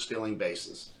guys are stealing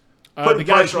bases, putting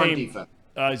pressure on defense.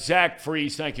 Zach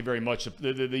Freese, thank you very much.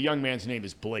 The young man's name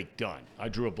is Blake Dunn. I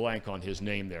drew a blank on his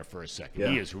name there for a second. Yeah.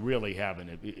 He is really having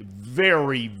a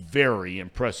very, very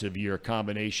impressive year,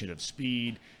 combination of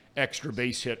speed, extra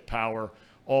base hit power,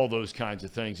 all those kinds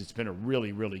of things. It's been a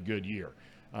really, really good year.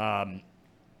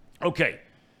 Okay.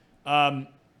 Now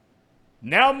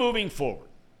moving forward,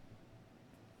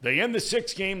 they end the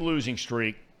 6-game losing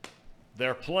streak.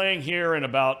 They're playing here in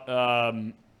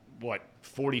about,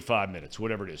 45 minutes,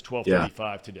 whatever it is,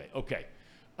 12:35 today. Okay.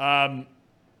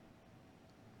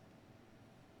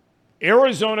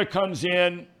 Arizona comes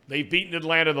in. They've beaten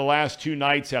Atlanta the last 2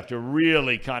 nights after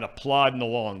really kind of plodding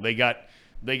along. They got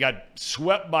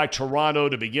swept by Toronto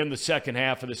to begin the second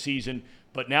half of the season,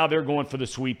 but now they're going for the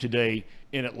sweep today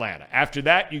in Atlanta. After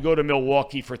that, you go to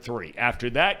Milwaukee for 3. After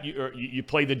that, you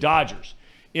play the Dodgers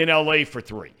in L.A. for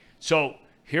 3. So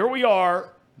here we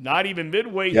are, not even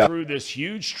midway through this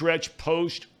huge stretch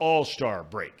post-All-Star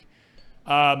break.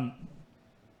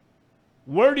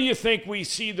 Where do you think we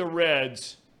see the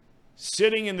Reds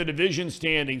sitting in the division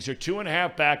standings? They're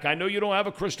 2.5 back. I know you don't have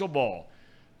a crystal ball,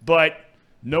 but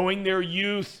knowing their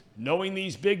youth, knowing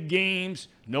these big games,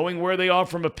 knowing where they are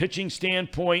from a pitching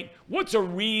standpoint, what's a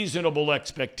reasonable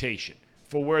expectation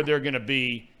for where they're going to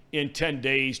be in 10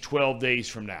 days, 12 days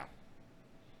from now?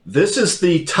 This is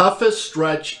the toughest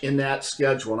stretch in that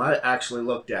schedule, and I actually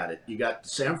looked at it. You got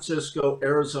San Francisco,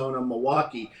 Arizona,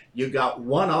 Milwaukee. You got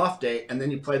one off day, and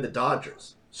then you play the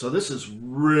Dodgers. So this is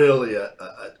really a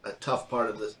tough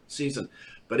part of the season.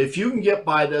 But if you can get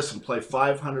by this and play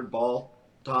 500 ball,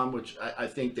 Tom, which I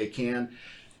think they can,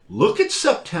 look at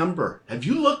September. Have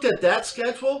you looked at that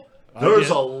schedule?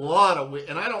 There's a lot of –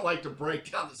 and I don't like to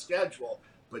break down the schedule,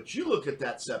 but you look at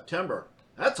that September,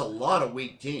 that's a lot of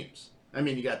weak teams. I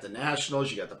mean, you got the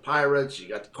Nationals, you got the Pirates, you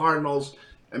got the Cardinals.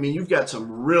 I mean, you've got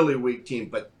some really weak teams.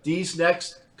 But these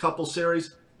next couple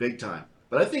series, big time.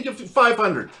 But I think if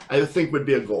 500, I think would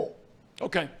be a goal.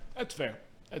 Okay, that's fair.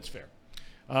 That's fair.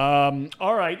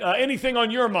 All right. Anything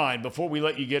on your mind before we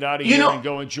let you get out of here and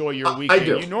go enjoy your weekend? I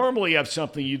do. You normally have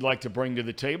something you'd like to bring to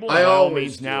the table. I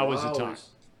always do. Now is the time.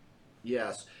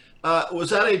 Yes.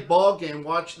 Was at a ball game.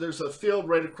 There's a field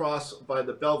right across by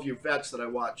the Bellevue Vets that I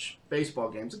watch baseball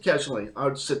games occasionally. I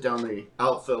would sit down the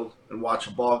outfield and watch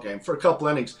a ball game for a couple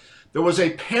innings. There was a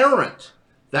parent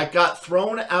that got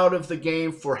thrown out of the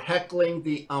game for heckling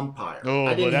the umpire. Oh,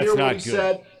 I didn't hear what he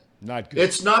said. Not good.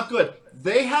 It's not good.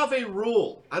 They have a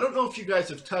rule. I don't know if you guys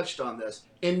have touched on this.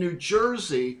 In New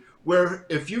Jersey, where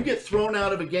if you get thrown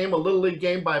out of a game, a Little League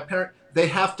game by a parent, they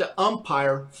have to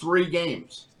umpire 3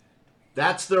 games.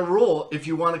 That's their rule if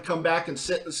you want to come back and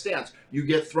sit in the stands. You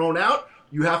get thrown out,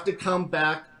 you have to come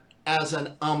back as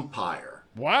an umpire.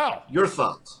 Wow. Your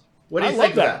thoughts? What do you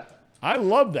think of that? I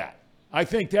love that. I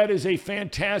think that is a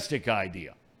fantastic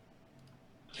idea.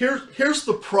 Here's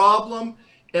the problem,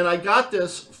 and I got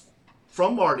this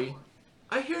from Marty.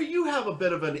 I hear you have a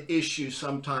bit of an issue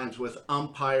sometimes with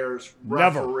umpires,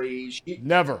 referees.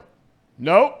 Never.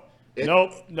 Nope.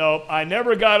 Nope. I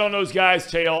never got on those guys'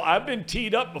 tail. I've been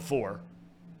teed up before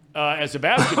as a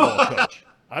basketball coach.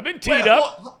 I've been teed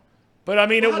up, but I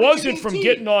mean, it wasn't from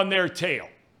getting on their tail.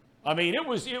 I mean, it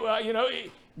was,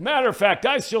 matter of fact,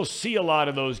 I still see a lot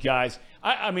of those guys.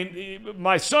 I mean,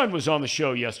 my son was on the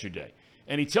show yesterday,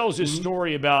 and he tells this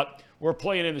story about we're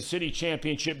playing in the city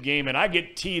championship game, and I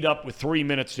get teed up with 3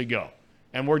 minutes to go,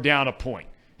 and we're down a point.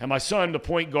 And my son, the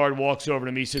point guard, walks over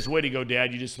to me, says, "Way to go,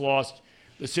 Dad, you just lost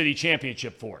the city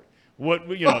championship for it."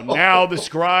 Now the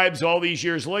scribes, all these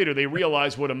years later, they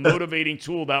realize what a motivating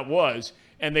tool that was,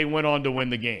 and they went on to win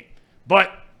the game.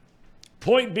 But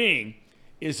point being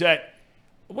is that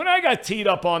when I got teed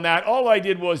up on that, all I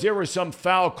did was there was some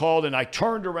foul called, and I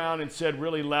turned around and said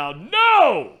really loud,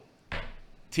 "No!"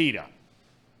 Teed up.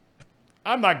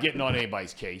 I'm not getting on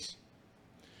anybody's case.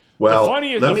 Well,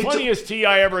 the funniest tee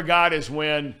I ever got is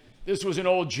when this was an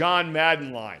old John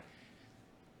Madden line.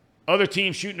 Other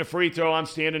team shooting a free throw. I'm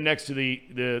standing next to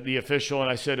the official, and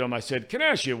I said to him, "Can I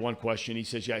ask you one question?" He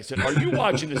says, "Yeah." I said, "Are you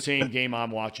watching the same game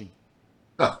I'm watching?"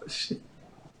 Oh, shit.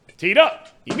 Teed up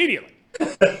immediately.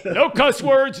 No cuss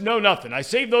words, no nothing. I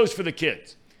saved those for the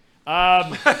kids.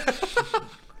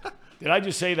 Did I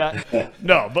just say that?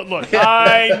 No, but look,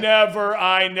 I never,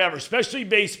 especially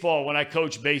baseball, when I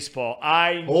coach baseball,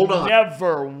 I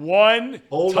never one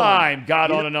time got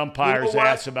on an umpire's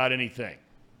ass about anything.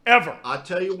 Ever. I'll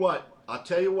tell you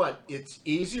what, it's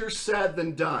easier said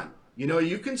than done. You know,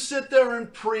 you can sit there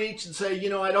and preach and say, you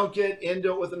know, I don't get into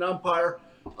it with an umpire.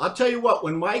 I'll tell you what,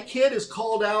 when my kid is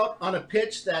called out on a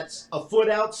pitch that's a foot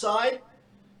outside,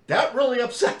 that really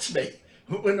upsets me.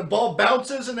 When the ball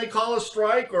bounces and they call a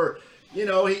strike, or, you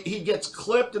know, he gets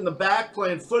clipped in the back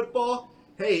playing football,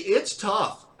 hey, it's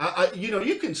tough. You know,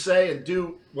 you can say and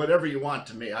do whatever you want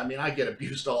to me. I mean, I get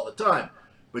abused all the time.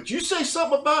 But you say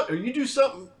something about, or you do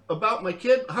something about my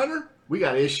kid, Hunter, we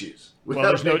got issues. We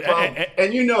got a big problem.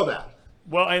 And you know that.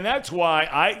 Well, and that's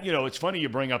why it's funny you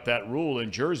bring up that rule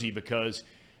in Jersey because,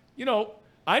 you know,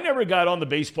 I never got on the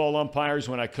baseball umpires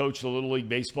when I coached the Little League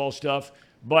baseball stuff.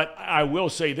 But I will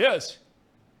say this.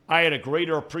 I had a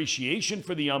greater appreciation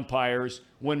for the umpires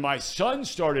when my son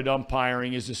started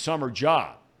umpiring as a summer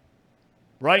job,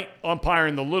 right?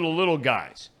 Umpiring the little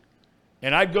guys.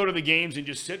 And I'd go to the games and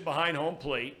just sit behind home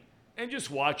plate and just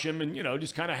watch him and, you know,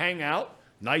 just kind of hang out.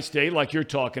 Nice day like you're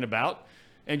talking about.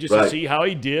 And just to see how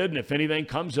he did and if anything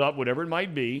comes up, whatever it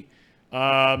might be.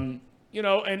 You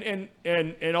know,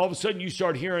 and all of a sudden you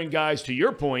start hearing guys, to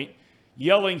your point,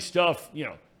 yelling stuff, you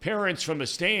know, parents from the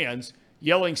stands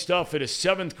yelling stuff at a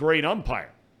 7th grade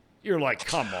umpire. You're like,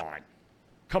 come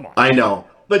on. I know.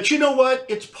 But you know what?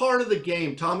 It's part of the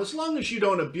game, Tom. As long as you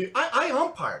don't abuse. I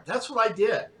umpired. That's what I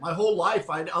did. My whole life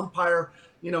I'd umpire,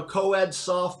 you know, co-ed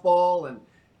softball.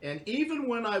 And even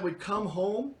when I would come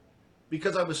home,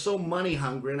 because I was so money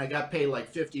hungry and I got paid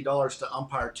like $50 to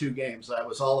umpire 2 games. I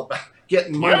was all about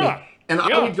getting money. Yeah. And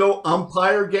I would go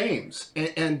umpire games.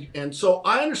 And so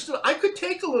I understood. I could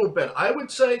take a little bit. I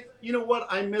would say, you know what?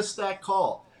 I missed that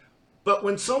call. But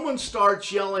when someone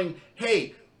starts yelling,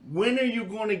 hey, when are you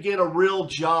going to get a real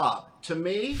job? To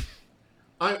me,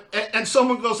 and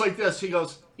someone goes like this. He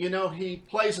goes, you know, he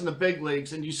plays in the big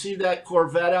leagues. And you see that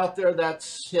Corvette out there?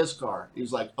 That's his car.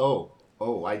 He's like, oh,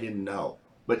 I didn't know.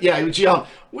 But yeah, he was yelling,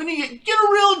 when you get a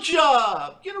real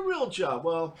job, get a real job.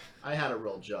 Well, I had a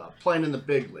real job playing in the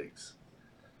big leagues.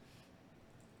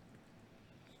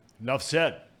 Enough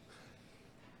said.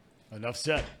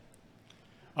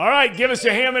 All right, give us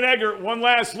a ham and egger. One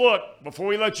last look before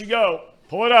we let you go.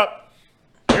 Pull it up.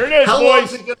 Here it is,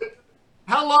 boys.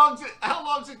 How long's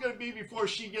it going to be before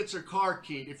she gets her car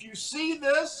keyed? If you see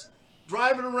this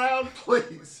driving around,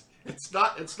 please. It's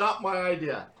not my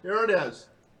idea. Here it is.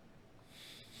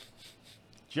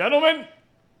 Gentlemen.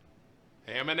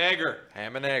 Ham and egger.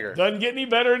 Doesn't get any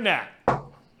better than that.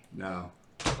 No.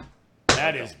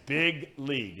 That is big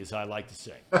league, as I like to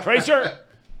say. Tracer.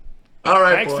 All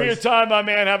right, thanks for your time, my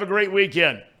man. Have a great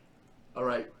weekend. All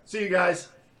right. See you guys.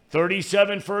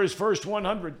 37 for his first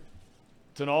 100.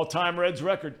 It's an all-time Reds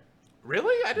record.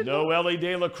 Really? I didn't know. No Ellie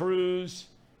De La Cruz.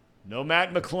 No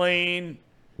Matt McClain.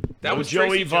 That was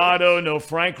Joey Tracy Votto. Jones. No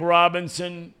Frank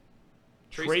Robinson.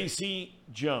 Tracy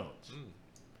Jones.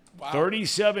 Wow.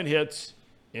 37 hits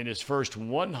in his first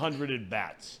 100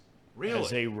 at-bats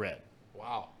as a Red.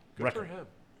 Wow. Good for him.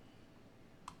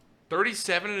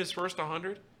 37 in his first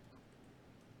 100?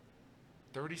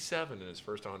 37 in his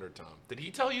first 100, Tom. Did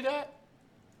he tell you that?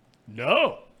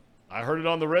 No. I heard it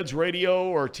on the Reds radio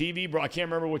or TV. I can't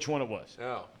remember which one it was.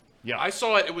 Oh. Yeah. I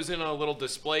saw it. It was in a little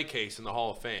display case in the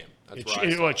Hall of Fame. It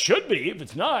should be. If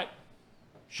it's not,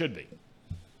 should be.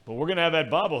 But we're going to have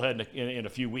that bobblehead in a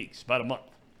few weeks, about a month.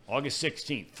 August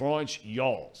 16th, Florence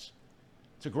Yalls.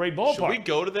 It's a great ballpark. Should we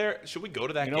go to there? Should we go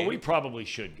to that game? You know, we probably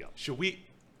should go. Should we?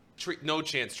 No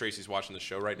chance Tracy's watching the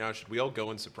show right now. Should we all go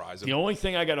and surprise him? The only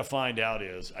thing I got to find out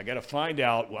is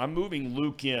I'm moving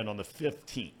Luke in on the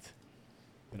 15th.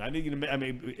 And I need to,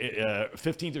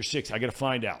 15th or 16th, I got to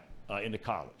find out into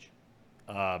college.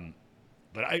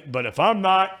 But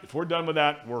if we're done with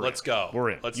that, let's go.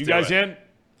 We're in. Let's you do guys it. in?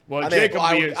 Well, Jacob,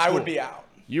 I would be out.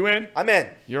 You in? I'm in.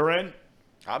 You're in?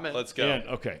 I'm in. Let's go. In.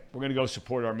 Okay. We're going to go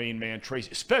support our main man, Tracy,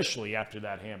 especially after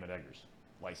that Ham and Eggers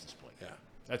license plate. Yeah.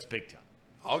 That's big time.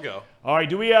 I'll go. All right.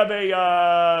 Do we have a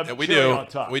yeah, we cherry do. on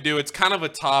top? We do. It's kind of a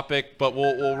topic, but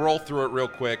we'll roll through it real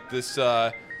quick. It's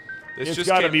got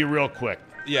to be real quick.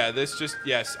 Yeah,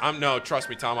 trust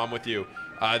me, Tom, I'm with you.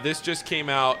 This just came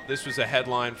out. This was a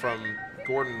headline from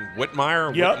Gordon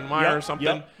Wittenmeyer or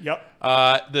something. Yep.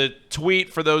 The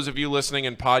tweet, for those of you listening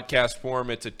in podcast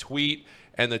form, it's a tweet,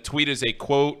 and the tweet is a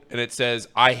quote, and it says,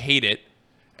 "I hate it."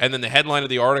 And then the headline of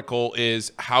the article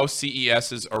is how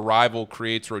CES's arrival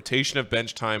creates rotation of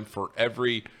bench time for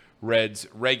every Reds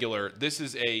regular. This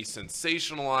is a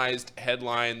sensationalized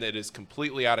headline that is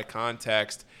completely out of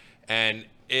context, and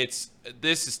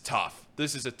this is tough.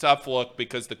 This is a tough look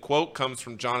because the quote comes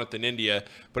from Jonathan India,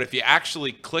 but if you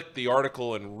actually click the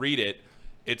article and read it,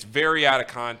 it's very out of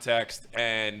context,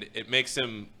 and it makes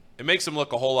him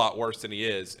look a whole lot worse than he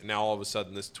is. And now all of a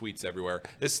sudden, this tweet's everywhere.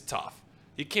 This is tough.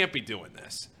 You can't be doing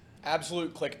this.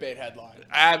 Absolute clickbait headline.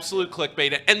 Absolute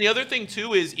clickbait. And the other thing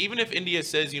too is, even if India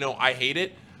says, I hate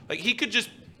it, like he could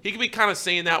be kind of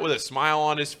saying that with a smile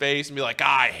on his face and be like,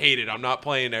 I hate it. I'm not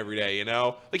playing every day.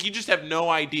 Like you just have no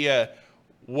idea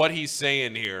what he's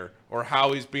saying here or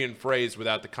how he's being phrased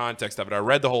without the context of it. I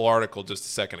read the whole article just a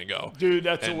second ago. Dude,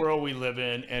 that's the world we live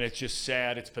in, and it's just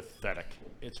sad. It's pathetic.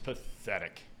 It's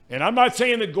pathetic. And I'm not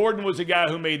saying that Gordon was the guy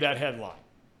who made that headline,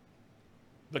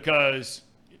 because,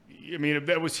 if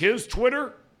that was his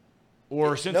Twitter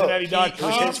or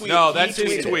Cincinnati.com. No, that's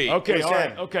his tweet. Okay, all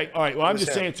right. Well, I'm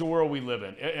just saying it's the world we live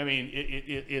in.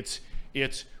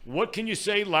 It's what can you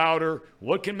say louder?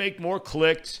 What can make more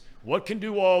clicks? What can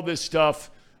do all this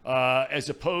stuff as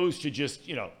opposed to just,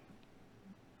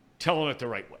 telling it the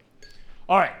right way.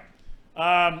 All right.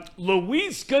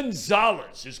 Luis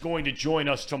Gonzalez is going to join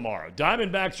us tomorrow.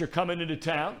 Diamondbacks are coming into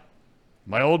town.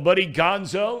 My old buddy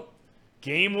Gonzo,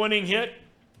 game-winning hit,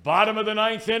 bottom of the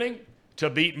ninth inning to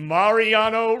beat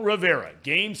Mariano Rivera.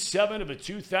 Game 7 of a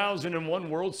 2001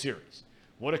 World Series.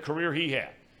 What a career he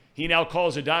had. He now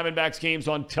calls the Diamondbacks games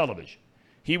on television.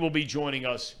 He will be joining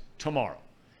us tomorrow.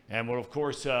 And we'll, of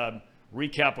course,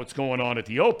 recap what's going on at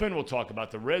the Open. We'll talk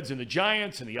about the Reds and the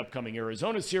Giants and the upcoming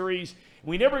Arizona series.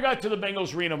 We never got to the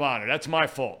Bengals Ring of Honor. That's my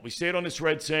fault. We stayed on this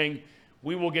Red saying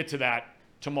we will get to that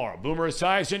tomorrow. Boomer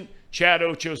Esiason, Chad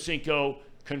Ochocinco,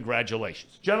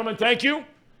 congratulations. Gentlemen, thank you.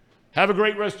 Have a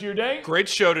great rest of your day. Great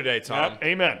show today, Tom.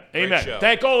 Amen. Great Amen. show.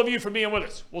 Thank all of you for being with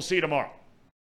us. We'll see you tomorrow.